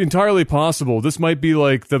 It's entirely possible. This might be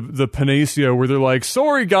like the Panacea, where they're like,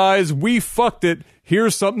 sorry guys, we fucked it.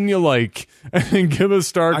 Here's something you like, and give us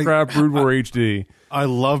StarCraft Broodwar HD. I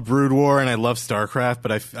love Broodwar and I love StarCraft,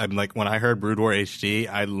 but I'm like, when I heard Broodwar HD,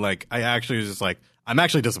 I actually was just like, I'm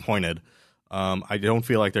actually disappointed. I don't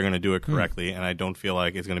feel like they're going to do it correctly, and I don't feel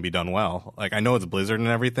like it's going to be done well. Like, I know it's Blizzard and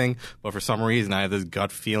everything, but for some reason I have this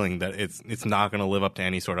gut feeling that it's not going to live up to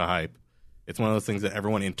any sort of hype. It's one of those things that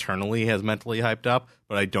everyone internally has mentally hyped up,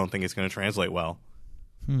 but I don't think it's going to translate well.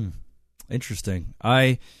 Interesting.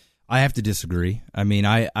 I have to disagree. I mean,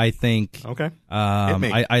 I think okay.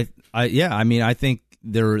 I think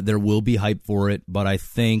there will be hype for it, but I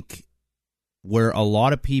think where a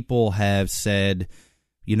lot of people have said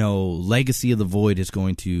Legacy of the Void is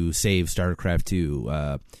going to save StarCraft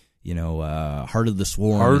 2. Heart of the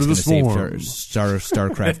Swarm is going to save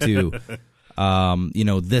StarCraft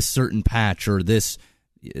 2. This certain patch or this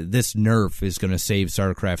nerf is going to save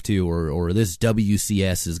StarCraft 2, or this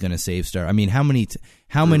WCS is going to save Star. I mean, how many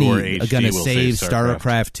are going to save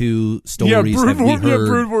StarCraft 2 stories have we heard?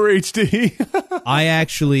 Broodwar HD. I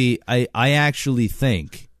actually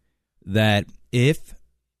think that if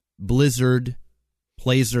Blizzard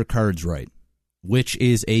plays their cards right, which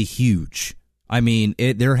is a huge,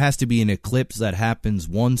 there has to be an eclipse that happens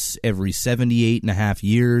once every 78 and a half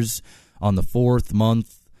years on the 4th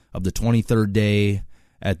month of the 23rd day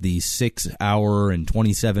at the 6 hour and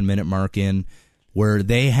 27 minute mark in, where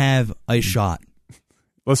they have a shot.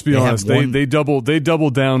 Let's be honest. They double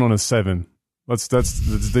down on a 7.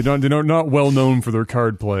 They're not well known for their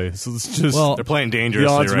card play. So it's just they're playing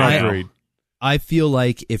dangerously right now. Great. I feel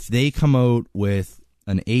like if they come out with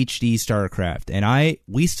an HD StarCraft, and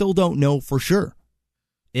we still don't know for sure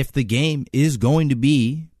if the game is going to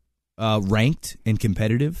be ranked and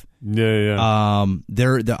competitive. Yeah.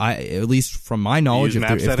 At least from my knowledge,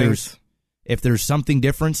 if there's something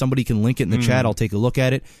different, somebody can link it in the chat. I'll take a look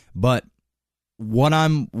at it. But what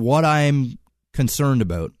I'm concerned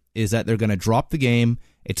about is that they're going to drop the game.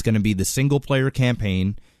 It's going to be the single player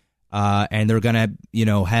campaign, and they're going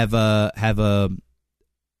to have a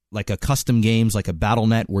like a custom games, like a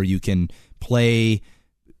BattleNet, where you can play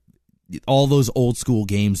all those old school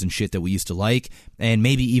games and shit that we used to like, and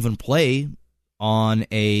maybe even play on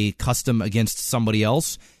a custom against somebody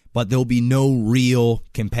else, but there'll be no real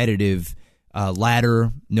competitive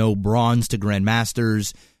ladder, no bronze to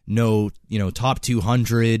grandmasters, no top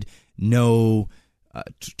 200, no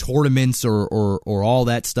tournaments or all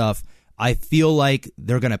that stuff. I feel like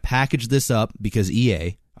they're going to package this up because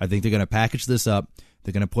EA, I think they're going to package this up.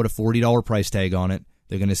 They're going to put a $40 price tag on it.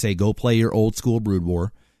 They're going to say, go play your old school Brood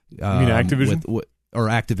War. You mean Activision? Or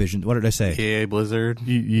Activision. What did I say? EA, Blizzard.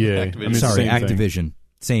 Yeah. Sorry, Activision.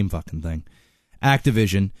 Same fucking thing.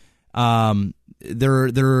 Activision. I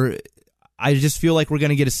just feel like we're going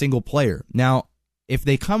to get a single player. Now, if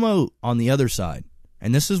they come out on the other side,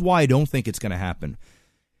 and this is why I don't think it's going to happen,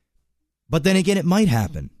 but then again, it might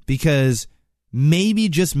happen, because maybe,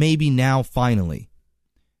 just maybe now, finally,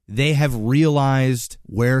 they have realized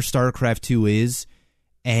where StarCraft 2 is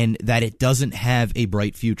and that it doesn't have a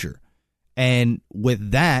bright future. And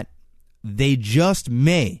with that, they just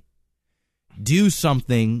may do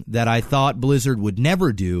something that I thought Blizzard would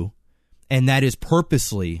never do, and that is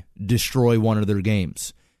purposely destroy one of their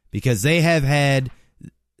games. Because they have had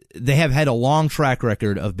a long track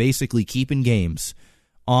record of basically keeping games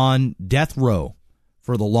on death row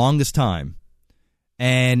for the longest time.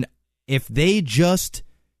 And if they just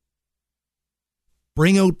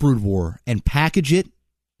bring out Brood War and package it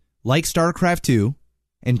like StarCraft 2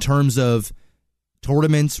 in terms of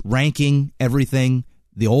tournaments, ranking, everything,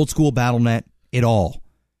 the old school BattleNet, it all,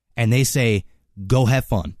 and they say, go have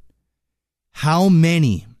fun. How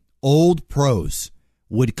many old pros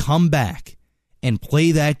would come back and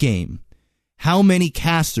play that game? How many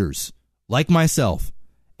casters like myself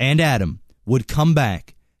and Adam would come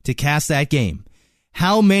back to cast that game?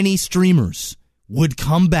 How many streamers would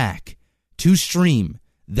come back to stream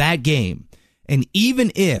that game? And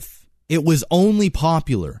even if it was only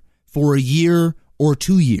popular for a year or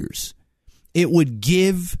 2 years, it would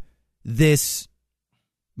give this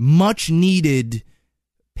much needed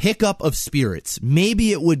pickup of spirits.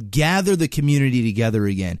 Maybe it would gather the community together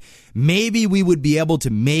again. Maybe we would be able to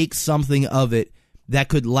make something of it that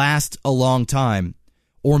could last a long time.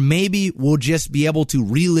 Or maybe we'll just be able to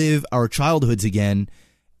relive our childhoods again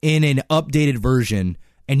in an updated version,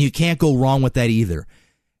 and you can't go wrong with that either.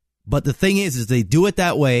 But the thing is they do it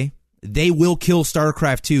that way, they will kill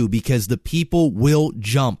StarCraft 2 because the people will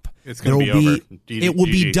jump. It's going to be over. It will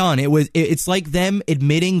be done. It's like them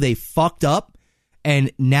admitting they fucked up,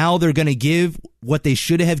 and now they're going to give what they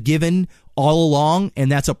should have given all along,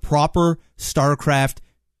 and that's a proper StarCraft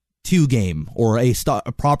 2 game, or a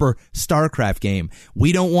proper StarCraft game.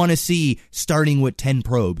 We don't want to see starting with 10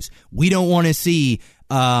 probes. We don't want to see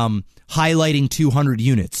highlighting 200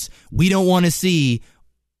 units. We don't want to see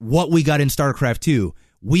what we got in StarCraft 2.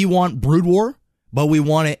 We want Brood War, but we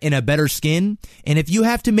want it in a better skin. And if you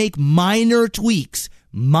have to make minor tweaks,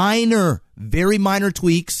 very minor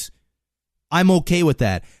tweaks, I'm okay with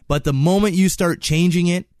that. But the moment you start changing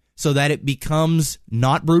it so that it becomes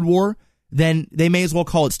not Brood War, then they may as well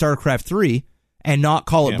call it StarCraft 3 and not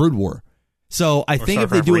call it Brood War. So I think if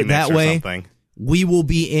they do it that way, we will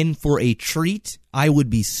be in for a treat. I would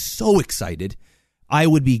be so excited. I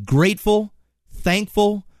would be grateful,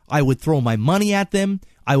 thankful. I would throw my money at them.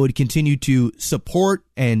 I would continue to support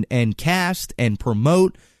and cast and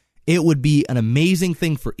promote. It would be an amazing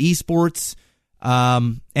thing for esports.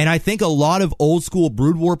 And I think a lot of old school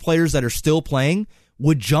Brood War players that are still playing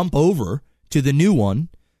would jump over to the new one,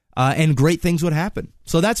 and great things would happen.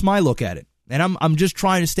 So that's my look at it. And I'm just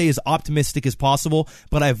trying to stay as optimistic as possible,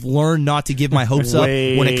 but I've learned not to give my hopes up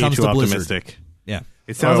when it comes to Blizzard. Optimistic. Yeah.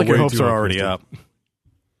 It sounds like your hopes are already up.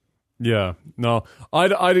 Yeah, no, I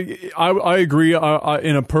agree.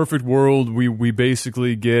 In a perfect world, we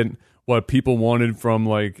basically get what people wanted from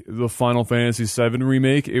like the Final Fantasy VII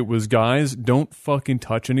remake. It was, guys, don't fucking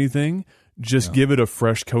touch anything. Just give it a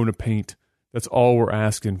fresh coat of paint. That's all we're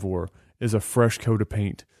asking for, is a fresh coat of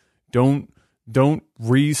paint. Don't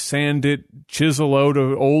re-sand it, chisel out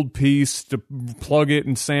an old piece to plug it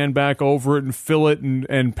and sand back over it and fill it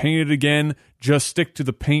and paint it again. Just stick to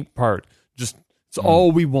the paint part. It's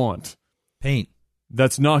all we want. Paint.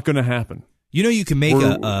 That's not going to happen. You know, you can make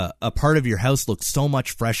a part of your house look so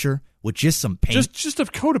much fresher with just some paint. Just a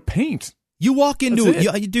coat of paint. You walk into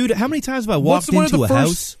it, dude. How many times have I walked into a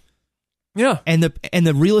house? Yeah, and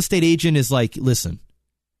the real estate agent is like, "Listen,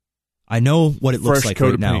 I know what it looks like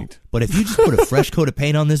right now, but if you just put a fresh coat of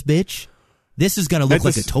paint on this bitch, this is going to look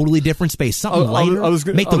like a totally different space. Something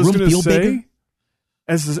lighter, make the room feel bigger."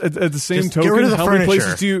 At the same token,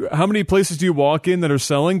 how many places do you walk in that are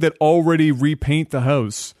selling that already repaint the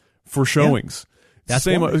house for showings? Yeah, that's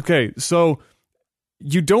same. Okay, so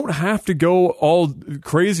you don't have to go all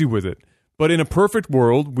crazy with it. But in a perfect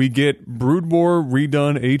world, we get Brood War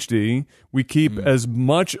redone HD. We keep as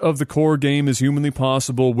much of the core game as humanly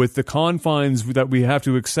possible, with the confines that we have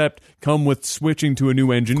to accept come with switching to a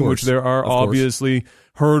new engine, which there are obviously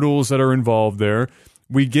hurdles that are involved there.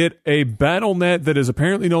 We get a BattleNet that is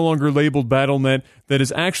apparently no longer labeled BattleNet, that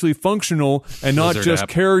is actually functional and not just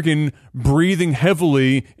Kerrigan breathing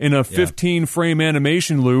heavily in a 15-frame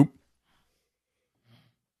animation loop.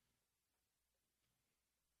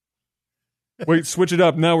 Wait, switch it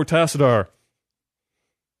up. Now we're Tassadar.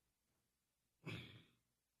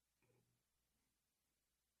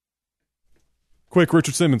 Quick,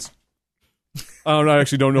 Richard Simmons. I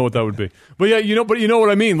actually don't know what that would be. But yeah, you know what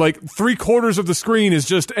I mean? Like 3/4 of the screen is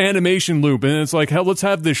just animation loop. And it's like, hell, let's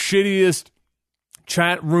have the shittiest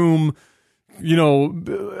chat room,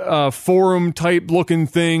 forum type looking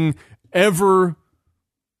thing ever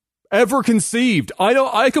conceived.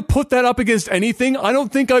 I could put that up against anything. I don't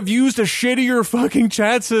think I've used a shittier fucking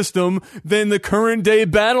chat system than the current day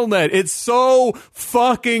BattleNet. It's so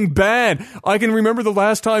fucking bad. I can remember the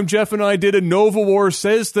last time Jeff and I did a Nova War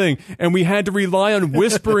Says thing, and we had to rely on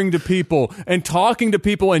whispering to people and talking to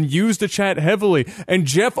people and use the chat heavily. And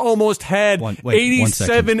Jeff almost had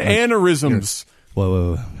 87 aneurysms.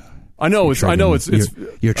 Whoa. I know it's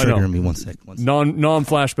you're triggering me. One sec.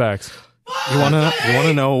 Non-flashbacks. You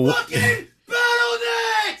wanna know? Fucking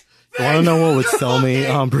BattleNet! You wanna know what would sell me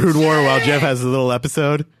on Brood War while Jeff has a little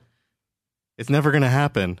episode? It's never gonna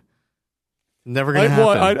happen. Never gonna happen.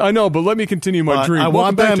 Well, I know, but let me continue my dream. I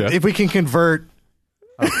want them. If we can convert,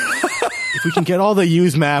 if we can get all the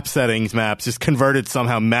use map settings maps just converted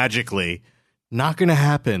somehow magically, not gonna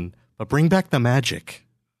happen. But bring back the magic.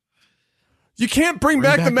 You can't bring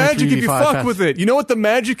back the magic if you fuck with it. You know what the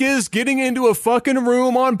magic is? Getting into a fucking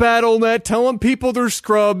room on BattleNet, telling people they're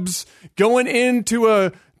scrubs, going into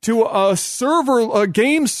a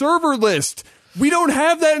game server list. We don't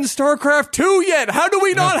have that in StarCraft 2 yet. How do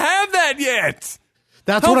we not have that yet?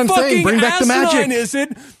 That's what I'm saying. Bring back the magic. How fucking is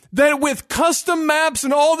it that with custom maps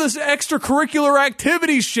and all this extracurricular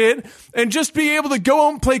activity shit, and just be able to go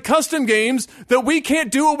out and play custom games, that we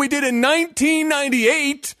can't do what we did in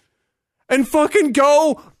 1998? And fucking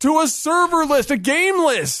go to a server list, a game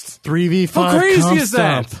list. 3v5. How crazy is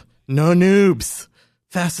that? No noobs.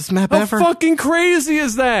 Fastest map ever. How fucking crazy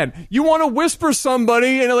is that? You want to whisper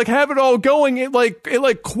somebody and like have it all going. It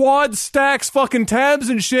like quad stacks fucking tabs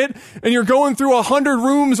and shit. And you're going through 100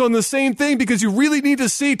 rooms on the same thing because you really need to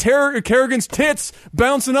see Kerrigan's tits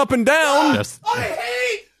bouncing up and down. I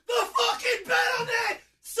hate the fucking BattleNet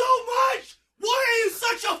so much. Why are you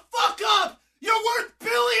such a fuck up? You're worth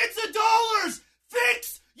billions of dollars!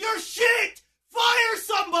 Fix your shit! Fire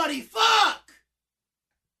somebody! Fuck!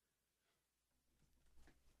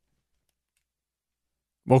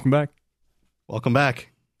 Welcome back. Welcome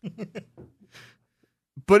back.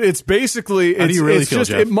 But it's basically, how do you really feel,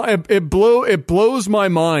 Jeff? It blows my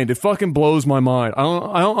mind. It fucking blows my mind.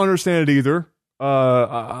 I don't understand it either.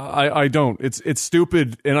 I don't. It's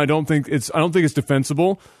stupid, and I don't think it's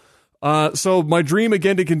defensible. So my dream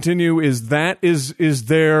again to continue is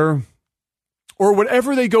there or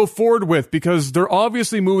whatever they go forward with, because they're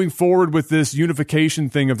obviously moving forward with this unification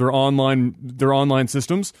thing of their online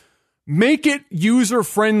systems. Make it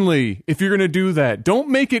user-friendly if you're going to do that. Don't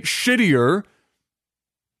make it shittier.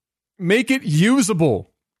 Make it usable.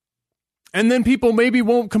 And then people maybe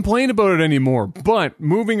won't complain about it anymore. But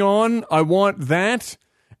moving on, I want that.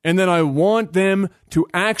 And then I want them to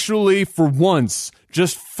actually, for once,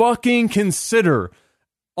 just fucking consider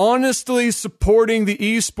honestly supporting the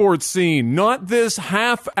esports scene, not this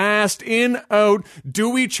half-assed in-out, do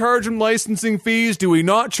we charge them licensing fees? Do we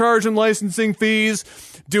not charge them licensing fees?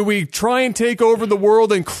 Do we try and take over the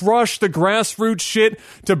world and crush the grassroots shit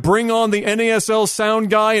to bring on the NASL sound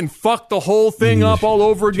guy and fuck the whole thing up all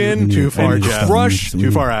over again? Too far, Jeff. Crush.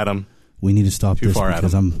 Too far, Adam. We need to stop Too this far,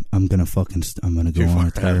 because Adam. I'm gonna go on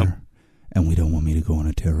a tear, and we don't want me to go on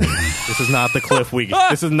a tear right now. This is not the cliff we.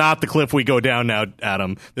 This is not the cliff we go down now,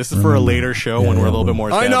 Adam. This is for a later show when we're a little bit more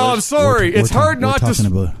established. I know. I'm sorry. It's hard not to. We're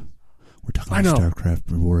talking about Starcraft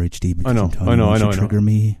Broodwar HD. Because I know. Trigger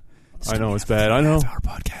me. I know it's bad. I know. Our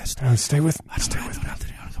podcast. No, stay with me. Stay with me.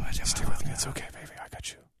 It's okay, baby. I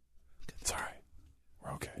got you. It's all right.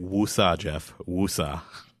 We're okay. Woosah, Jeff. Woosah.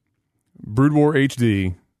 Broodwar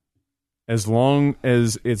HD, as long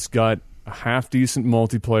as it's got a half-decent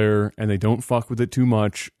multiplayer and they don't fuck with it too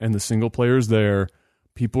much and the single player's there,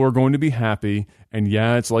 people are going to be happy. And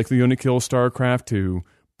yeah, it's likely going to kill StarCraft 2,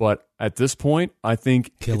 but at this point, I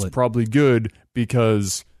think it's probably good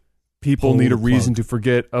because people need a reason to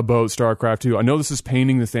forget about StarCraft 2. I know this is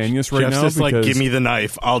painting Nathanius right now. Jeff's just like, give me the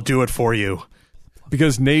knife. I'll do it for you.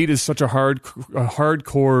 Because Nate is such a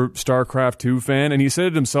hardcore StarCraft 2 fan, and he said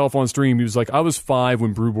it himself on stream. He was like, I was 5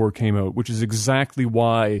 when Broodwar came out, which is exactly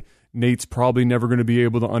why Nate's probably never going to be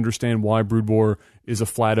able to understand why Broodwar is a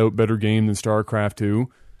flat-out better game than StarCraft 2.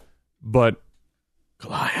 But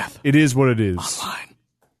Goliath. It is what it is. Online.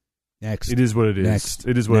 Next. It is what it is. Next.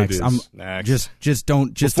 It is what Next. it is. Next. Just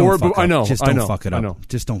don't fuck up. I know. Just don't fuck it up. I know.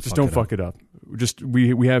 Just don't fuck it up. Just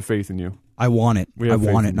we have faith in you. I want it. I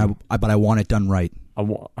want it, but I want it done right. I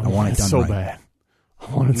want it done so right. bad.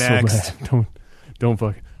 I want it Next. so bad. Don't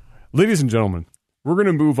fuck it. Ladies and gentlemen, we're going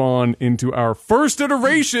to move on into our first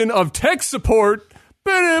iteration of tech support.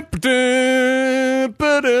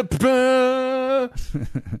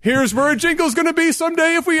 Here's where a jingle's going to be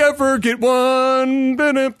someday if we ever get one.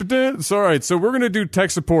 It's all right. So we're going to do tech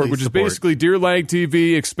support, which is basically Dear Lag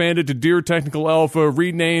TV expanded to Dear Technical Alpha,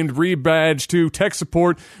 renamed, rebadged to tech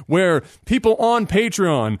support, where people on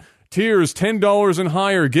Patreon, tiers $10 and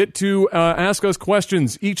higher, get to ask us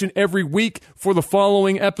questions each and every week for the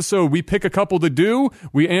following episode. We pick a couple to do,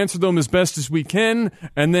 we answer them as best as we can,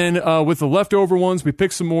 and then with the leftover ones, we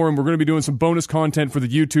pick some more, and we're going to be doing some bonus content for the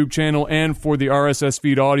YouTube channel and for the RSS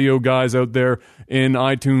feed audio guys out there in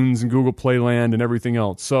iTunes and Google Play Land and everything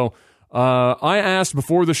else. So I asked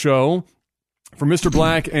before the show for Mr.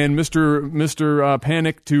 Black and Mr.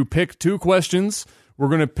 Panic to pick 2 questions. We're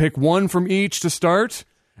going to pick one from each to start.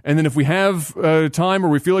 And then if we have time or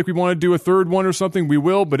we feel like we want to do a third one or something, we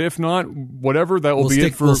will. But if not, whatever, that will be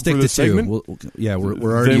it for the segment. We're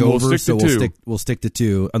already over, so we'll stick to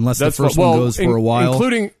 2. Unless the first one goes for a while.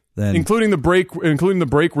 Including the break,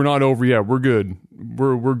 we're not over yet. We're good.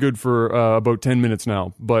 We're good for about 10 minutes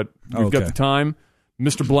now. But we've got the time.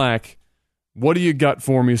 Mr. Black, what do you got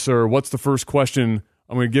for me, sir? What's the first question?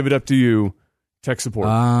 I'm going to give it up to you. Tech support.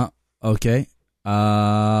 Okay.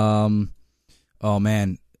 Oh,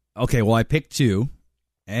 man. Okay, well, I picked 2,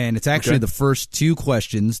 and it's actually the first 2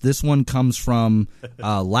 questions. This one comes from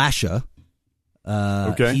Lasha.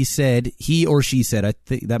 He or she said, I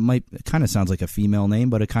think that it kind of sounds like a female name,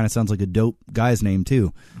 but it kind of sounds like a dope guy's name,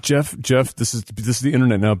 too. Jeff, this is the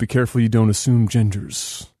internet now. Be careful you don't assume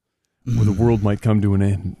genders, or the world might come to an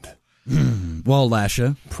end. Well,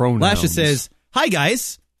 Lasha. Pronouns. Lasha says, hi,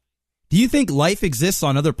 guys. Do you think life exists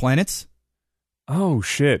on other planets? Oh,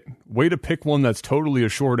 shit. Way to pick one that's totally a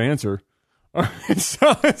short answer. All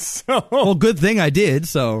right, well, good thing I did,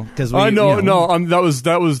 so... Cause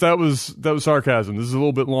that was sarcasm. This is a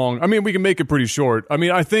little bit long. I mean, we can make it pretty short. I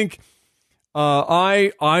mean, I think...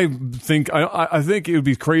 I think it would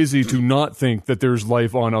be crazy to not think that there's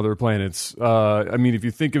life on other planets. I mean, if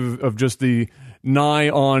you think of just the nigh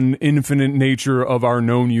on infinite nature of our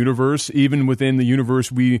known universe, even within the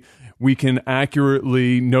universe we can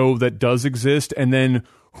accurately know that does exist, and then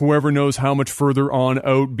whoever knows how much further on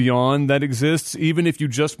out beyond that exists, even if you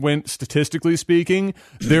just went statistically speaking,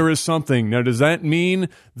 there is something. Now, does that mean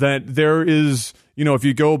that there is, if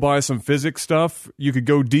you go by some physics stuff, you could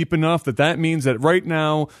go deep enough that means that right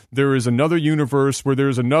now there is another universe where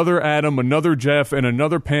there's another Adam, another Jeff, and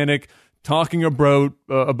another Panic talking about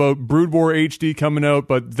Broodwar HD coming out,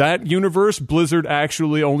 but that universe, Blizzard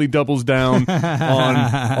actually only doubles down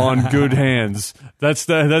on good hands. That's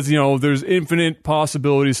there's infinite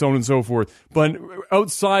possibilities, so on and so forth. But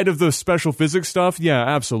outside of the special physics stuff, yeah,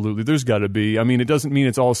 absolutely, there's got to be. I mean, it doesn't mean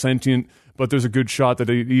it's all sentient, but there's a good shot that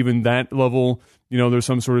even that level, there's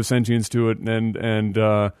some sort of sentience to it, and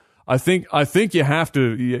I think you have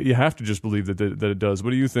to just believe that it does.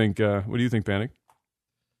 What do you think? What do you think, Panic?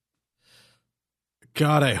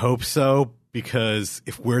 God, I hope so, because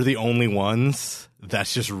if we're the only ones,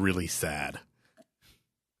 that's just really sad.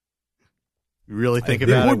 You really think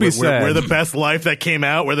about it? It would be sad. We're the best life that came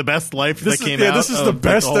out. We're the best life that came out. This is the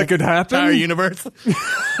best that could happen? Entire universe?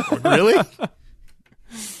 Really?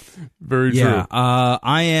 Very true. Yeah,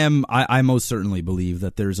 I most certainly believe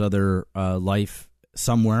that there's other life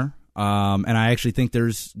somewhere, and I actually think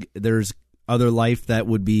there's other life that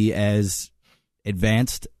would be as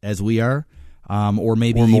advanced as we are. Or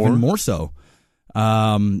maybe even more so.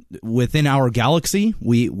 Within our galaxy,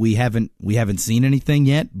 we haven't seen anything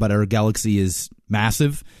yet, but our galaxy is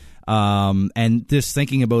massive. And just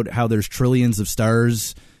thinking about how there's trillions of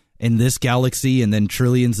stars in this galaxy, and then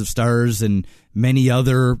trillions of stars in many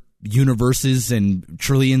other universes, and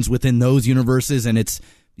trillions within those universes, and it's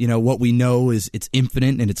what we know is it's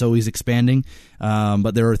infinite and it's always expanding.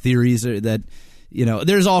 But there are theories that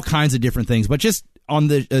there's all kinds of different things, but just on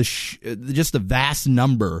just the vast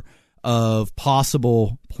number of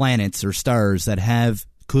possible planets or stars that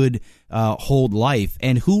could hold life,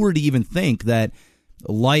 and who were to even think that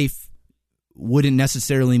life wouldn't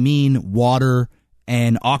necessarily mean water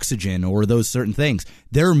and oxygen or those certain things.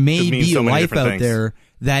 There may be so life out there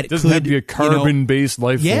that doesn't have to be a carbon-based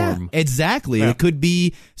life form. Yeah, exactly. Yeah. It could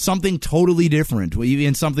be something totally different,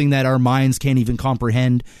 even something that our minds can't even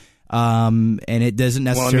comprehend. And it doesn't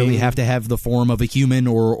necessarily have to have the form of a human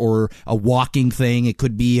or a walking thing. It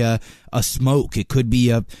could be a smoke. It could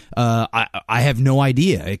be I have no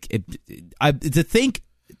idea. To think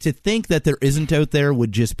that there isn't out there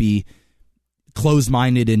would just be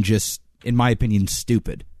closed-minded and just, in my opinion,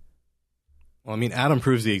 stupid. Well, Adam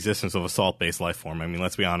proves the existence of a salt-based life form.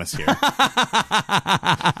 Let's be honest here.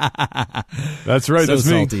 That's right. So that's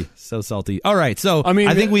salty. Me. So salty. All right. So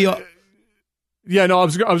I think we. Yeah, no, I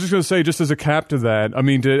was just going to say, just as a cap to that,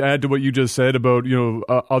 to add to what you just said about,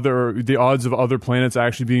 the odds of other planets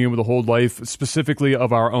actually being able to hold life, specifically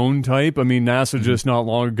of our own type. NASA just not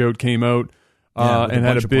long ago came out and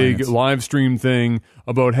had a big live stream thing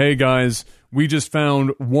about, hey guys, we just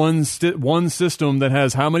found one system that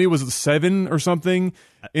has, how many was it, 7 or something?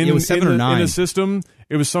 It was 7 or 9 in a system.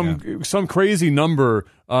 It was some crazy number,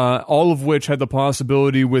 all of which had the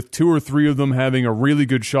possibility with 2 or 3 of them having a really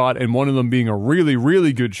good shot and one of them being a really,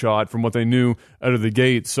 really good shot from what they knew out of the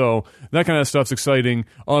gate. So that kind of stuff's exciting.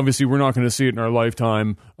 Obviously, we're not going to see it in our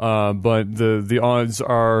lifetime, but the odds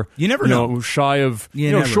are you never know. Shy of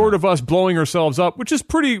short of us blowing ourselves up, which is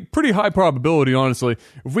pretty high probability, honestly.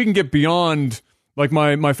 If we can get beyond, like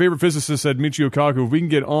my favorite physicist said, Michio Kaku, if we can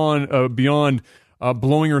get on beyond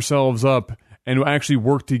blowing ourselves up and actually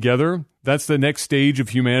work together, that's the next stage of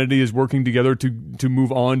humanity, is working together to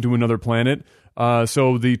move on to another planet.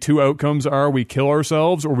 So the 2 outcomes are we kill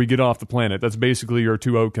ourselves or we get off the planet. That's basically our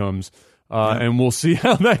 2 outcomes. And we'll see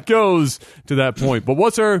how that goes to that point. But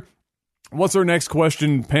what's our next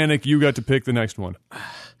question? Panic, you got to pick the next one.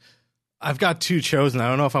 I've got 2 chosen. I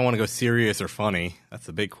don't know if I want to go serious or funny. That's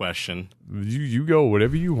the big question. You go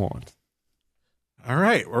whatever you want. All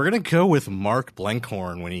right, we're going to go with Mark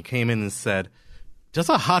Blenkhorn when he came in and said, does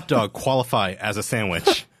a hot dog qualify as a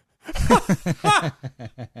sandwich?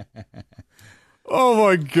 Oh,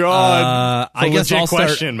 my God. I guess I'll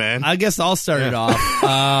question, man. I guess I'll start it off.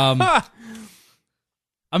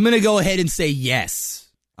 I'm going to go ahead and say yes.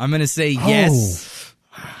 I'm going to say yes,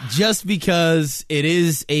 just because it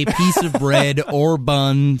is a piece of bread or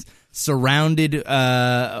bun surrounded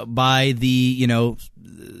by the,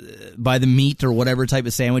 by the meat or whatever type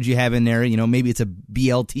of sandwich you have in there. Maybe it's a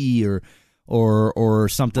BLT or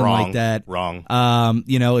something like that. Wrong.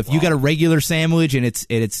 If you got a regular sandwich and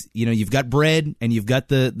it's you've got bread and you've got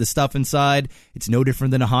the stuff inside, it's no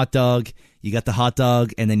different than a hot dog. You got the hot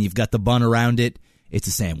dog and then you've got the bun around it. It's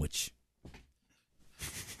a sandwich.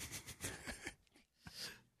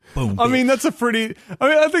 Boom. That's a pretty.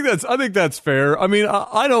 I think that's fair. I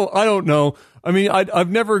don't know. I've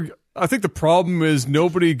never. I think the problem is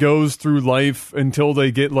nobody goes through life until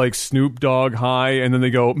they get like Snoop Dogg high, and then they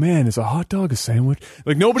go, "Man, is a hot dog a sandwich?"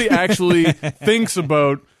 Like nobody actually thinks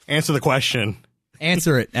about. Answer the question.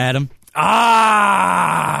 Answer it, Adam.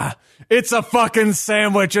 It's a fucking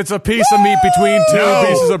sandwich. It's a piece of meat between two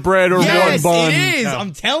pieces of bread or one bun. It is.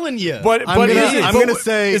 I'm telling you. But I'm gonna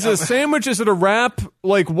say, is it a sandwich? Is it a wrap?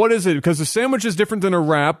 Like, what is it? Because a sandwich is different than a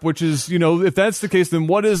wrap, which is, if that's the case, then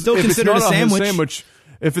what is... Still if considered it's not a sandwich.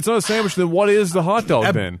 If it's not a sandwich, then what is the hot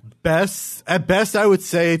dog then? At best, I would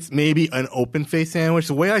say it's maybe an open-faced sandwich.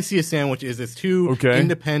 The way I see a sandwich is it's two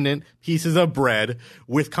independent pieces of bread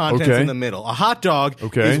with contents in the middle. A hot dog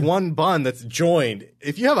is one bun that's joined.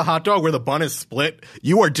 If you have a hot dog where the bun is split,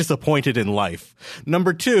 you are disappointed in life.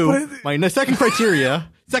 Number two, my second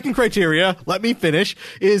criteria, let me finish,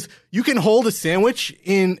 is you can hold a sandwich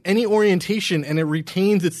in any orientation and it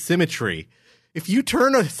retains its symmetry. If you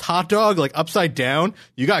turn a hot dog like upside down,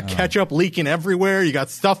 you got ketchup leaking everywhere, you got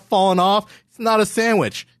stuff falling off. It's not a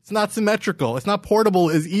sandwich. It's not symmetrical. It's not portable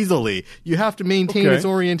as easily. You have to maintain its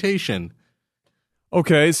orientation.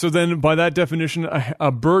 Okay, so then by that definition, a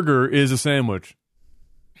burger is a sandwich.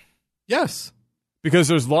 Yes. Because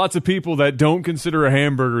there's lots of people that don't consider a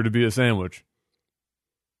hamburger to be a sandwich.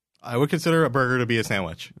 I would consider a burger to be a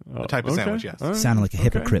sandwich. A type of sandwich, yes. Right. Sounding like a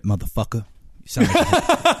hypocrite, motherfucker. You sound like a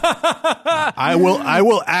hypocrite. I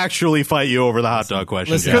will actually fight you over the hot dog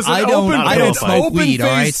question. Listen, I don't smoke weed, all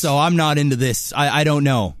right? So I'm not into this. I don't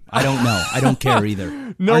know. I don't care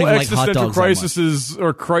either. No existential crises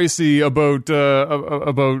or crisy about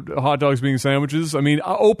hot dogs being sandwiches. I mean,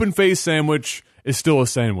 open-faced sandwich is still a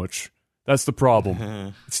sandwich. That's the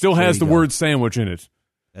problem. It still has the word sandwich in it.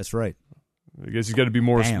 That's right. I guess you got to be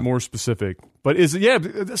more specific. But is it? Yeah,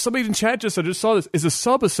 somebody in chat I just saw this. Is a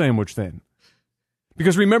sub a sandwich then?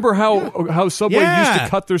 Because remember how Subway used to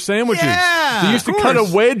cut their sandwiches? Yeah, they used to cut a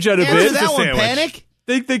wedge out of it. Remember that one, Panic?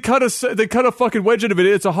 They cut a fucking wedge out of it.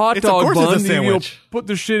 It's a hot dog bun. It's a sandwich. You put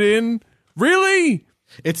the shit in. Really?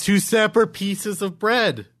 It's two separate pieces of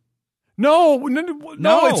bread. No,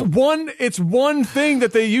 it's one thing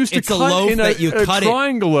that they used to cut in a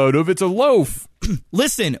triangle out of. It's a loaf.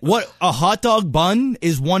 Listen, what a hot dog bun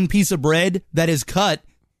is one piece of bread that is cut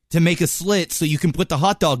to make a slit so you can put the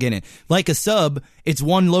hot dog in it. Like a sub, it's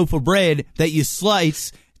one loaf of bread that you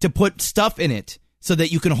slice to put stuff in it so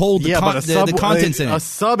that you can hold the contents in it. A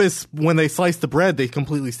sub is when they slice the bread, they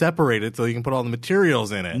completely separate it so you can put all the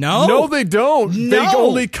materials in it. No, they don't. No. They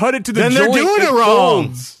only cut it to the joint. Then they're doing it wrong.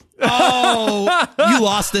 Folds. Oh, you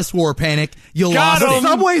lost this war, Panic. You lost it.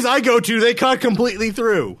 Subways I go to, they cut completely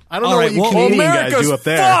through. I don't know what you Canadian America's guys do up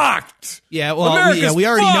there. Fucked. Yeah, well, we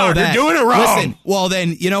already know that. You're doing it wrong. Listen, well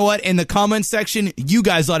then, you know what? In the comments section, you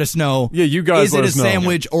guys let us know. Yeah, you guys let us know. Is it a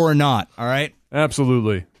sandwich or not? All right?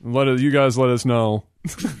 Absolutely. You guys let us know.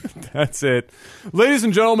 That's it. Ladies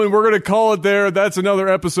and gentlemen, we're going to call it there. That's another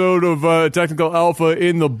episode of Technical Alpha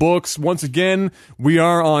in the books. Once again, we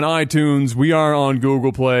are on iTunes. We are on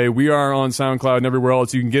Google Play. We are on SoundCloud and everywhere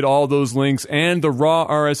else. You can get all those links and the raw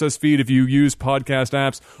RSS feed if you use podcast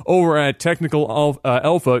apps over at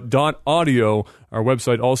technicalalpha.audio. Our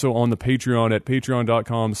website also on the Patreon at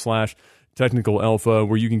patreon.com/Technical Alpha,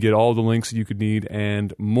 where you can get all the links you could need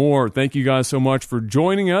and more. Thank you guys so much for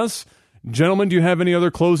joining us. Gentlemen, do you have any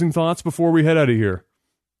other closing thoughts before we head out of here?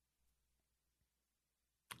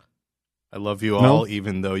 I love you all,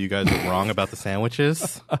 even though you guys are wrong about the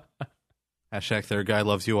sandwiches. Hashtag third guy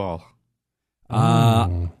loves you all.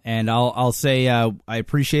 And I'll say I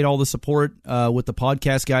appreciate all the support with the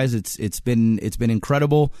podcast, guys. It's been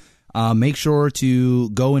incredible. Make sure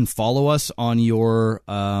to go and follow us on your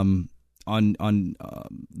on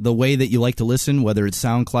the way that you like to listen, whether it's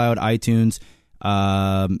SoundCloud, iTunes,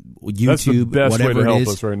 YouTube, that's the best whatever way to help it is.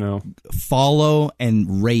 Us right now. Follow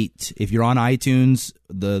and rate. If you're on iTunes,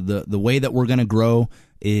 the way that we're going to grow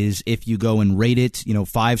is if you go and rate it,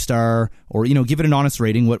 5-star, or give it an honest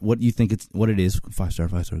rating. What you think what it is? 5-star,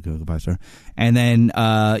 go 5-star, and then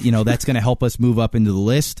that's going to help us move up into the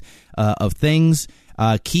list of things.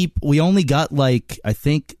 We only got I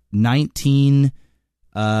think 19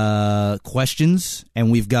 questions,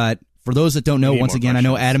 and we've got, for those that don't know, once again, I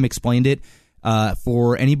know Adam explained it.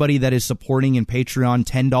 For anybody that is supporting in Patreon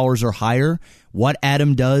 $10 or higher, what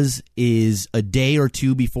Adam does is a day or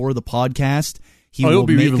two before the podcast, it'll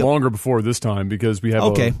be even longer before this time because we have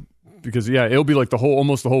it'll be like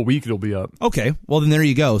almost the whole week it'll be up. Okay, well then there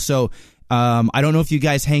you go. So I don't know if you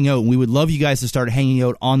guys hang out. We would love you guys to start hanging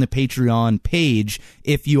out on the Patreon page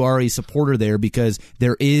if you are a supporter there, because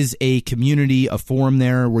there is a community, a forum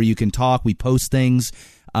there where you can talk. We post things.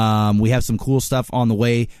 We have some cool stuff on the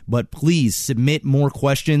way, but please submit more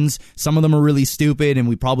questions. Some of them are really stupid and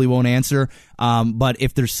we probably won't answer. But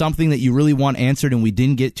if there's something that you really want answered and we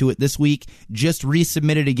didn't get to it this week, just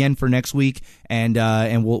resubmit it again for next week, and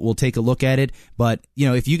we'll take a look at it. But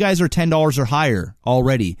if you guys are $10 or higher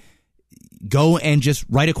already, go and just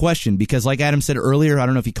write a question, because like Adam said earlier, I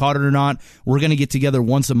don't know if you caught it or not, we're going to get together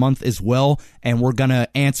once a month as well, and we're going to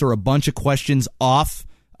answer a bunch of questions off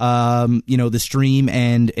the stream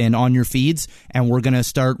and on your feeds, and we're going to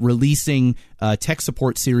start releasing tech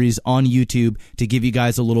support series on YouTube to give you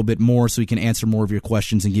guys a little bit more so we can answer more of your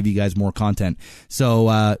questions and give you guys more content.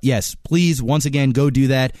 So, yes, please, once again, go do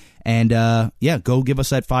that. And, go give us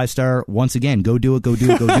that 5-star. Once again, go do it.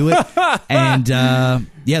 And,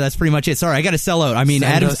 that's pretty much it. Sorry, I got to sell out. I mean,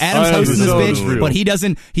 Adam's hosting this bitch, but he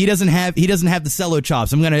doesn't have the sellout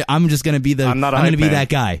chops. I'm just going to be that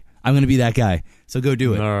guy. I'm going to be that guy. So go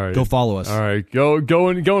do it. All right. Go follow us. All right. Go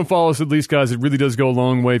and follow us at least, guys. It really does go a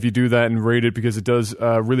long way if you do that and rate it, because it does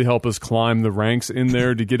really help us climb the ranks in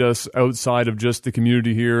there to get us outside of just the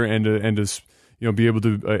community here and to be able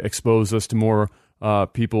to expose us to more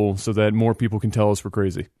people so that more people can tell us we're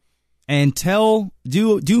crazy. And do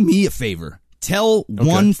me a favor. Tell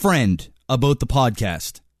one friend about the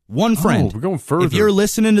podcast. One friend. Oh, we're going further. If you're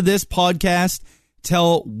listening to this podcast,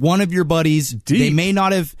 tell one of your buddies. Deep. They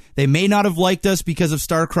may not have liked us because of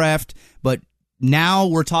StarCraft, but now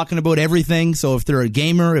we're talking about everything. So if they're a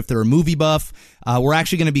gamer, if they're a movie buff, we're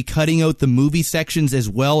actually going to be cutting out the movie sections as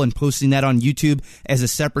well and posting that on YouTube as a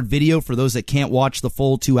separate video for those that can't watch the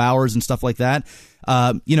full 2 hours and stuff like that.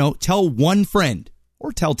 Tell one friend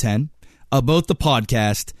or tell 10 about the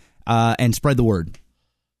podcast and spread the word.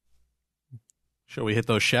 Shall we hit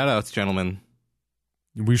those shout-outs, gentlemen?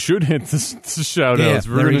 We should hit the shout outs.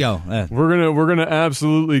 Yeah, there we go. We're gonna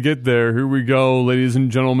absolutely get there. Here we go, ladies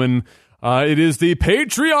and gentlemen. It is the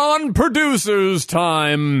Patreon producers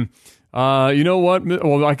time. You know what?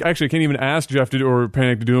 Well, I can't even ask Jeff or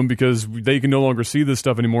Panic to do them because they can no longer see this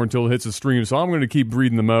stuff anymore until it hits the stream. So I'm going to keep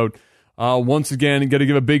reading them out. Once again, got to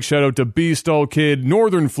give a big shout out to Beastall Kid,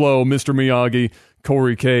 Northern Flow, Mr. Miyagi,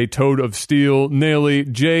 Corey K, Toad of Steel, Naily,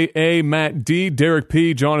 J.A., Matt D, Derek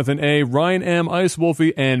P, Jonathan A, Ryan M, Ice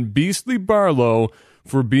Wolfie, and Beastly Barlow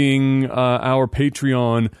for being our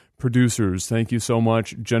Patreon producers. Thank you so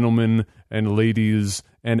much, gentlemen and ladies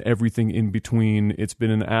and everything in between. It's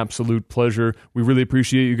been an absolute pleasure. We really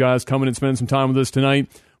appreciate you guys coming and spending some time with us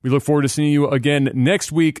tonight. We look forward to seeing you again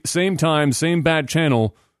next week, same time, same bat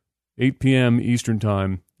channel, 8 p.m. Eastern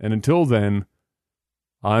Time. And until then,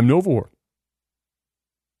 I'm Novor.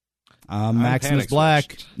 Maximus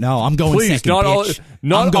Black. No, I'm going Please, second, bitch.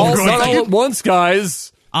 Not all at once,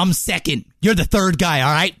 guys. I'm second. You're the third guy,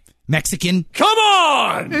 all right? Mexican. Come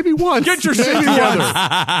on! Maybe once. Get your shit together.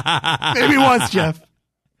 Maybe once, Jeff.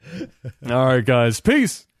 All right, guys.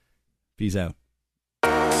 Peace. Peace out.